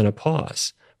about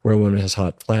menopause, where a woman has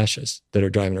hot flashes that are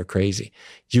driving her crazy?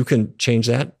 You can change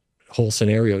that whole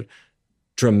scenario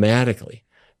dramatically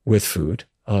with food.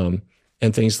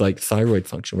 And things like thyroid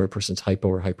function, where a person's hypo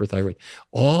or hyperthyroid.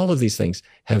 All of these things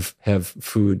have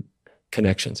food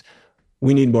connections.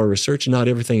 We need more research. Not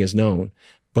everything is known,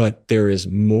 but there is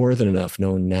more than enough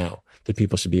known now that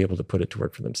people should be able to put it to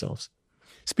work for themselves.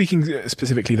 Speaking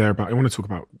specifically there about, I want to talk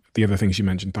about the other things you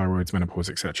mentioned, thyroids, menopause,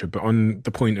 etc. But on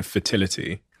the point of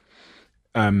fertility,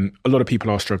 a lot of people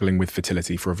are struggling with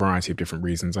fertility for a variety of different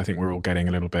reasons. I think we're all getting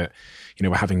a little bit,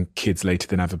 we're having kids later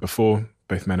than ever before,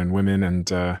 both men and women,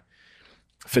 and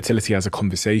fertility as a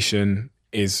conversation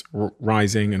is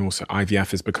rising, and also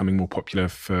IVF is becoming more popular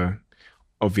for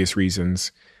obvious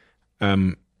reasons.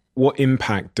 What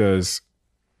impact does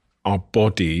our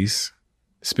bodies,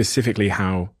 specifically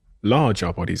how large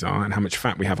our bodies are and how much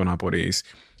fat we have on our bodies,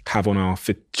 have on our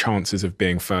chances of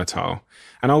being fertile?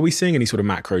 And are we seeing any sort of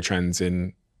macro trends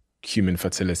in human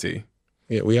fertility?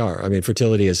 Yeah, we are. I mean,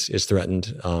 fertility is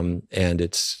threatened, and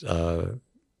it's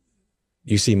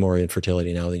you see more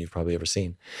infertility now than you've probably ever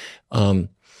seen.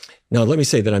 Now, let me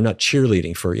say that I'm not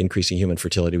cheerleading for increasing human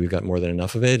fertility. We've got more than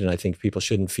enough of it, and I think people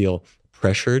shouldn't feel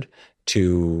pressured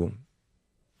to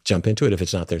jump into it if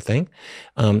it's not their thing.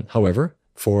 However,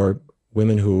 for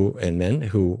women and men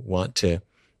who want to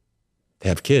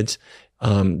have kids,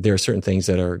 there are certain things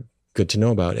that are good to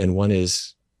know about. And one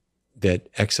is that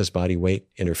excess body weight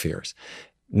interferes.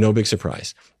 No big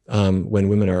surprise. When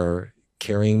women are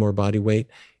carrying more body weight,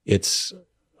 it's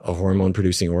a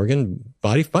hormone-producing organ.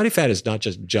 Body fat is not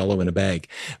just jello in a bag.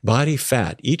 Body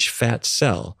fat, each fat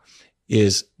cell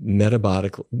is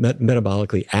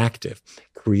metabolically active,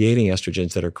 creating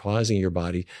estrogens that are causing your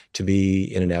body to be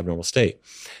in an abnormal state.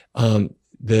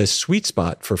 The sweet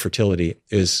spot for fertility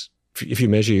is if you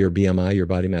measure your BMI, your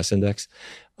body mass index,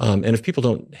 and if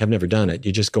people have never done it,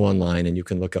 you just go online and you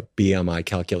can look up BMI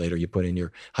calculator. You put in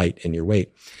your height and your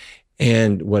weight.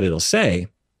 And what it'll say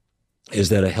is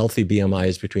that a healthy BMI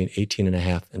is between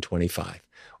 18.5 and 25.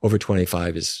 Over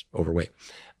 25 is overweight.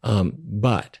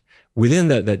 But within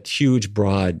that huge,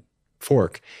 broad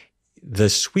fork, the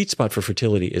sweet spot for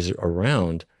fertility is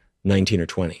around 19 or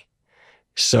 20.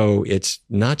 So it's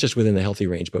not just within the healthy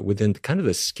range, but within kind of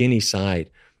the skinny side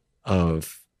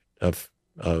of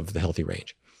the healthy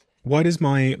range. Why does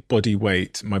my body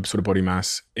weight, my sort of body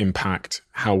mass, impact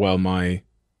how well my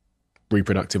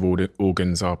reproductive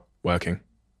organs are working?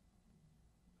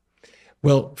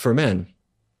 Well, for men,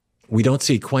 we don't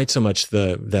see quite so much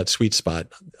that sweet spot.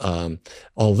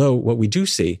 Although what we do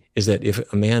see is that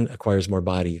if a man acquires more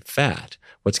body fat,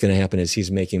 what's going to happen is he's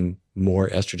making more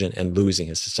estrogen and losing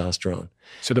his testosterone.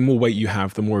 So the more weight you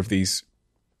have, the more of these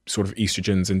sort of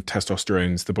estrogens and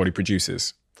testosterones the body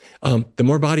produces. The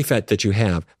more body fat that you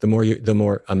have, the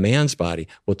more a man's body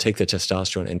will take the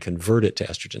testosterone and convert it to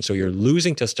estrogen. So you're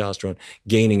losing testosterone,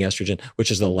 gaining estrogen,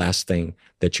 which is the last thing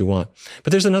that you want.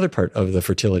 But there's another part of the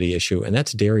fertility issue, and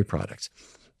that's dairy products.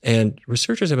 And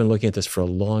researchers have been looking at this for a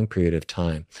long period of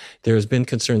time. There has been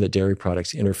concern that dairy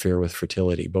products interfere with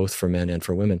fertility, both for men and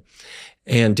for women.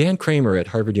 And Dan Kramer at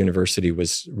Harvard University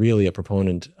was really a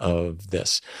proponent of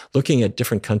this, looking at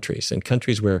different countries and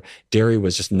countries where dairy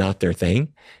was just not their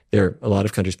thing. There are a lot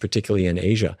of countries, particularly in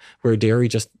Asia, where dairy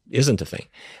just isn't a thing.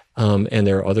 And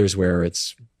there are others where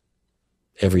it's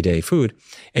everyday food.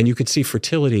 And you could see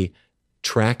fertility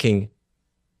tracking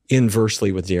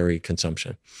inversely with dairy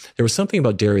consumption. There was something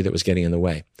about dairy that was getting in the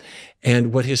way.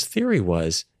 And what his theory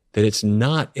was that it's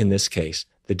not, in this case,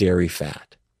 the dairy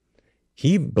fat.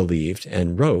 He believed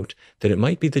and wrote that it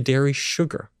might be the dairy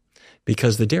sugar,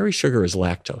 because the dairy sugar is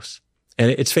lactose.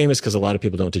 And it's famous because a lot of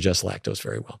people don't digest lactose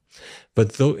very well.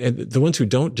 But the ones who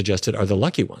don't digest it are the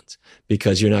lucky ones,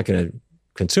 because you're not going to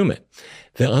consume it.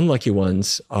 The unlucky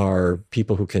ones are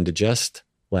people who can digest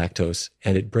lactose,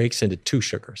 and it breaks into two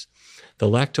sugars. The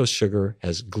lactose sugar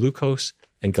has glucose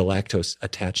and galactose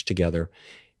attached together.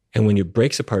 And when it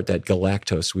breaks apart, that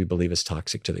galactose, we believe, is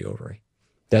toxic to the ovary.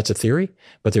 That's a theory,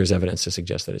 but there's evidence to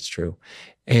suggest that it's true.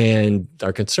 And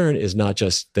our concern is not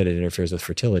just that it interferes with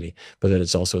fertility, but that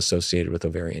it's also associated with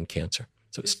ovarian cancer.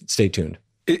 So stay tuned.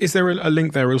 Is there a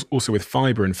link there also with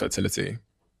fiber and fertility?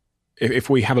 If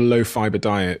we have a low fiber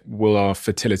diet, will our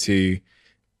fertility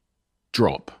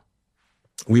drop?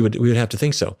 We would have to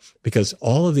think so, because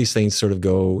all of these things sort of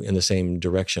go in the same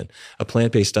direction. A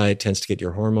plant-based diet tends to get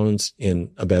your hormones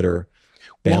in a better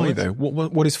balance. Why though?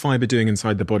 What is fiber doing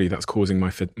inside the body that's causing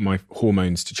my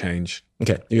hormones to change?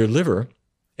 Okay, your liver,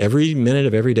 every minute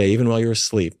of every day, even while you're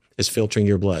asleep, is filtering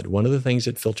your blood. One of the things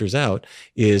it filters out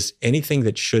is anything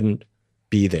that shouldn't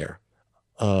be there,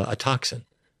 a toxin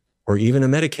or even a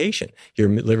medication. Your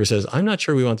liver says, I'm not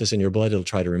sure we want this in your blood. It'll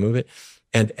try to remove it.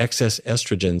 And excess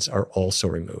estrogens are also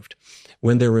removed.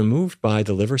 When they're removed by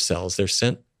the liver cells, they're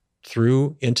sent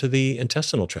through into the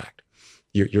intestinal tract.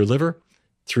 Your liver,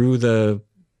 through the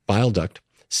bile duct,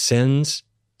 sends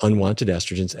unwanted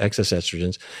estrogens, excess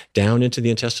estrogens, down into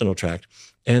the intestinal tract,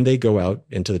 and they go out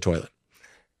into the toilet.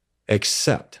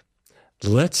 Except,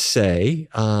 let's say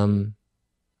I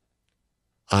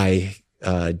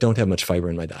don't have much fiber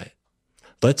in my diet.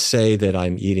 Let's say that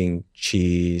I'm eating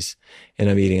cheese and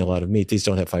I'm eating a lot of meat. These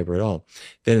don't have fiber at all.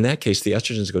 Then in that case, the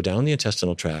estrogens go down the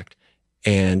intestinal tract,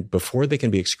 and before they can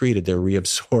be excreted, they're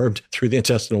reabsorbed through the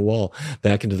intestinal wall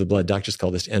back into the blood. Doctors call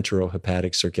this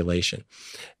enterohepatic circulation.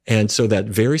 And so that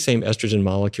very same estrogen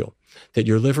molecule that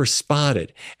your liver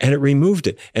spotted, and it removed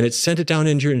it, and it sent it down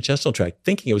into your intestinal tract,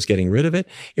 thinking it was getting rid of it.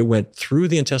 It went through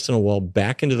the intestinal wall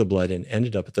back into the blood and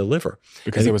ended up at the liver.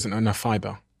 Because there wasn't enough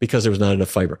fiber. Because there was not enough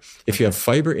fiber. If you have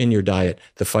fiber in your diet,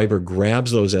 the fiber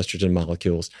grabs those estrogen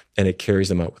molecules and it carries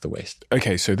them out with the waste.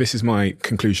 Okay, so this is my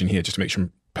conclusion here, just to make sure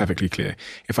I'm perfectly clear.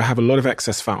 If I have a lot of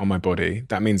excess fat on my body,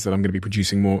 that means that I'm going to be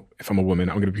producing more, if I'm a woman,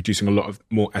 I'm going to be producing a lot of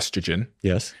more estrogen.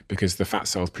 Yes. Because the fat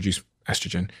cells produce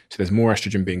estrogen. So there's more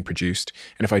estrogen being produced.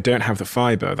 And if I don't have the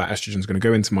fiber, that estrogen is going to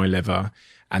go into my liver,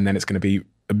 and then it's going to be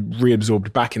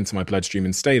reabsorbed back into my bloodstream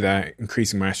and stay there,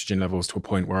 increasing my estrogen levels to a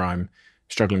point where I'm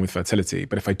struggling with fertility.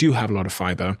 But if I do have a lot of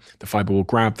fiber, the fiber will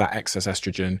grab that excess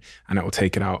estrogen and it will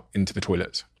take it out into the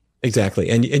toilet. Exactly.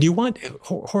 And you want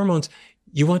hormones,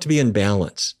 you want to be in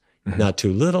balance, not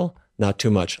too little, not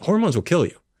too much. Hormones will kill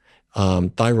you.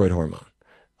 Thyroid hormone.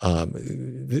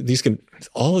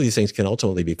 All of these things can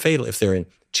ultimately be fatal if they're in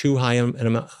too high an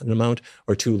amount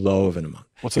or too low of an amount.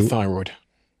 What's a thyroid?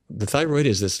 The thyroid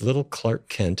is this little Clark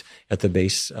Kent at the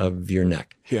base of your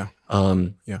neck. Yeah.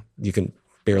 You can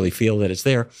barely feel that it's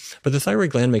there, but the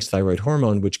thyroid gland makes thyroid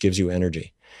hormone, which gives you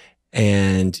energy.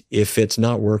 And if it's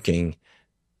not working,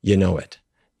 you know it.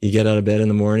 You get out of bed in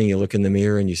the morning, you look in the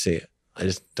mirror and you see, I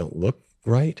just don't look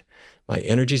right. My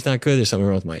energy's not good. There's something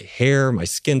wrong with my hair. My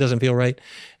skin doesn't feel right.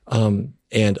 And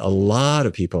a lot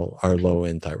of people are low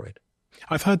in thyroid.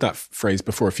 I've heard that phrase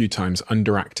before a few times,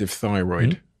 underactive thyroid.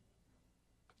 Mm-hmm.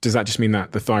 Does that just mean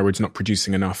that the thyroid's not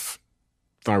producing enough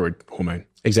thyroid hormone?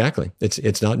 Exactly.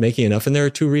 It's not making enough, and there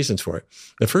are two reasons for it.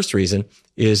 The first reason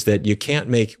is that you can't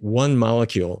make one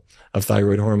molecule of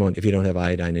thyroid hormone if you don't have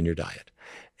iodine in your diet.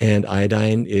 And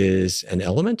iodine is an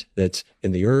element that's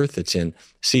in the earth, it's in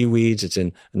seaweeds, it's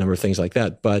in a number of things like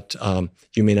that, but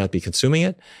you may not be consuming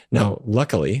it. Now,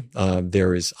 luckily,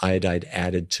 there is iodide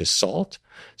added to salt,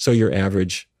 so your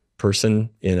average person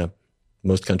in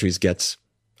most countries gets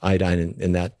iodine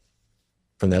in that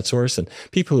from that source. And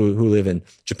people who live in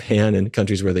Japan and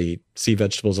countries where they eat sea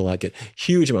vegetables a lot get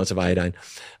huge amounts of iodine.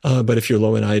 But if you're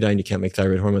low in iodine, you can't make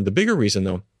thyroid hormone. The bigger reason,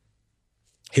 though,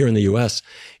 here in the U.S.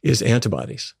 is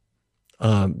antibodies,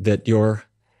 that your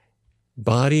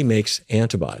body makes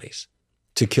antibodies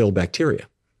to kill bacteria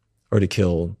or to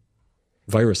kill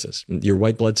viruses. Your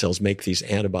white blood cells make these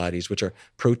antibodies, which are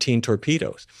protein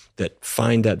torpedoes that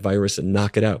find that virus and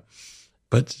knock it out.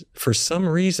 But for some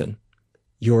reason,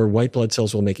 your white blood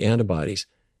cells will make antibodies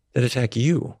that attack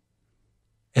you,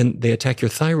 and they attack your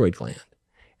thyroid gland,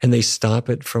 and they stop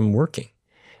it from working.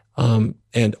 And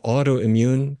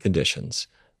autoimmune conditions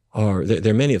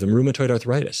there are many of them. Rheumatoid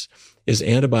arthritis is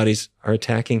antibodies are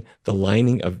attacking the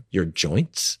lining of your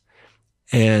joints.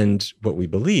 And what we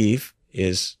believe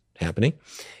is happening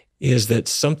is that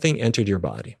something entered your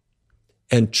body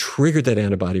and triggered that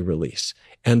antibody release.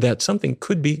 And that something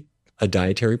could be a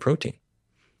dietary protein,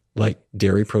 like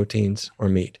dairy proteins or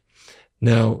meat.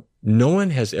 Now, no one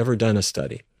has ever done a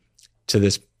study to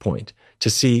this point to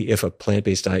see if a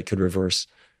plant-based diet could reverse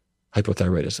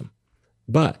hypothyroidism.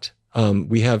 But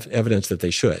we have evidence that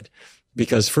they should.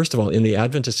 Because first of all, in the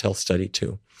Adventist Health Study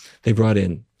 2, they brought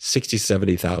in 60,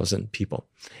 70,000 people.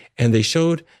 And they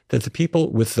showed that the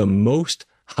people with the most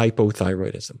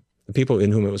hypothyroidism, the people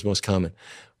in whom it was most common,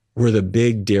 were the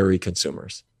big dairy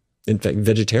consumers. In fact,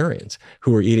 vegetarians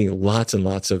who were eating lots and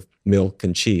lots of milk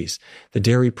and cheese. The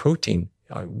dairy protein,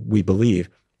 we believe,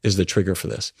 is the trigger for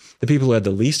this. The people who had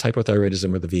the least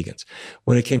hypothyroidism were the vegans.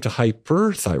 When it came to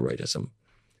hyperthyroidism,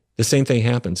 the same thing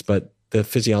happens, but the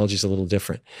physiology is a little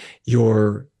different.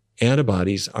 Your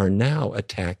antibodies are now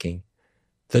attacking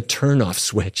the turn-off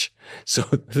switch. So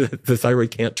the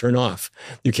thyroid can't turn off.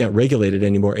 You can't regulate it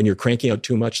anymore, and you're cranking out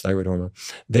too much thyroid hormone.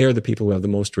 They are the people who have the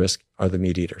most risk, are the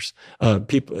meat eaters.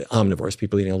 Omnivores,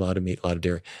 people eating a lot of meat, a lot of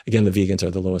dairy. Again, the vegans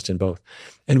are the lowest in both.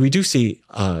 And we do see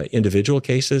individual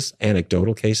cases,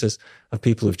 anecdotal cases of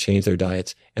people who've changed their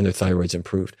diets and their thyroid's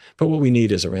improved. But what we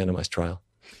need is a randomized trial.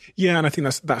 Yeah, and I think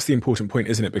that's the important point,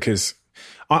 isn't it? Because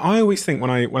I always think when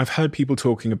I've heard people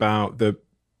talking about the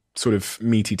sort of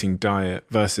meat-eating diet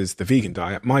versus the vegan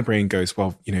diet, my brain goes,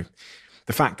 well,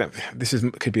 the fact that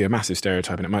could be a massive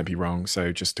stereotype and it might be wrong,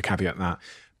 so just to caveat that.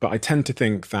 But I tend to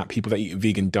think that people that eat a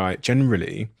vegan diet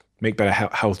generally make better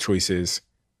health choices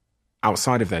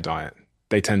outside of their diet.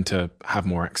 They tend to have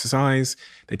more exercise.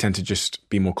 They tend to just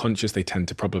be more conscious. They tend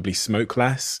to probably smoke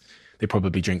less. They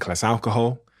probably drink less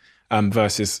alcohol.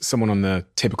 Versus someone on the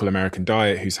typical American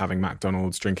diet who's having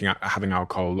McDonald's, having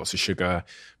alcohol, lots of sugar,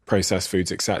 processed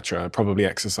foods, etc., probably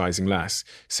exercising less.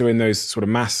 So in those sort of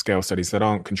mass scale studies that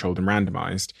aren't controlled and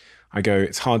randomized, I go,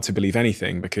 it's hard to believe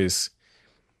anything because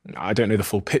I don't know the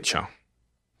full picture.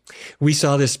 We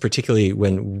saw this particularly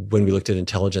when we looked at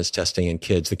intelligence testing in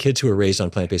kids. The kids who are raised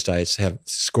on plant-based diets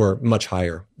score much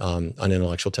higher on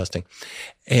intellectual testing.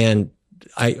 And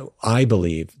I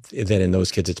believe that in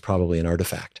those kids, it's probably an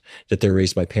artifact that they're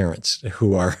raised by parents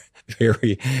who are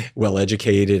very well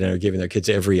educated and are giving their kids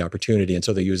every opportunity. And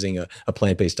so they're using a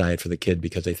plant-based diet for the kid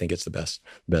because they think it's the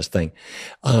best thing.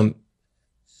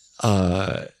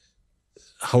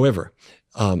 However,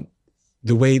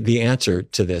 the answer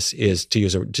to this is to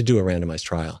do a randomized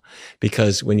trial,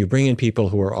 because when you bring in people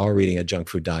who are all eating a junk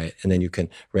food diet, and then you can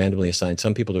randomly assign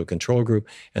some people to a control group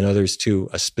and others to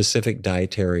a specific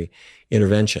dietary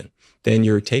intervention, then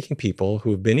you're taking people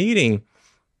who have been eating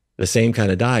the same kind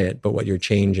of diet, but what you're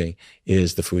changing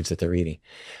is the foods that they're eating.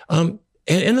 And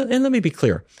let me be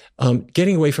clear,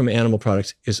 getting away from animal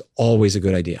products is always a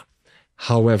good idea.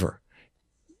 However,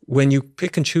 when you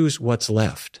pick and choose what's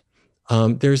left,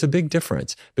 there's a big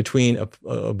difference between a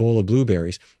bowl of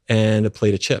blueberries and a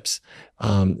plate of chips.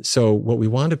 So what we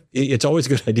want it's always a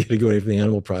good idea to go away from the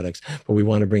animal products, but we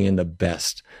want to bring in the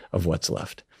best of what's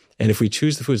left. And if we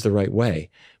choose the foods the right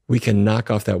way, we can knock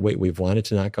off that weight we've wanted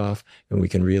to knock off, and we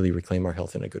can really reclaim our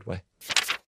health in a good way.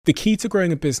 The key to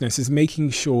growing a business is making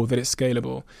sure that it's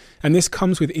scalable. And this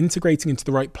comes with integrating into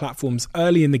the right platforms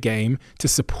early in the game to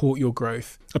support your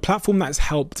growth. A platform that's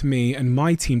helped me and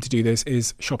my team to do this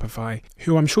is Shopify,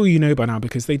 who I'm sure you know by now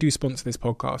because they do sponsor this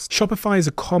podcast. Shopify is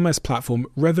a commerce platform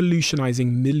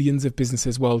revolutionizing millions of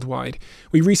businesses worldwide.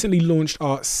 We recently launched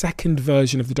our second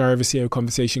version of the Diary of a CEO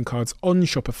conversation cards on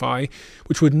Shopify,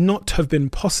 which would not have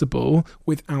been possible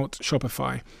without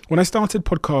Shopify. When I started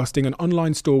podcasting, an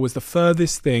online store was the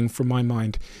furthest thing from my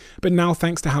mind. But now,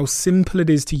 thanks to how simple it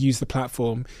is to use the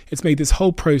platform, it's made this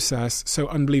whole process so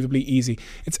unbelievably easy.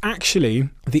 It's actually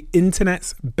the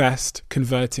internet's best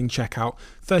converting checkout,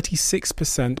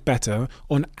 36% better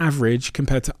on average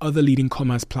compared to other leading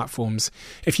commerce platforms.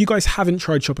 If you guys haven't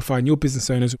tried Shopify and you're business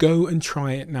owners, go and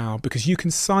try it now, because you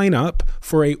can sign up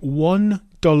for a $1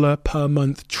 per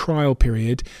month trial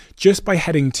period just by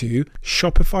heading to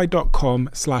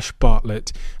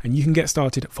shopify.com/Bartlett, and you can get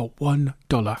started for $1.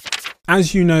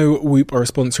 As you know, Whoop are a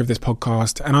sponsor of this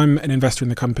podcast, and I'm an investor in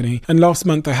the company. And last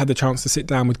month I had the chance to sit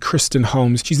down with Kristen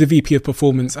Holmes. She's the VP of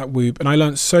Performance at Whoop, and I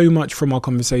learned so much from our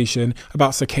conversation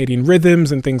about circadian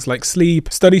rhythms and things like sleep.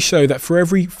 Studies show that for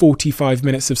every 45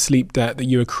 minutes of sleep debt that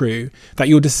you accrue, that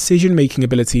your decision-making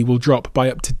ability will drop by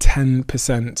up to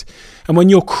 10%. And when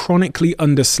you're chronically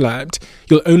underslept,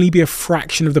 you'll only be a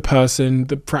fraction of the person,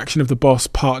 the fraction of the boss,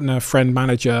 partner, friend,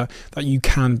 manager that you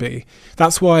can be.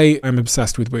 That's why I'm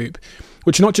obsessed with Whoop,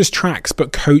 which not just tracks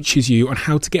but coaches you on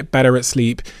how to get better at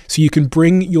sleep so you can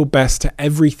bring your best to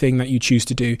everything that you choose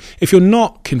to do. If you're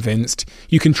not convinced,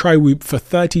 you can try Whoop for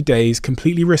 30 days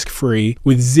completely risk-free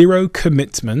with zero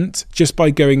commitment just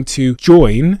by going to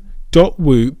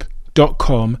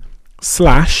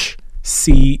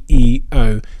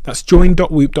join.whoop.com/CEO. That's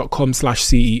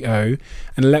join.whoop.com/CEO,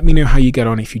 and let me know how you get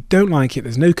on. If you don't like it,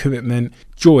 there's no commitment.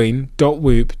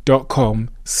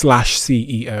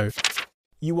 Join.whoop.com/CEO.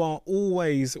 You are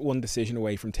always one decision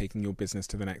away from taking your business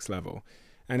to the next level.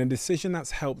 And a decision that's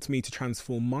helped me to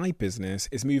transform my business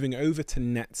is moving over to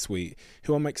NetSuite,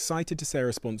 who I'm excited to say are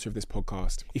a sponsor of this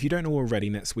podcast. If you don't know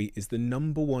already, NetSuite is the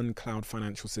 #1 cloud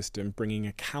financial system, bringing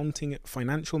accounting,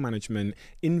 financial management,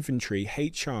 inventory,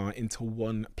 HR into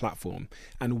one platform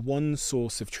and one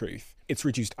source of truth. It's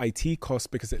reduced IT costs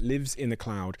because it lives in the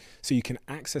cloud, so you can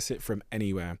access it from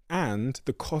anywhere. And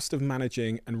the cost of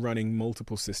managing and running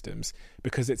multiple systems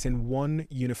because it's in one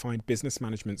unified business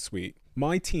management suite.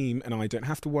 My team and I don't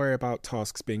have to worry about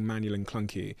tasks being manual and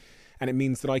clunky. And it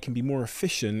means that I can be more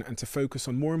efficient and to focus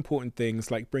on more important things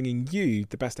like bringing you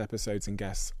the best episodes and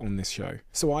guests on this show.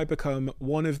 So I become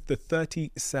one of the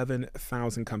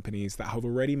 37,000 companies that have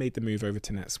already made the move over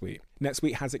to NetSuite.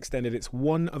 NetSuite has extended its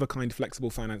one-of-a-kind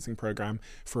flexible financing program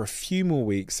for a few more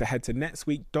weeks. So head to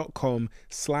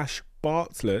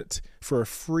netsuite.com/Bartlett for a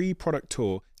free product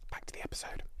tour. Back to the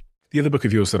episode. The other book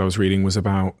of yours that I was reading was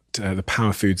about the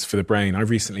power foods for the brain. I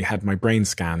recently had my brain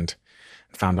scanned.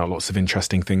 Found out lots of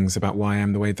interesting things about why I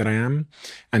am the way that I am.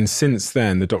 And since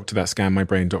then, the doctor that scanned my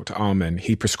brain, Dr. Armin,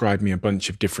 he prescribed me a bunch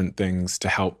of different things to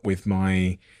help with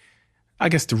to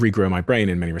regrow my brain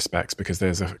in many respects, because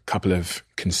there's a couple of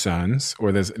concerns,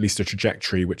 or there's at least a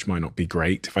trajectory which might not be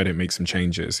great if I don't make some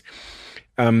changes.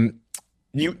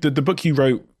 The book you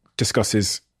wrote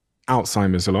discusses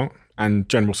Alzheimer's a lot and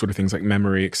general sort of things like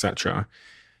memory, etc.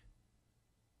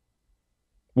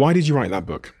 Why did you write that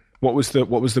book? What was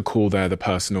the call there, the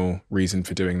personal reason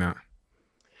for doing that?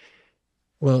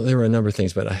 Well, there were a number of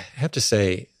things, but I have to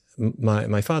say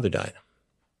my father died.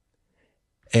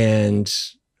 And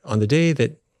on the day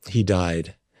that he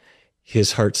died,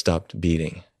 his heart stopped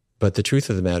beating. But the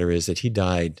truth of the matter is that he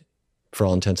died, for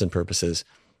all intents and purposes,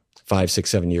 5,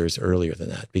 6, 7 years earlier than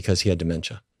that, because he had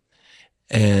dementia.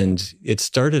 And it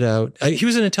started out, he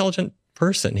was an intelligent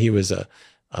person. He was a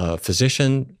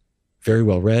physician, very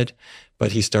well read,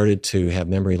 but he started to have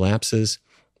memory lapses,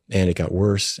 and it got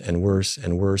worse and worse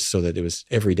and worse, so that it was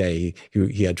every day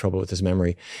he had trouble with his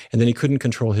memory. And then he couldn't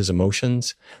control his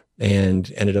emotions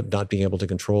and ended up not being able to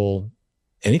control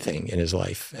anything in his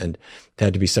life, and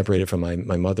had to be separated from my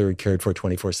mother, cared for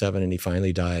 24/7, and he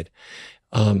finally died.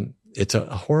 It's a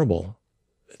horrible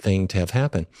thing to have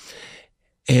happen.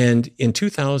 And in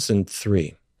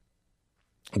 2003,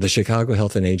 the Chicago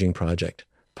Health and Aging Project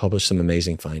published some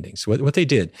amazing findings. What they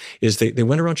did is they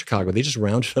went around Chicago. They just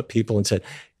rounded up people and said,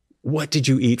 what did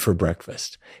you eat for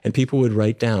breakfast? And people would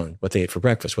write down what they ate for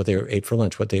breakfast, what they ate for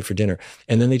lunch, what they ate for dinner.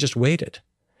 And then they just waited.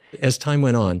 As time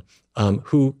went on,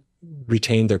 who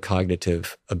retained their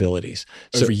cognitive abilities.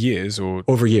 Over years or?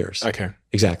 Over years. Okay.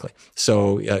 Exactly.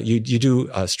 So you do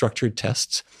structured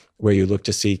tests where you look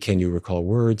to see, can you recall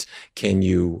words? Can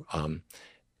you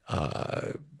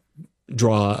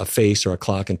draw a face or a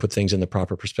clock and put things in the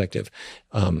proper perspective.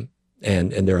 And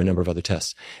there are a number of other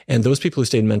tests. And those people who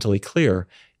stayed mentally clear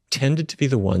tended to be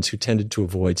the ones who tended to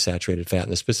avoid saturated fat.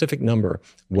 And the specific number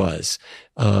was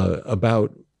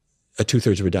about a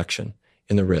 2/3 reduction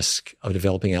in the risk of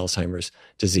developing Alzheimer's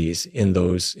disease in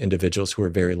those individuals who are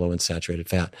very low in saturated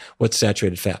fat. What's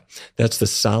saturated fat? That's the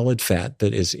solid fat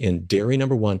that is in dairy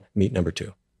number 1, meat number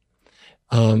 2.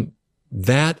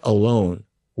 That alone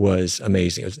was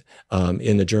amazing. It was,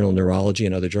 in the journal Neurology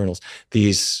and other journals,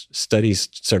 these studies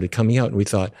started coming out, and we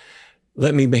thought,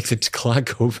 let me make the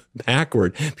clock go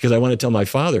backward, because I want to tell my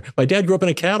father. My dad grew up in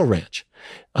a cattle ranch.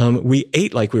 We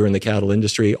ate like we were in the cattle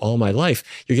industry all my life.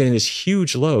 You're getting this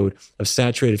huge load of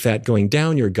saturated fat going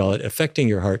down your gullet, affecting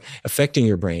your heart, affecting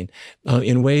your brain,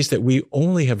 in ways that we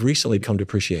only have recently come to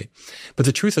appreciate. But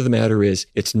the truth of the matter is,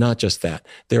 it's not just that.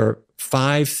 There are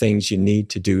 5 things you need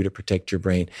to do to protect your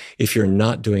brain. If you're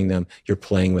not doing them, you're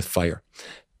playing with fire.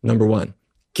 Number 1,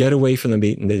 get away from the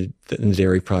meat and the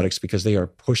dairy products, because they are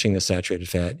pushing the saturated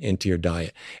fat into your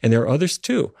diet. And there are others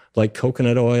too, like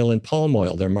coconut oil and palm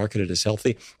oil. They're marketed as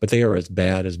healthy, but they are as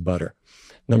bad as butter.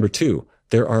 Number 2,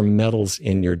 there are metals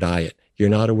in your diet. You're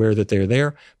not aware that they're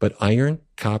there, but iron,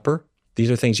 copper, these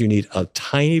are things you need a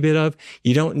tiny bit of.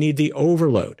 You don't need the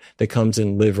overload that comes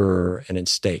in liver and in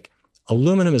steak.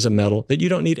 Aluminum is a metal that you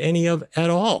don't need any of at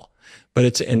all, but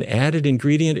it's an added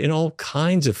ingredient in all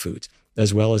kinds of foods,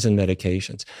 as well as in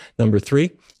medications. Number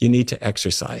 3, you need to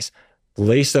exercise.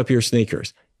 Lace up your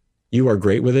sneakers. You are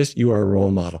great with this. You are a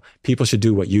role model. People should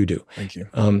do what you do. Thank you.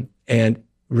 And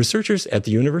researchers at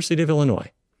the University of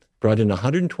Illinois brought in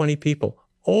 120 people,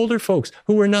 older folks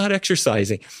who were not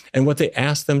exercising. And what they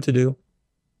asked them to do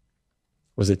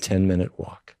was a 10-minute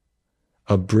walk,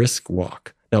 a brisk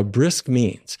walk. Now, brisk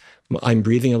means I'm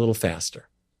breathing a little faster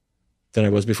than I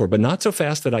was before, but not so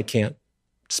fast that I can't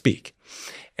speak.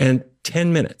 And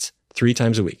 10 minutes, 3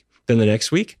 times a week. Then the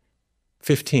next week,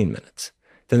 15 minutes.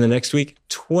 Then the next week,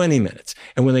 20 minutes.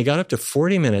 And when they got up to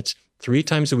 40 minutes, 3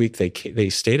 times a week, they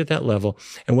stayed at that level.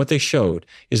 And what they showed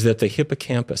is that the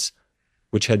hippocampus,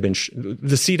 which had been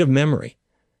the seat of memory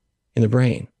in the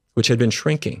brain, which had been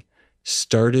shrinking,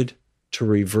 started to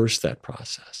reverse that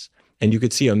process. And you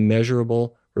could see a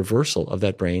measurable reversal of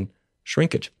that brain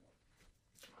shrinkage.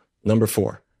 Number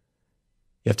 4,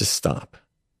 you have to stop.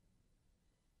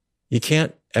 You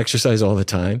can't exercise all the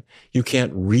time. You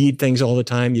can't read things all the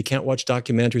time. You can't watch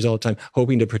documentaries all the time,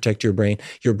 hoping to protect your brain.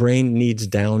 Your brain needs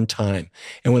downtime.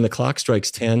 And when the clock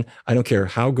strikes 10, I don't care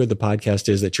how good the podcast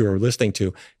is that you are listening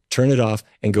to, turn it off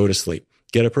and go to sleep.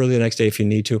 Get up early the next day if you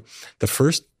need to.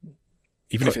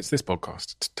 Even if it's this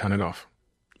podcast, turn it off.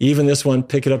 Even this one,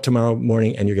 pick it up tomorrow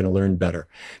morning and you're going to learn better.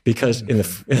 Because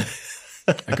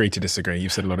Agree to disagree.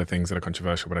 You've said a lot of things that are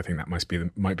controversial, but I think that might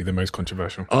be the most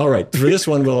controversial. All right. For this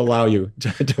one, we'll allow you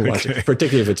to watch it,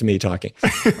 particularly if it's me talking.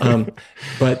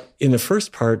 But in the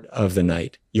first part of the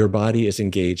night, your body is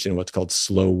engaged in what's called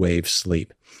slow wave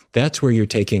sleep. That's where you're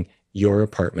taking your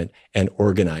apartment and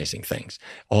organizing things.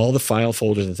 All the file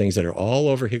folders and things that are all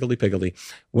over higgledy-piggledy.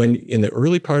 When in the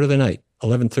early part of the night,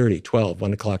 11:30, 12,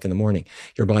 1 o'clock in the morning,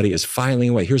 your body is filing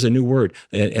away. Here's a new word,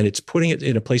 and it's putting it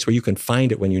in a place where you can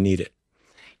find it when you need it.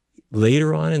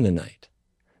 Later on in the night,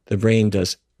 the brain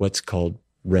does what's called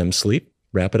REM sleep,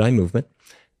 rapid eye movement.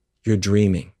 You're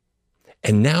dreaming.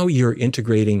 And now you're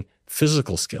integrating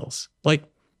physical skills like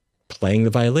playing the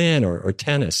violin or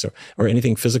tennis or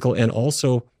anything physical, and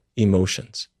also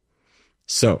emotions.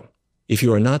 So if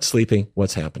you are not sleeping,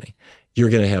 what's happening? You're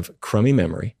going to have crummy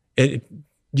memory.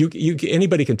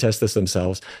 Anybody can test this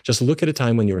themselves. Just look at a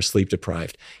time when you were sleep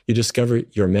deprived. You discover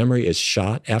your memory is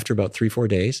shot after about 3-4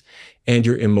 days, and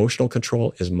your emotional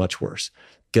control is much worse.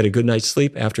 Get a good night's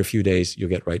sleep. After a few days, you'll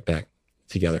get right back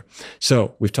together.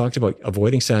 So we've talked about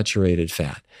avoiding saturated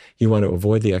fat. You want to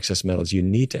avoid the excess metals. You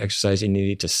need to exercise and you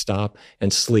need to stop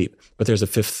and sleep. But there's a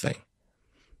 5th thing.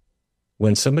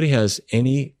 When somebody has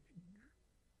any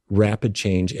rapid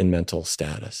change in mental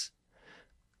status,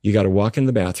 you got to walk in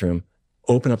the bathroom,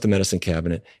 open up the medicine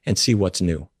cabinet, and see what's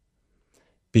new.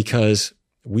 Because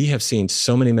we have seen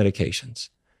so many medications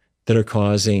that are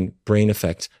causing brain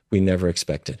effects we never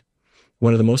expected.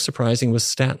 One of the most surprising was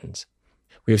statins.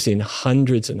 We have seen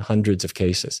hundreds and hundreds of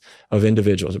cases of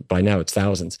individuals, by now it's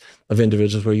thousands, of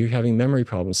individuals where you're having memory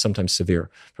problems, sometimes severe,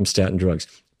 from statin drugs.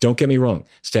 Don't get me wrong.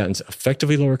 Statins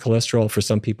effectively lower cholesterol. For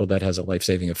some people, that has a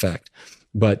life-saving effect.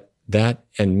 But that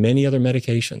and many other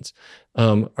medications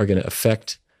are going to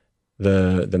affect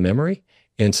the memory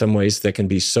in some ways that can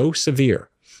be so severe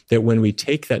that when we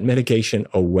take that medication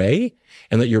away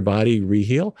and let your body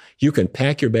reheal, you can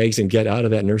pack your bags and get out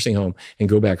of that nursing home and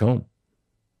go back home.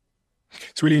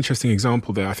 It's a really interesting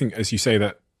example there. I think, as you say,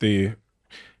 that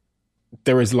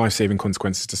there is life-saving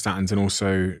consequences to statins, and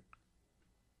also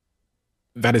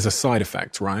that is a side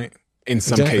effect, right? In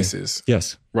some cases.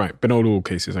 Yes. Right. But not all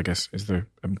cases, I guess, is the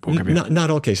important caveat.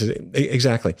 Not all cases,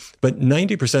 exactly. But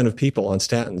 90% of people on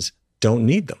statins don't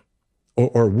need them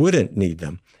or wouldn't need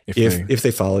them if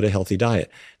they followed a healthy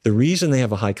diet. The reason they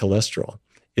have a high cholesterol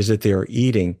is that they are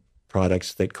eating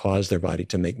products that cause their body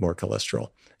to make more cholesterol.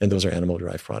 And those are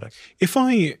animal-derived products. If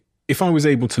I was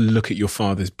able to look at your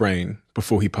father's brain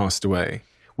before he passed away,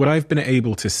 would I have been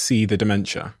able to see the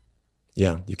dementia?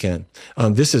 Yeah, you can.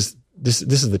 This is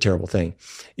the terrible thing,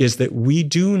 is that we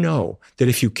do know that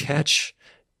if you catch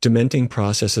dementing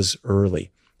processes early,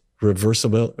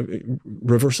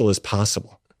 reversal is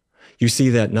possible. You see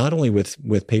that not only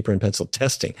with paper and pencil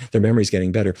testing, their memory is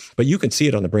getting better, but you can see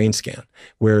it on the brain scan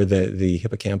where the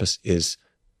hippocampus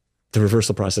the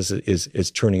reversal process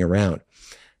is turning around.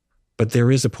 But there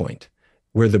is a point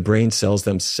where the brain cells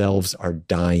themselves are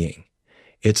dying.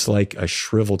 It's like a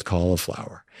shriveled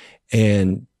cauliflower.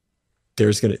 And there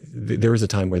is a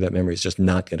time where that memory is just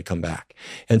not going to come back.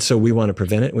 And so we want to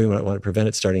prevent it. We want to prevent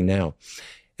it starting now.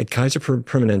 At Kaiser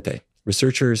Permanente,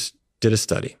 researchers did a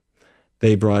study.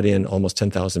 They brought in almost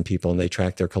 10,000 people and they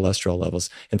tracked their cholesterol levels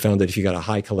and found that if you got a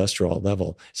high cholesterol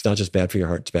level, it's not just bad for your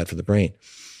heart, it's bad for the brain.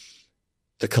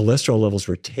 The cholesterol levels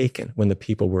were taken when the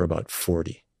people were about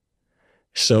 40.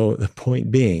 So the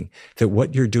point being that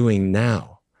what you're doing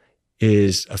now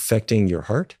is affecting your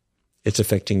heart. It's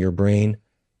affecting your brain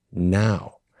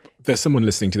now. There's someone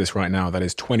listening to this right now that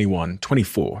is 21,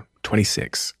 24,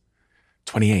 26,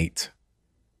 28.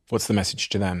 What's the message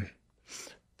to them?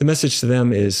 The message to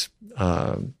them is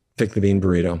pick the bean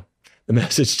burrito. The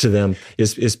message to them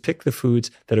is pick the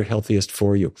foods that are healthiest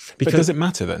for you. But does it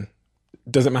matter then?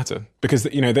 Does it matter? Because,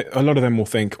 a lot of them will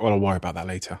think, oh, I'll worry about that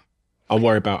later.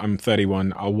 I'm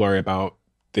 31. I'll worry about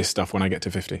this stuff when I get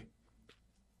to 50.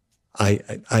 I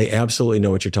absolutely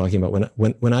know what you're talking about.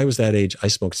 When I was that age, I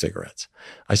smoked cigarettes.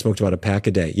 I smoked about a pack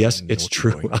a day. Yes, it's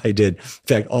true. I did. In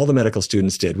fact, all the medical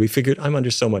students did. We figured I'm under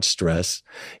so much stress.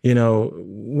 When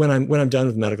I'm done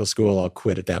with medical school, I'll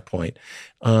quit at that point.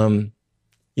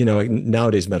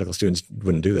 Nowadays medical students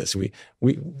wouldn't do this. We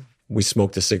we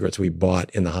smoked the cigarettes we bought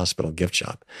in the hospital gift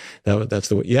shop. That's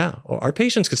the way. Yeah, our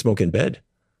patients could smoke in bed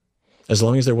as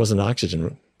long as there wasn't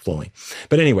oxygen flowing.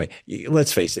 But anyway,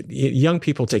 let's face it, young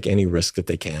people take any risk that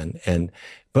they can.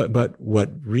 But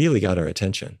what really got our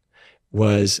attention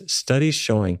was studies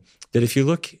showing that if you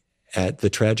look at the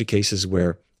tragic cases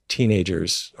where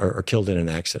teenagers are killed in an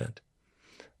accident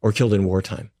or killed in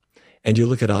wartime, and you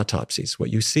look at autopsies,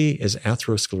 what you see is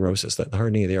atherosclerosis, that the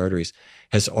hardening of the arteries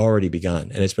has already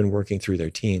begun, and it's been working through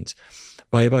their teens.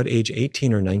 By about age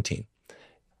 18 or 19,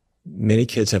 many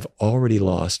kids have already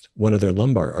lost one of their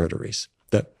lumbar arteries.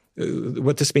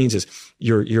 What this means is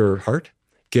your heart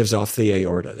gives off the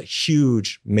aorta, the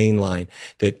huge main line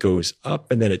that goes up,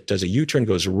 and then it does a U-turn,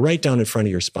 goes right down in front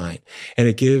of your spine, and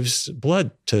it gives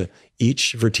blood to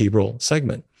each vertebral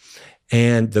segment.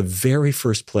 And the very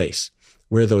first place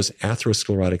where those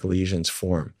atherosclerotic lesions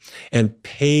form and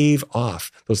pave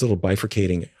off those little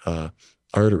bifurcating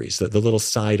arteries, the little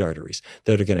side arteries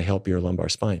that are going to help your lumbar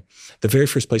spine. The very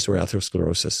first place where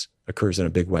atherosclerosis occurs in a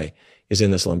big way is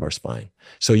in this lumbar spine.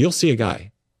 So you'll see a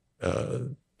guy,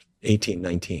 18,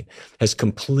 19, has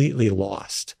completely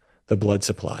lost the blood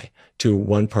supply to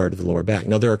one part of the lower back.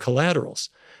 Now, there are collaterals,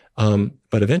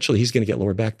 but eventually he's going to get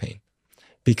lower back pain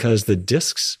because the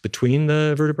discs between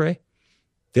the vertebrae,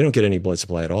 they don't get any blood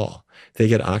supply at all. They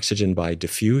get oxygen by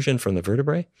diffusion from the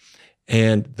vertebrae.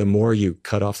 And the more you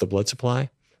cut off the blood supply,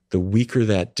 the weaker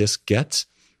that disc gets.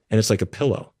 And it's like a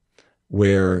pillow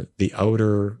where the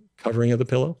outer covering of the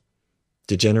pillow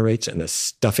degenerates and the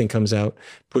stuffing comes out,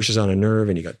 pushes on a nerve,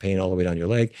 and you got pain all the way down your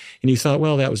leg. And you thought,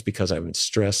 well, that was because I've been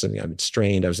stressed and I've been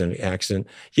strained, I was in an accident.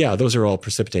 Yeah, those are all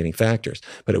precipitating factors,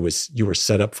 but you were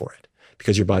set up for it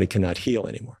because your body cannot heal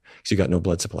anymore because you got no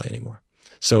blood supply anymore.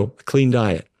 So a clean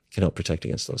diet can help protect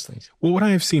against those things. Well, what I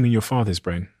have seen in your father's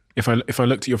brain, if I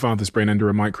looked at your father's brain under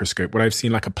a microscope, what I've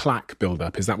seen like a plaque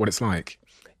buildup, is that what it's like?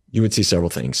 You would see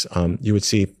several things. You would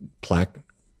see plaque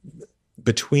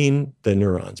between the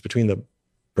neurons, between the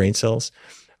brain cells,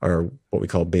 are what we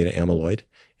call beta amyloid.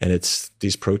 And it's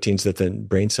these proteins that the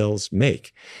brain cells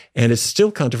make. And it's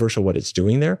still controversial what it's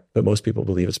doing there, but most people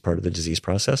believe it's part of the disease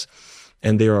process.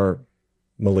 And there are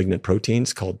malignant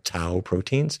proteins called tau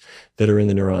proteins that are in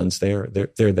the neurons there.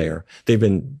 They're there.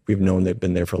 We've known they've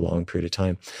been there for a long period of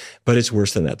time. But it's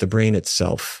worse than that. The brain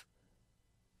itself,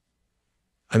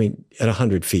 I mean, at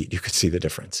 100 feet, you could see the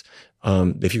difference.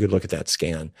 If you could look at that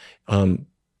scan,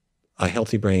 a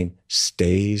healthy brain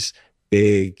stays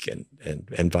big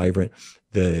and vibrant.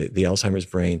 The Alzheimer's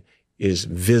brain is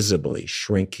visibly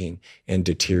shrinking and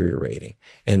deteriorating.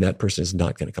 And that person is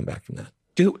not going to come back from that.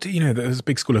 Do you know, there's a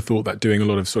big school of thought that doing a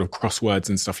lot of sort of crosswords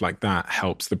and stuff like that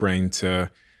helps the brain to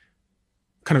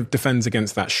kind of defends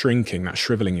against that shrinking, that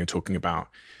shriveling you're talking about.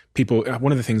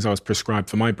 One of the things I was prescribed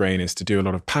for my brain is to do a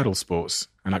lot of paddle sports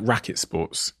and like racket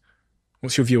sports.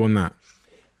 What's your view on that?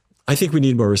 I think we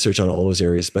need more research on all those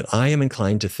areas, but I am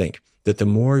inclined to think that the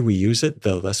more we use it,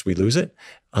 the less we lose it.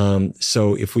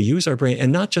 So if we use our brain,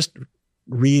 and not just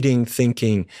reading,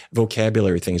 thinking,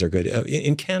 vocabulary things are good.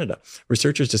 In Canada,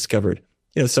 researchers discovered,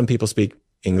 some people speak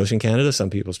English in Canada, some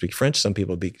people speak French, some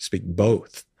people speak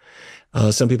both.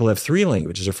 Some people have 3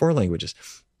 languages or 4 languages.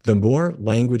 The more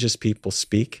languages people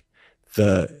speak,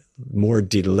 the more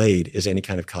delayed is any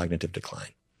kind of cognitive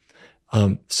decline.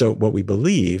 So what we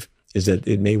believe is that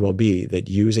it may well be that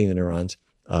using the neurons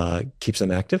keeps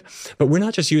them active. But we're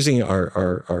not just using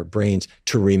our brains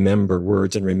to remember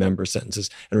words and remember sentences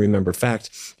and remember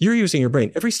facts. You're using your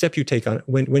brain. Every step you take on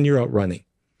when you're out running,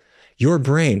 your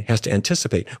brain has to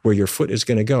anticipate where your foot is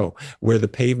going to go, where the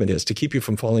pavement is to keep you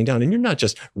from falling down. And you're not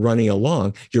just running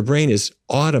along. Your brain is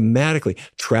automatically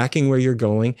tracking where you're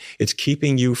going. It's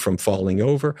keeping you from falling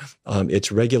over.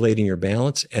 It's regulating your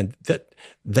balance. And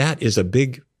that is a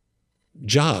big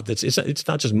job. It's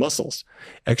not just muscles.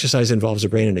 Exercise involves the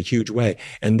brain in a huge way.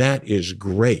 And that is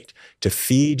great to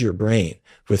feed your brain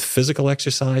with physical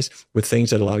exercise, with things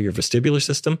that allow your vestibular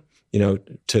system,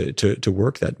 to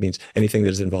work. That means anything that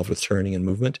is involved with turning and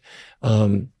movement.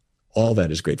 All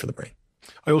that is great for the brain.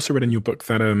 I also read in your book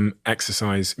that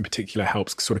exercise in particular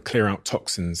helps sort of clear out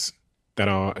toxins that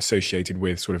are associated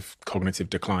with sort of cognitive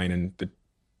decline and the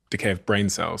decay of brain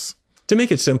cells. To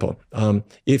make it simple,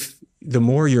 if the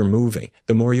more you're moving,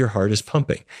 the more your heart is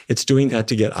pumping. It's doing that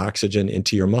to get oxygen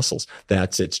into your muscles.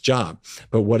 That's its job.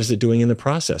 But what is it doing in the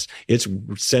process? It's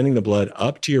sending the blood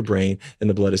up to your brain, and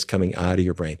the blood is coming out of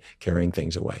your brain, carrying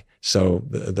things away. So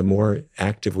the more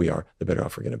active we are, the better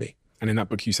off we're going to be. And in that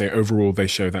book, you say overall, they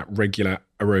show that regular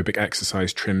aerobic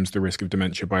exercise trims the risk of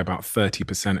dementia by about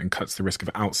 30% and cuts the risk of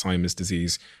Alzheimer's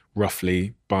disease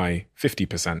roughly by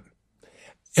 50%.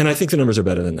 And I think the numbers are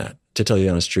better than that, to tell you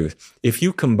the honest truth. If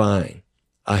you combine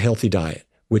a healthy diet,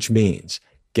 which means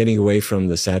getting away from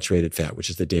the saturated fat, which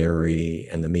is the dairy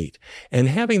and the meat, and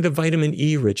having the vitamin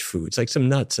E rich foods, like some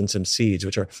nuts and some seeds,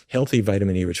 which are healthy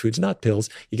vitamin E rich foods, not pills.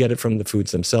 You get it from the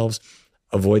foods themselves.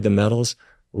 Avoid the metals,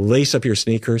 lace up your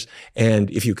sneakers. And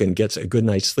if you can get a good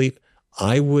night's sleep,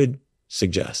 I would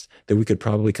suggest that we could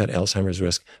probably cut Alzheimer's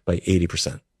risk by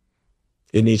 80%.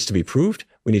 It needs to be proved.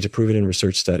 We need to prove it in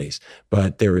research studies,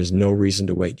 but there is no reason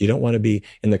to wait. You don't want to be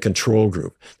in the control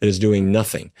group that is doing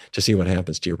nothing to see what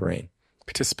happens to your brain.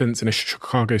 Participants in a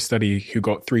Chicago study who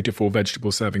got 3 to 4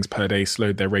 vegetable servings per day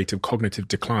slowed their rate of cognitive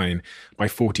decline by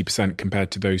 40%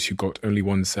 compared to those who got only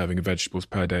 1 serving of vegetables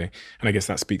per day. And I guess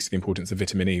that speaks to the importance of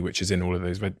vitamin E, which is in all of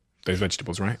those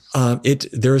vegetables, right?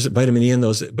 There's vitamin E in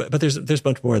those, but there's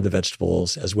much more of the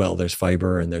vegetables as well. There's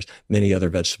fiber and there's many other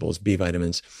vegetables, B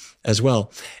vitamins as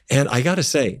well. And I got to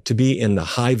say, to be in the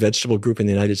high vegetable group in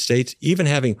the United States, even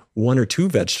having 1 or 2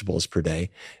 vegetables per day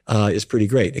is pretty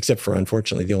great, except for,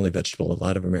 unfortunately, the only vegetable a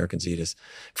lot of Americans eat is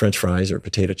French fries or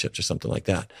potato chips or something like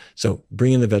that. So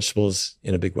bring in the vegetables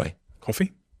in a big way.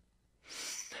 Coffee?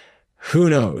 Who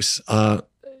knows?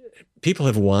 People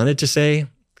have wanted to say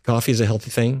coffee is a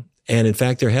healthy thing. And in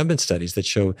fact, there have been studies that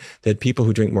show that people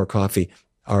who drink more coffee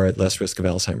are at less risk of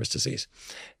Alzheimer's disease.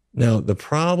 Now, the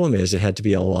problem is it had to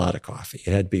be a lot of coffee.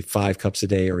 It had to be 5 cups a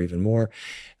day or even more.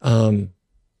 And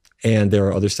there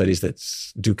are other studies that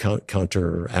do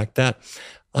counteract that.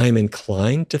 I'm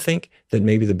inclined to think that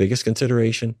maybe the biggest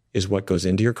consideration is what goes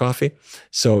into your coffee.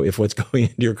 So if what's going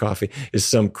into your coffee is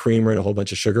some creamer and a whole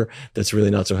bunch of sugar that's really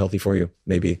not so healthy for you,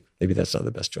 maybe that's not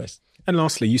the best choice. And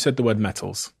lastly, you said the word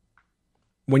metals.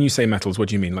 When you say metals, what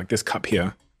do you mean? Like this cup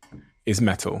here is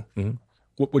metal. Mm-hmm.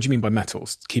 What do you mean by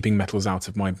metals? Keeping metals out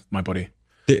of my body?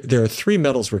 There are 3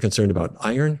 metals we're concerned about: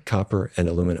 iron, copper, and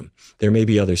aluminum. There may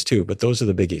be others too, but those are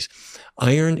the biggies.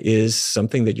 Iron is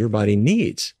something that your body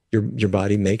needs. Your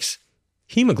body makes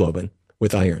hemoglobin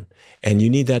with iron, and you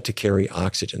need that to carry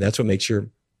oxygen. That's what makes your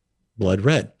blood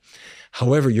red.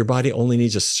 However, your body only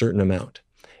needs a certain amount.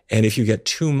 And if you get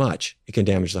too much, it can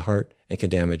damage the heart and can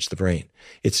damage the brain.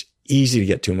 It's easy to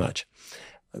get too much.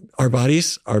 Our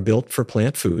bodies are built for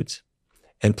plant foods,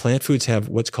 and plant foods have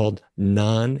what's called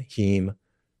non-heme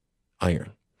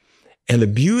iron. And the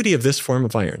beauty of this form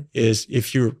of iron is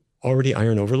if you're already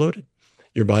iron overloaded,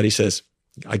 your body says,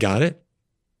 I got it.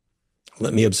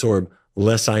 Let me absorb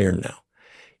less iron now.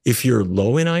 If you're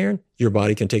low in iron, your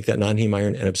body can take that non-heme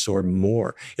iron and absorb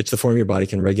more. It's the form your body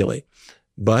can regulate.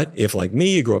 But if, like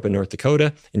me, you grew up in North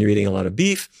Dakota and you're eating a lot of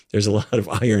beef, there's a lot of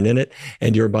iron in it,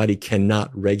 and your body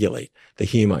cannot regulate the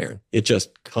heme iron. It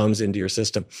just comes into your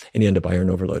system and you end up iron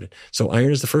overloaded. So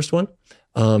iron is the first one.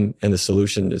 And the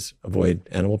solution is avoid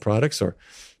animal products. Or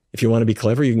if you want to be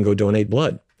clever, you can go donate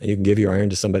blood and you can give your iron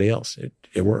to somebody else.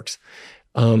 It works.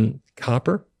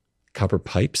 Copper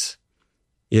pipes.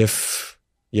 If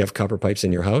you have copper pipes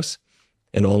in your house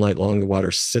and all night long the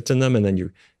water sits in them and then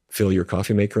you fill your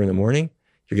coffee maker in the morning,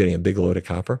 you're getting a big load of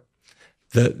copper.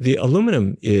 The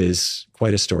aluminum is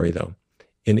quite a story, though.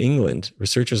 In England,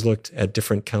 researchers looked at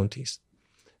different counties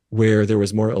where there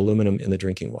was more aluminum in the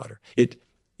drinking water.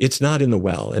 It's not in the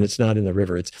well and it's not in the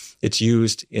river. It's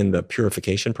used in the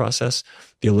purification process.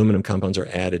 The aluminum compounds are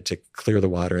added to clear the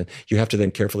water, and you have to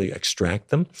then carefully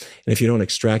extract them. And if you don't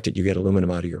extract it, you get aluminum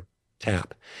out of your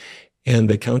tap. And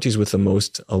the counties with the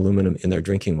most aluminum in their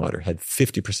drinking water had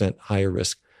 50% higher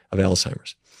risk of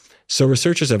Alzheimer's. So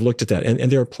researchers have looked at that.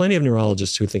 And there are plenty of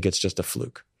neurologists who think it's just a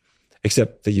fluke,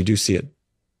 except that you do see it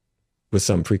with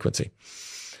some frequency.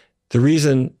 The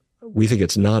reason we think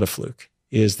it's not a fluke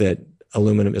is that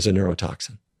aluminum is a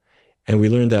neurotoxin. And we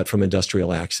learned that from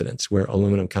industrial accidents where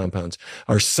aluminum compounds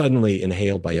are suddenly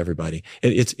inhaled by everybody.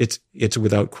 It's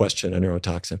without question a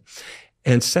neurotoxin.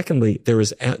 And secondly, there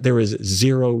is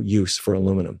zero use for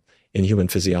aluminum in human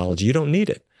physiology. You don't need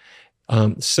it.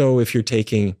 So if you're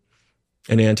taking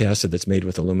an antacid that's made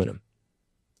with aluminum,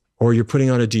 or you're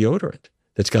putting on a deodorant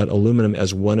that's got aluminum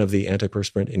as one of the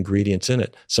antiperspirant ingredients in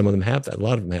it, some of them have that, a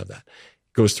lot of them have that,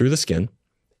 it goes through the skin,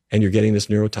 and you're getting this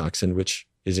neurotoxin, which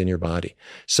is in your body.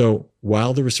 So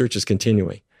while the research is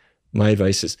continuing, my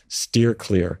advice is steer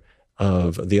clear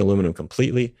of the aluminum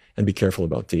completely and be careful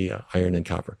about the iron and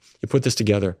copper. You put this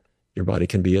together, your body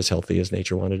can be as healthy as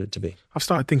nature wanted it to be. I've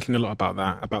started thinking a lot about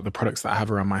that, about the products that I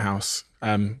have around my house.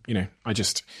 I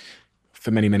just,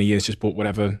 for many, many years, just bought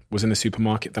whatever was in the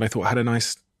supermarket that I thought had a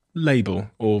nice label,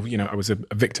 or, I was a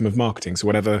victim of marketing. So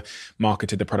whatever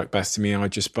marketed the product best to me,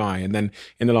 I'd just buy. And then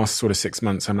in the last sort of 6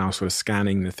 months, I'm now sort of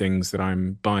scanning the things that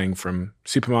I'm buying from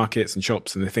supermarkets and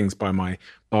shops and the things by my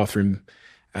bathroom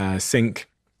sink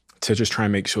to just try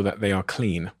and make sure that they are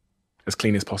clean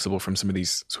as possible from some of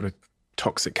these sort of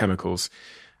toxic chemicals.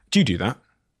 Do you do that?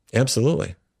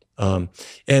 Absolutely. And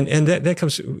that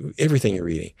comes to everything you're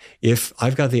eating. If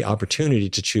I've got the opportunity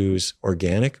to choose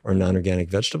organic or non-organic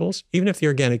vegetables, even if the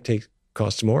organic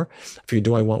costs more,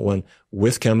 do I want one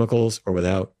with chemicals or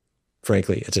without?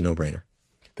 Frankly, it's a no-brainer.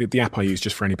 The app I use,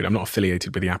 just for anybody, I'm not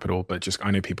affiliated with the app at all, but just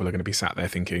I know people are going to be sat there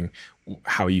thinking,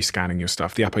 how are you scanning your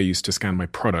stuff? The app I use to scan my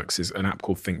products is an app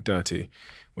called Think Dirty,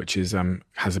 which is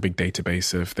has a big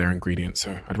database of their ingredients.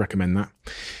 So I'd recommend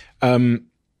that.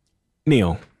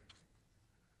 Neal,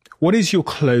 what is your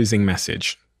closing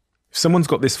message? If someone's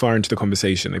got this far into the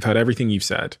conversation, they've heard everything you've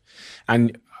said,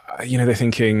 and they're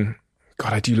thinking,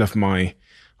 God, I do love my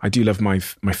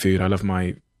food. I love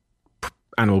my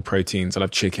animal proteins. I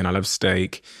love chicken. I love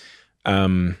steak.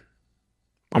 I'm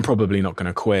probably not going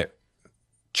to quit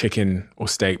chicken or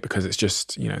steak because it's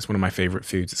just, it's one of my favorite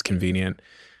foods. It's convenient.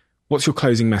 What's your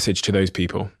closing message to those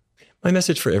people? My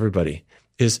message for everybody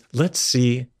is let's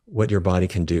see what your body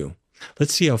can do.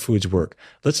 Let's see how foods work.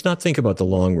 Let's not think about the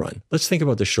long run. Let's think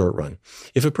about the short run.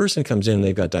 If a person comes in and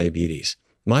they've got diabetes,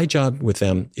 my job with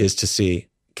them is to see,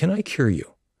 can I cure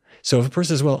you? So if a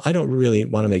person says, well, I don't really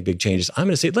want to make big changes, I'm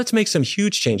going to say, let's make some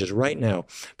huge changes right now.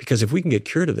 Because if we can get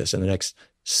cured of this in the next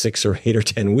 6 or 8 or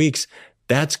 10 weeks,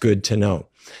 that's good to know.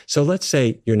 So let's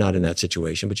say you're not in that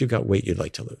situation, but you've got weight you'd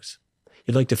like to lose.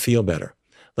 You'd like to feel better.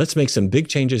 Let's make some big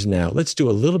changes now. Let's do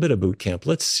a little bit of boot camp.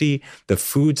 Let's see the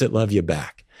foods that love you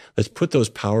back. Let's put those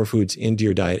power foods into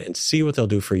your diet and see what they'll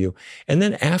do for you. And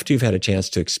then after you've had a chance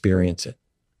to experience it,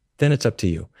 then it's up to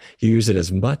you. You use it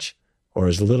as much or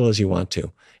as little as you want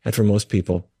to. And for most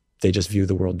people, they just view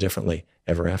the world differently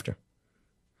ever after.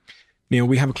 Neal,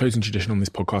 we have a closing tradition on this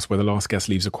podcast where the last guest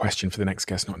leaves a question for the next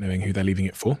guest, not knowing who they're leaving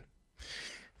it for.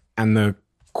 And the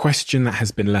question that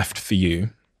has been left for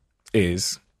you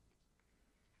is,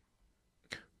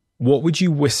 what would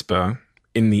you whisper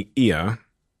in the ear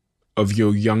of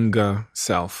your younger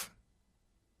self?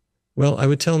 Well, I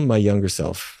would tell my younger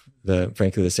self,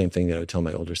 frankly, the same thing that I would tell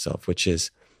my older self, which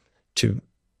is to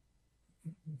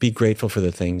be grateful for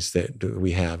the things that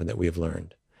we have and that we have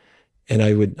learned. And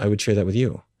I would share that with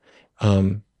you.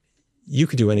 You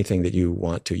could do anything that you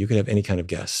want to. You could have any kind of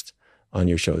guest on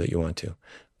your show that you want to.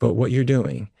 But what you're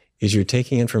doing is you're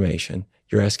taking information,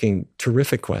 you're asking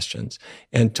terrific questions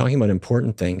and talking about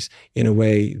important things in a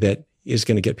way that is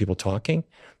going to get people talking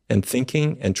and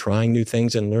thinking and trying new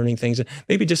things and learning things, and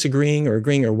maybe disagreeing or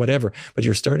agreeing or whatever. But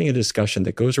you're starting a discussion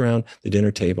that goes around the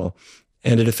dinner table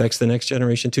and it affects the next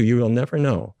generation too. You will never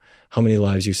know how many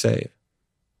lives you save.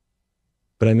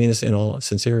 But I mean this in all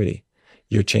sincerity.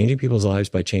 You're changing people's lives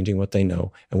by changing what they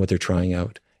know and what they're trying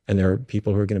out. And there are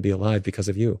people who are going to be alive because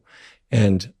of you.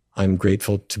 And I'm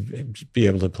grateful to be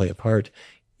able to play a part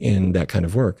in that kind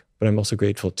of work. But I'm also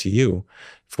grateful to you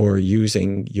for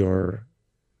using your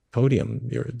podium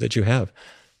that you have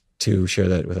to share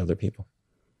that with other people.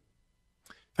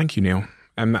 Thank you, Neal.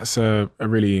 And that's a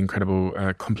really incredible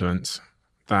compliment.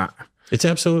 That it's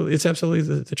absolutely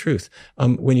the truth.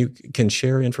 When you can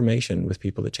share information with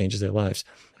people that changes their lives,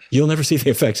 you'll never see the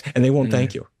effects, and they won't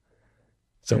thank you.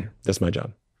 So that's my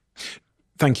job.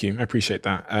 Thank you. I appreciate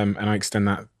that, and I extend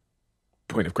that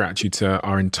point of gratitude to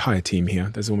our entire team here.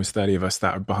 There's almost 30 of us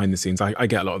that are behind the scenes. I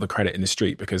get a lot of the credit in the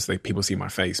street because people see my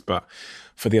face, but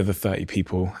for the other 30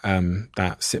 people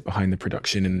that sit behind the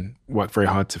production and work very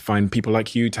hard to find people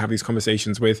like you to have these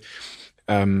conversations with,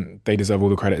 they deserve all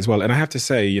the credit as well. And I have to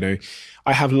say,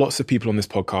 I have lots of people on this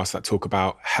podcast that talk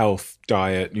about health,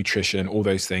 diet, nutrition, all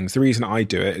those things. The reason I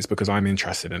do it is because I'm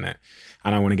interested in it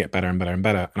and I want to get better and better and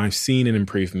better. And I've seen an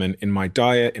improvement in my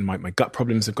diet, in my gut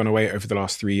problems have gone away over the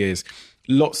last 3 years.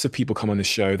 Lots of people come on the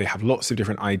show. They have lots of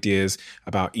different ideas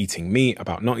about eating meat,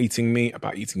 about not eating meat,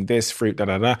 about eating this, fruit,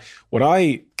 What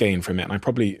I gain from it, and I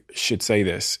probably should say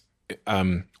this,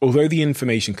 although the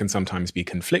information can sometimes be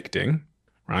conflicting,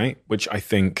 right? Which I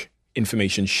think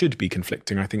information should be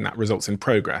conflicting. I think that results in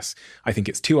progress. I think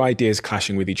it's two ideas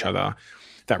clashing with each other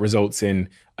that results in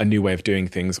a new way of doing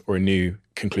things or a new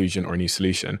conclusion or a new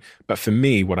solution. But for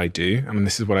me, what I do, and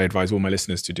this is what I advise all my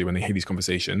listeners to do when they hear these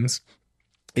conversations,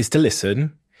 is to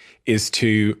listen, is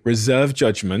to reserve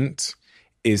judgment,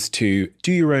 is to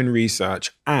do your own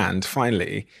research, and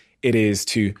finally, it is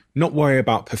to not worry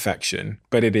about perfection,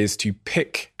 but it is to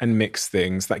pick and mix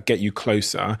things that get you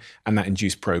closer and that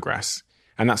induce progress.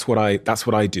 And that's what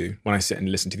I do when I sit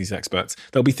and listen to these experts.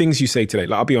 There'll be things you say today,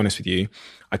 like I'll be honest with you,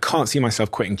 I can't see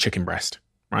myself quitting chicken breast,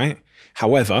 right?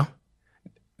 However,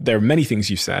 there are many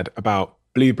things you've said about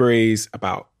blueberries,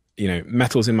 about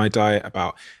metals in my diet,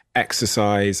 about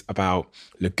exercise, about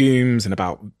legumes and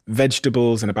about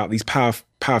vegetables and about these power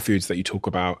foods that you talk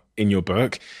about in your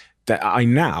book, that I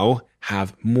now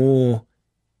have more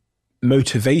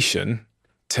motivation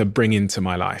to bring into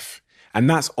my life. And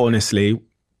that's honestly,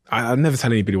 I'll never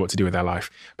tell anybody what to do with their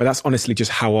life, but that's honestly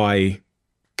just how I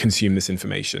consume this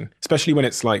information, especially when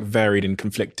it's like varied and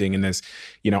conflicting. And there's,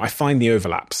 I find the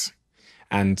overlaps.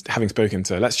 And having spoken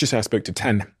to, let's just say I spoke to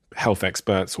 10 health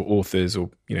experts or authors or,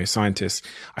 scientists,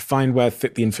 I find where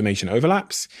the information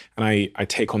overlaps and I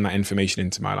take on that information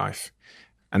into my life.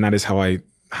 And that is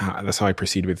that's how I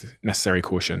proceed with necessary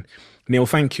caution. Neal,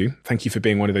 thank you. Thank you for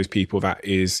being one of those people that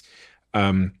is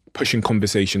pushing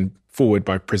conversation forward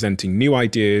by presenting new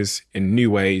ideas in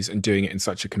new ways and doing it in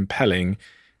such a compelling,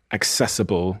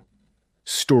 accessible,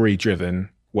 story-driven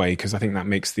way, because I think that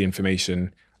makes the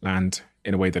information land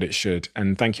in a way that it should.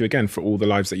 And thank you again for all the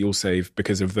lives that you'll save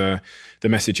because of the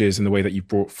messages and the way that you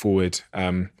brought forward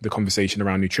the conversation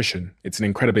around nutrition. It's an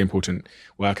incredibly important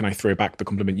work, and I throw back the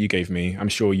compliment you gave me. I'm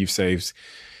sure you've saved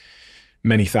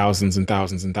many thousands and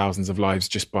thousands and thousands of lives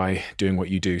just by doing what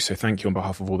you do. So thank you on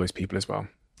behalf of all those people as well.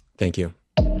 Thank you.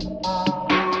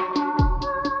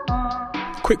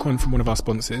 Quick one from one of our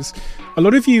sponsors. A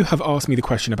lot of you have asked me the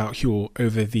question about Huel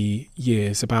over the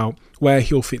years, about where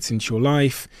Huel fits into your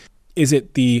life. Is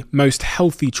it the most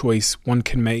healthy choice one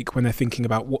can make when they're thinking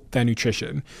about their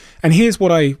nutrition? And here's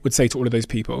what I would say to all of those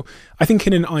people. I think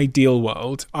in an ideal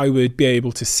world, I would be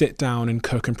able to sit down and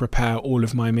cook and prepare all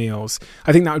of my meals.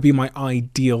 I think that would be my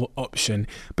ideal option.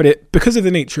 But because of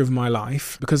the nature of my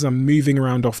life, because I'm moving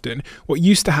around often, what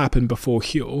used to happen before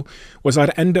Huel was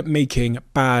I'd end up making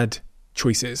bad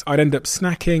choices. I'd end up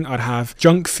snacking. I'd have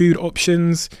junk food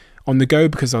options on the go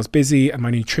because I was busy, and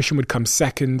my nutrition would come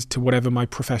second to whatever my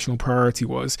professional priority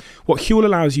was. What Huel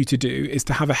allows you to do is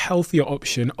to have a healthier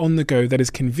option on the go that is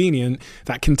convenient,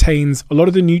 that contains a lot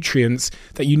of the nutrients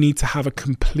that you need to have a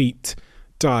complete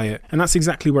diet. And that's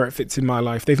exactly where it fits in my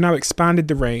life. They've now expanded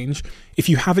the range. If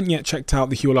you haven't yet checked out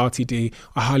the Huel RTD,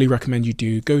 I highly recommend you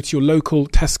do. Go to your local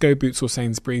Tesco, Boots or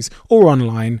Sainsbury's or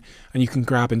online, and you can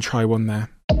grab and try one there.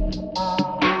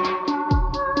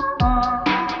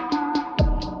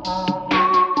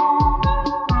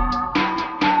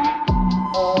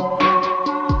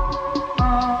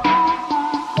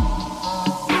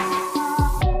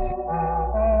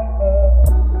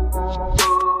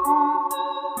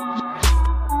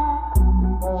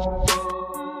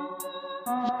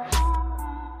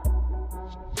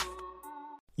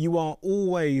 You are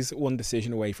always one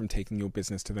decision away from taking your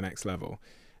business to the next level.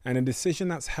 And a decision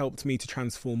that's helped me to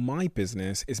transform my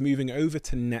business is moving over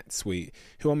to NetSuite,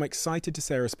 who I'm excited to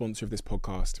say are a sponsor of this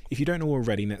podcast. If you don't know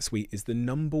already, NetSuite is the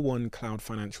 #1 cloud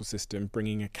financial system,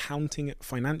 bringing accounting,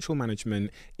 financial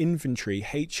management, inventory,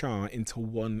 HR into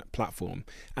one platform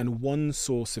and one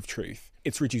source of truth.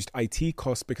 It's reduced IT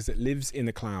costs because it lives in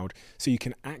the cloud, so you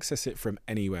can access it from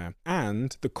anywhere.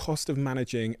 And the cost of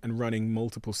managing and running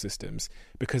multiple systems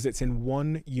because it's in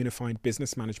one unified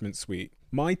business management suite.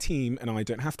 My team and I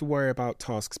don't have to worry about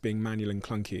tasks being manual and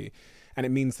clunky. And it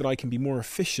means that I can be more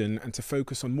efficient and to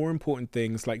focus on more important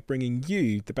things like bringing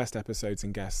you the best episodes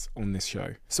and guests on this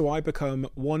show. So I become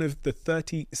one of the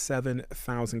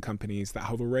 37,000 companies that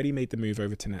have already made the move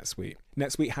over to NetSuite.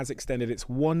 NetSuite has extended its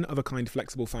one-of-a-kind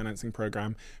flexible financing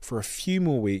program for a few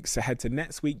more weeks. So head to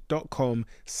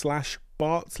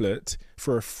netsuite.com/Bartlett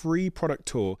for a free product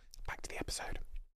tour. Back to the episode.